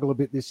to struggle a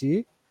bit this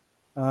year.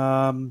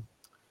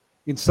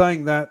 In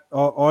saying that,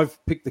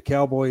 I've picked the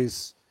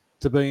Cowboys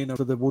to be in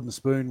for the wooden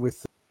spoon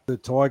with the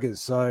Tigers.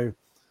 So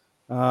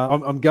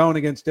I'm going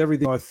against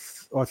everything I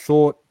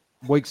thought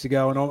weeks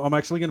ago, and I'm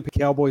actually going to pick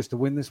Cowboys to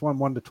win this one,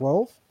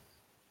 1-12.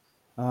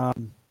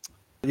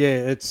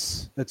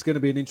 It's going to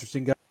be an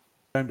interesting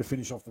game to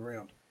finish off the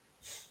round.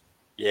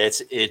 Yeah,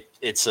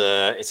 it's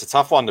a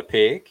tough one to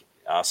pick.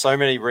 So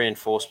many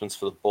reinforcements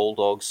for the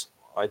Bulldogs.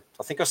 I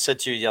think I said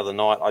to you the other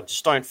night, I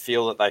just don't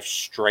feel that they've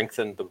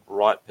strengthened the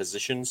right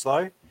positions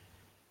though.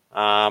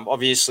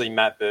 Obviously,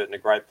 Matt Burton, a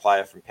great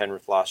player from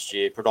Penrith last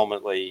year,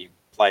 predominantly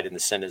played in the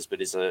centres,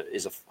 but is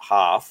a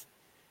half.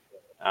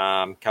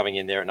 Coming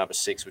in there at number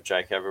 6 with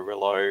Jake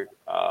Avarillo,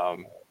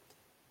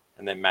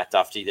 and then Matt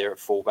Duffy there at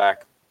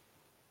fullback,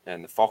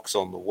 and the Fox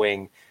on the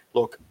wing.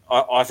 Look,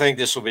 I think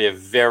this will be a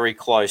very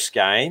close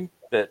game,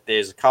 but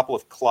there's a couple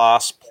of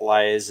class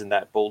players in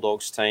that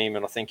Bulldogs team,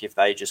 and I think if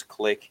they just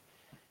click,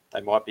 they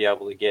might be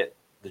able to get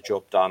the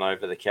job done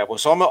over the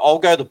Cowboys. So I'll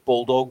go the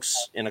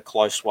Bulldogs in a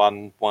close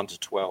one,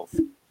 1-12.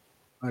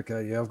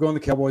 Okay, yeah, I've gone the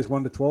Cowboys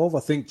 1-12. I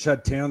think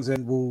Chad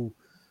Townsend will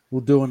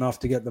do enough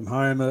to get them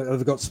home.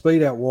 They've got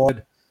speed out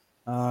wide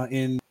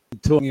in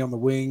Tulingi on the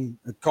wing.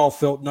 Kyle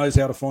Felt knows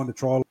how to find a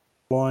try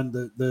line.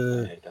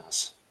 Yeah, he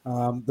does.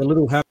 The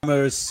little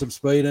hammer is some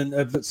speed, and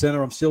at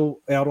centre, I'm still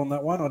out on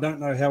that one. I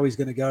don't know how he's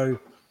going to go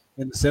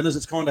in the centres.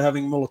 It's kind of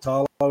having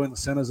Mulatalo in the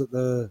centres at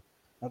the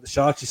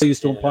Sharks. You see, you're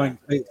still playing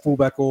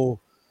fullback or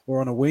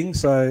on a wing.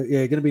 So,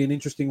 yeah, going to be an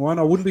interesting one.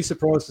 I wouldn't be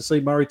surprised to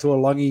see Murray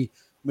Tuilagi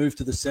move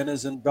to the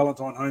centres and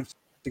Valentine Holmes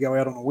to go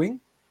out on a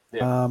wing.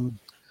 Yeah.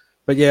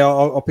 But, yeah,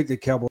 I'll pick the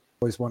Cowboys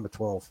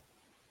 1-12.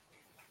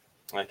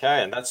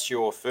 Okay, and that's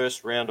your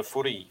first round of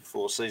footy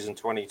for season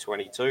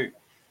 2022.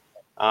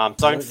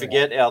 Don't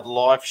forget our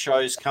live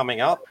shows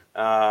coming up.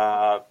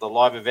 The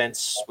live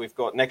events we've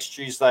got next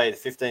Tuesday, the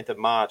 15th of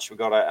March, we've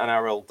got an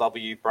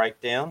NRLW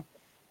breakdown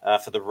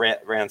for the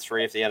round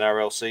 3 of the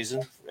NRL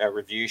season. Our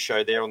review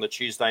show there on the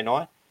Tuesday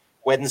night.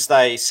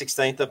 Wednesday,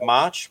 16th of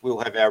March, we'll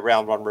have our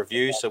round 1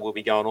 review. So we'll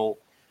be going all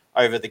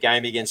over the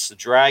game against the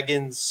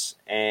Dragons,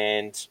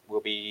 and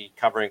we'll be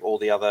covering all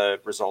the other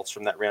results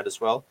from that round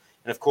as well.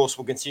 And, of course,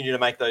 we'll continue to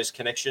make those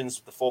connections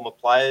with the former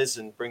players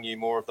and bring you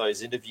more of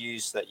those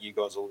interviews that you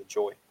guys will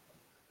enjoy.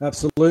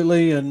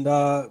 Absolutely. And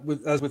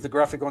as with the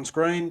graphic on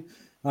screen,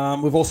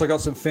 we've also got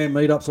some fan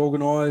meetups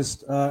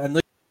organised. And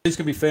these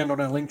can be found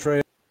on our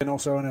Linktree and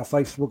also on our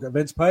Facebook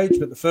events page.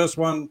 But the first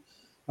one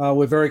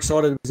we're very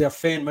excited is our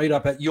fan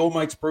meetup at Your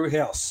Mate's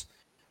Brewhouse,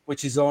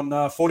 which is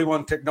on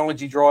 41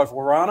 Technology Drive,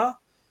 Warana,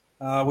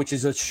 which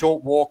is a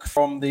short walk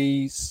from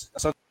the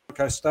Sunshine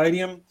Coast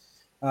Stadium.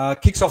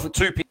 Kicks off at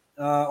 2 p.m.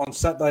 On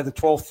Saturday, the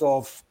 12th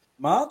of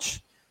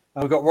March.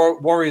 We've got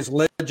Warriors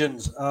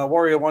legends.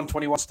 Warrior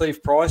 121,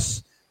 Steve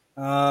Price,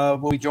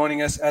 will be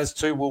joining us, as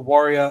too will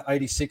Warrior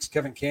 86,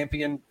 Kevin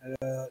Campion,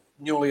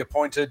 newly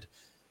appointed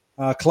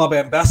club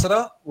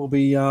ambassador. Will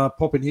be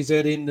popping his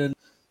head in and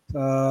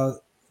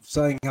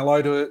saying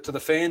hello to the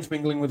fans,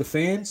 mingling with the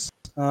fans.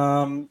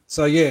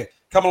 So, yeah,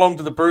 come along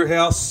to the brew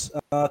house,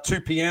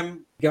 2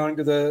 p.m, going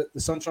to the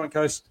Sunshine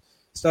Coast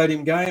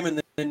Stadium game, and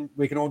then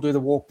we can all do the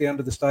walk down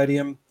to the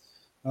stadium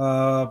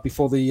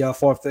before the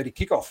 5:30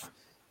 kickoff.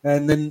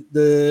 And then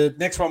the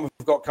next one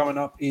we've got coming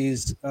up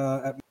is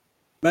at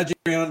Magic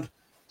Round.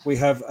 We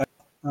have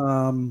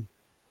a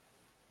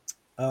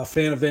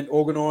fan event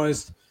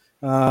organised.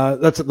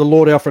 That's at the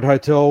Lord Alfred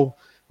Hotel.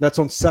 That's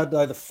on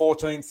Saturday, the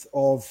 14th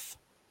of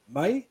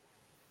May.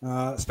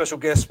 Special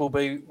guests will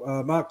be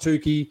Mark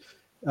Tukey,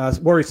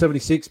 Warrior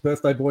 76,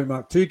 birthday boy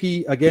Mark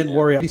Tukey. Again,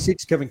 Warrior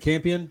 86, Kevin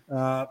Campion,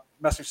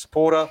 massive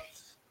supporter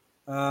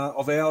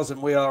of ours,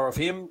 and we are of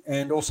him,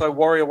 and also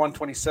Warrior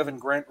 127,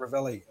 Grant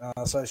Ravelli.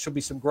 So it should be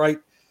some great,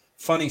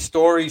 funny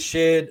stories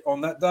shared on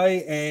that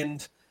day,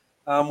 and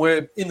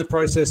We're in the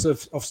process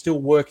of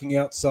still working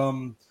out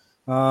some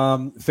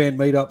fan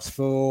meetups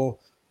for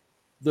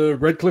the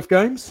Redcliffe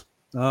games.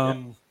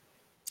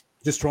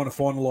 Just trying to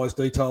finalise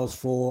details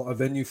for a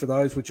venue for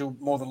those, which will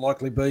more than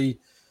likely be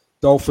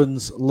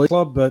Dolphins League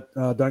Club, but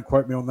don't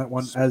quote me on that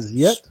one as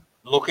yet.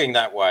 Looking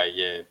that way,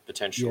 yeah,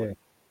 potentially.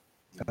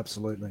 Yeah,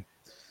 absolutely.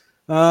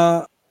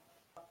 And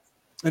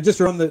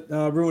just around that,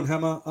 Ruin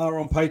Hammer are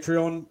on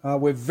Patreon.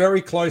 We're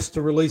very close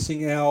to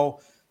releasing our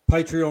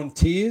Patreon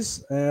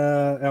tiers,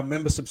 our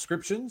member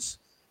subscriptions.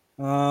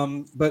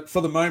 But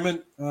for the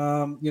moment,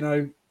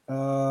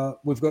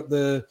 we've got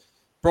the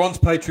Bronze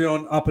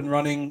Patreon up and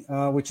running,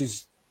 which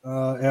is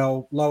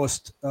our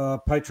lowest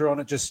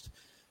Patreon. It's just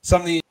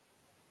something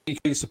you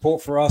can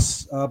support for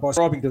us by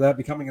subscribing to that,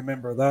 becoming a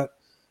member of that.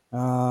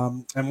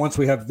 And once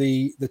we have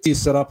the tiers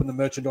set up and the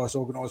merchandise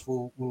organised,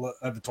 we'll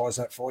advertise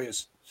that for you.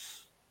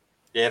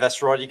 Yeah,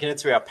 that's right. You can head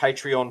to our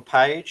Patreon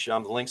page. The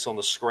link's on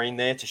the screen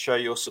there to show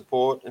your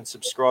support and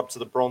subscribe to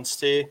the Bronze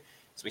tier.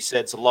 As we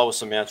said, it's the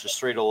lowest amount,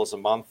 just $3 a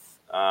month,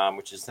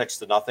 which is next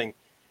to nothing.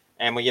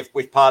 And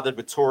we've partnered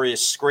with Torius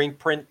Screen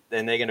Print,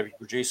 and they're going to be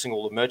producing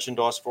all the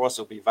merchandise for us.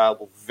 It'll be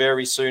available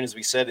very soon. As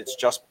we said, it's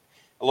just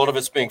a lot of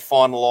it's being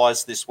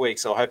finalised this week,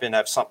 so I'm hoping to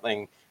have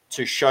something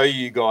to show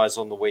you guys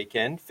on the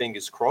weekend.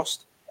 Fingers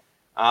crossed.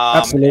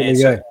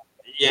 Absolutely,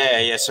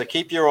 yeah. So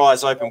keep your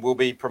eyes open. We'll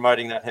be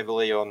promoting that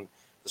heavily on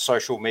the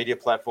social media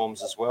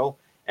platforms as well.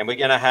 And we're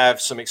going to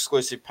have some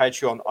exclusive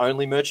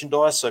Patreon-only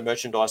merchandise, so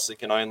merchandise that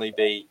can only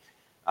be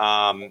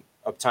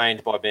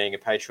obtained by being a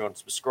Patreon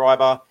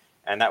subscriber.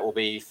 And that will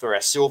be for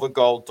our silver,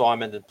 gold,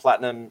 diamond, and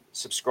platinum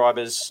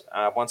subscribers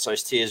once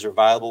those tiers are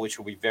available, which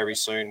will be very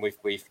soon.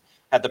 We've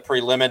had the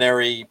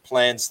preliminary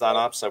plans done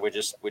up, so we're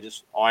just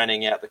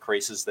ironing out the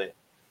creases there.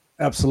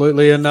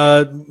 Absolutely. And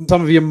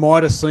some of you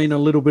might have seen a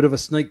little bit of a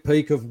sneak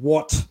peek of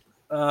what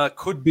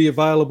could be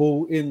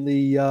available in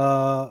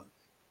the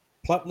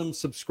platinum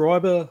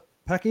subscriber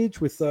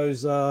package with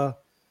those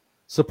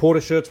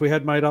supporter shirts we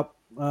had made up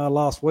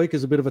last week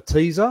as a bit of a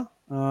teaser.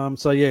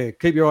 So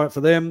keep your eye out for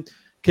them.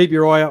 Keep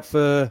your eye out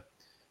for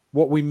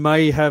what we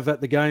may have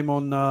at the game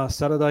on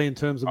Saturday in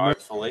terms of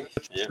hopefully.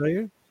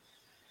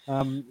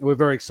 We're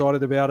very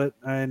excited about it,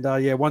 and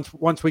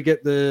once we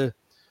get the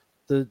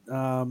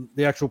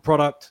actual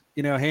product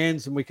in our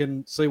hands and we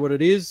can see what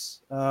it is,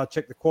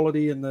 check the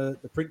quality and the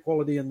print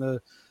quality and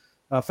the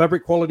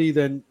fabric quality,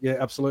 then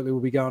absolutely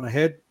we'll be going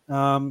ahead.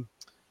 I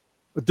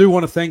do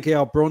want to thank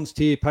our Bronze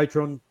tier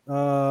Patreon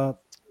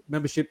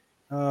membership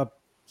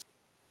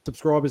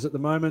subscribers at the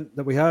moment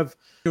that we have: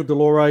 Neil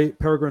Delore,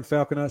 Peregrine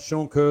Falconer,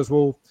 Sean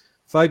Kurzweil,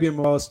 Fabian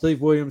Moore, Steve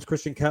Williams,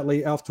 Christian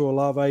Catley, Alf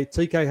Tuolave,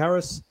 TK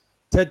Harris,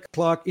 Ted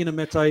Clark,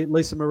 Inamete,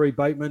 Lisa Marie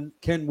Bateman,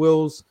 Ken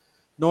Wills,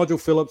 Nigel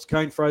Phillips,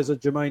 Kane Fraser,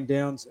 Jermaine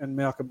Downs, and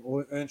Malcolm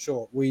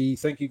Earnshaw. We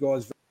thank you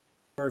guys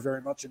very,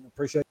 very much and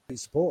appreciate your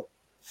support.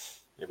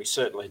 Yeah, we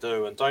certainly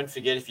do. And don't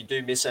forget, if you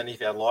do miss any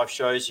of our live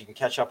shows, you can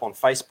catch up on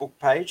Facebook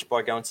page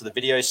by going to the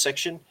videos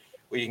section,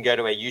 or you can go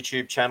to our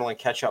YouTube channel and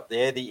catch up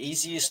there. The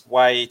easiest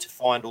way to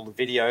find all the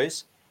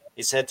videos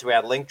is head to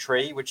our link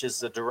tree, which is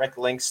the direct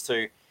links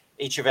to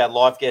each of our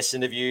live guest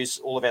interviews,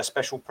 all of our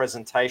special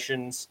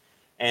presentations.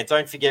 And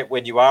don't forget,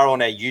 when you are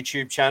on our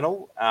YouTube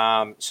channel,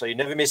 so you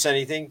never miss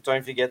anything,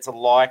 don't forget to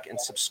like and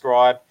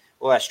subscribe.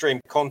 All our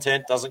stream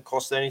content doesn't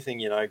cost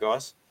anything,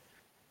 guys.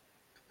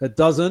 It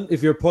doesn't.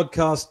 If you're a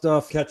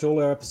podcast, catch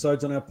all our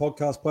episodes on our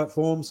podcast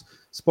platforms: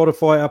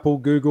 Spotify, Apple,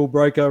 Google,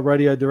 Breaker,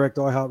 Radio Direct,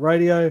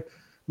 iHeartRadio.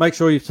 Make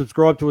sure you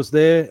subscribe to us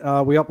there.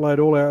 We upload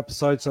all our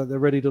episodes so they're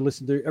ready to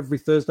listen to every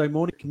Thursday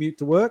morning, commute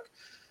to work.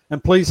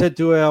 And please head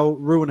to our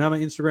Ruin Hammer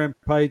Instagram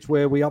page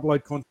where we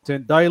upload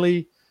content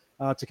daily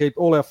to keep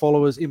all our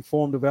followers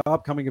informed of our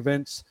upcoming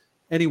events,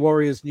 any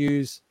Warriors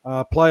news,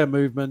 player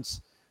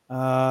movements,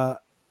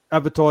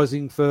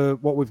 advertising for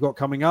what we've got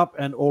coming up,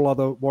 and all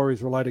other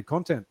Warriors-related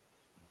content.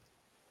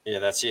 Yeah,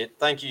 that's it.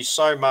 Thank you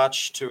so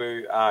much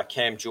to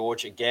Cam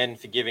George again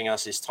for giving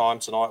us his time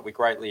tonight. We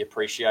greatly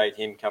appreciate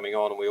him coming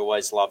on, and we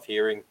always love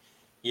hearing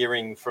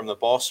from the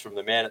boss, from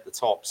the man at the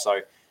top.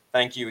 So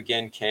thank you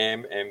again,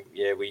 Cam, and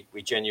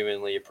we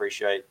genuinely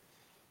appreciate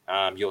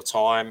your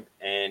time.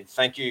 And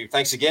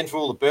thanks again for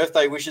all the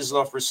birthday wishes that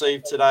I've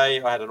received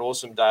today. I had an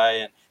awesome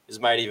day, and it was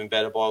made even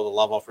better by all the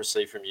love I've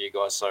received from you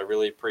guys. So I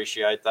really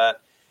appreciate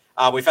that.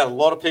 We've had a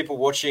lot of people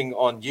watching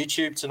on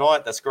YouTube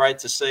tonight. That's great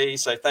to see.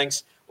 So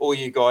thanks all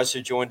you guys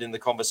who joined in the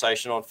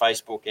conversation on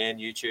Facebook and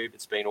YouTube.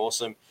 It's been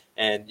awesome.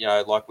 And,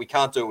 we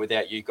can't do it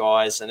without you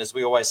guys. And as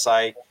we always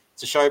say,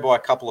 it's a show by a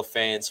couple of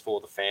fans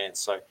for the fans.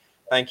 So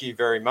thank you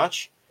very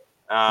much.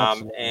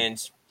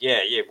 And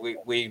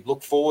we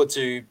look forward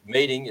to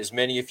meeting as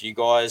many of you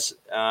guys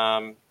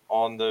on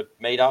the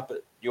meetup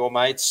at your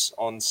mates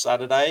on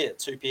Saturday at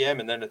 2 p.m.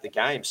 and then at the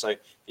game. So if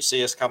you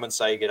see us, come and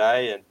say good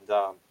day. And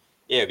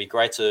it'd be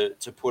great to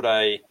put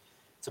a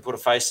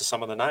face to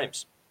some of the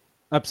names.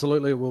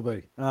 Absolutely, it will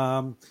be.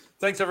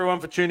 Thanks, everyone,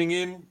 for tuning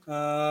in.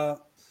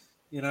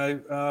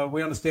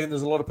 We understand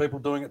there's a lot of people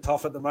doing it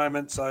tough at the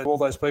moment. So all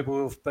those people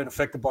who have been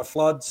affected by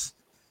floods,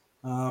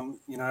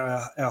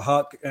 our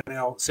heart and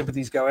our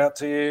sympathies go out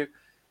to you.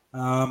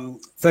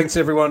 Thanks,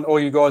 everyone, all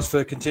you guys,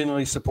 for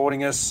continually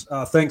supporting us.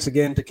 Thanks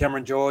again to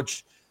Cameron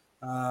George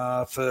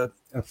for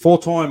a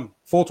four-time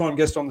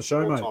guest on the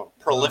show, mate.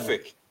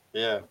 Prolific,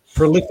 yeah.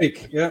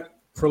 Prolific, yeah.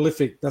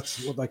 Prolific.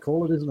 That's what they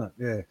call it, isn't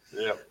it?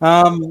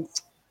 Yeah.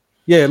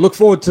 Yeah. Look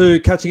forward to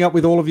catching up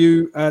with all of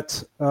you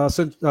at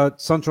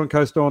Sunshine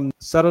Coast on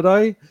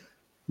Saturday.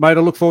 Mate,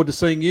 I look forward to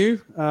seeing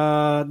you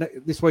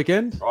this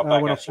weekend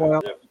when I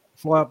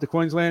fly up to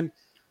Queensland.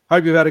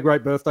 Hope you've had a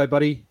great birthday,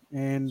 buddy.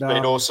 And it's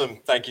been awesome.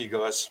 Thank you,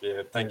 guys.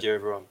 Yeah, thank you,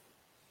 everyone.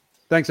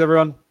 Thanks,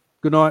 everyone.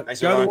 Good night.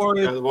 Thanks, Go everyone. the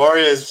Warriors. Go the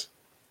Warriors.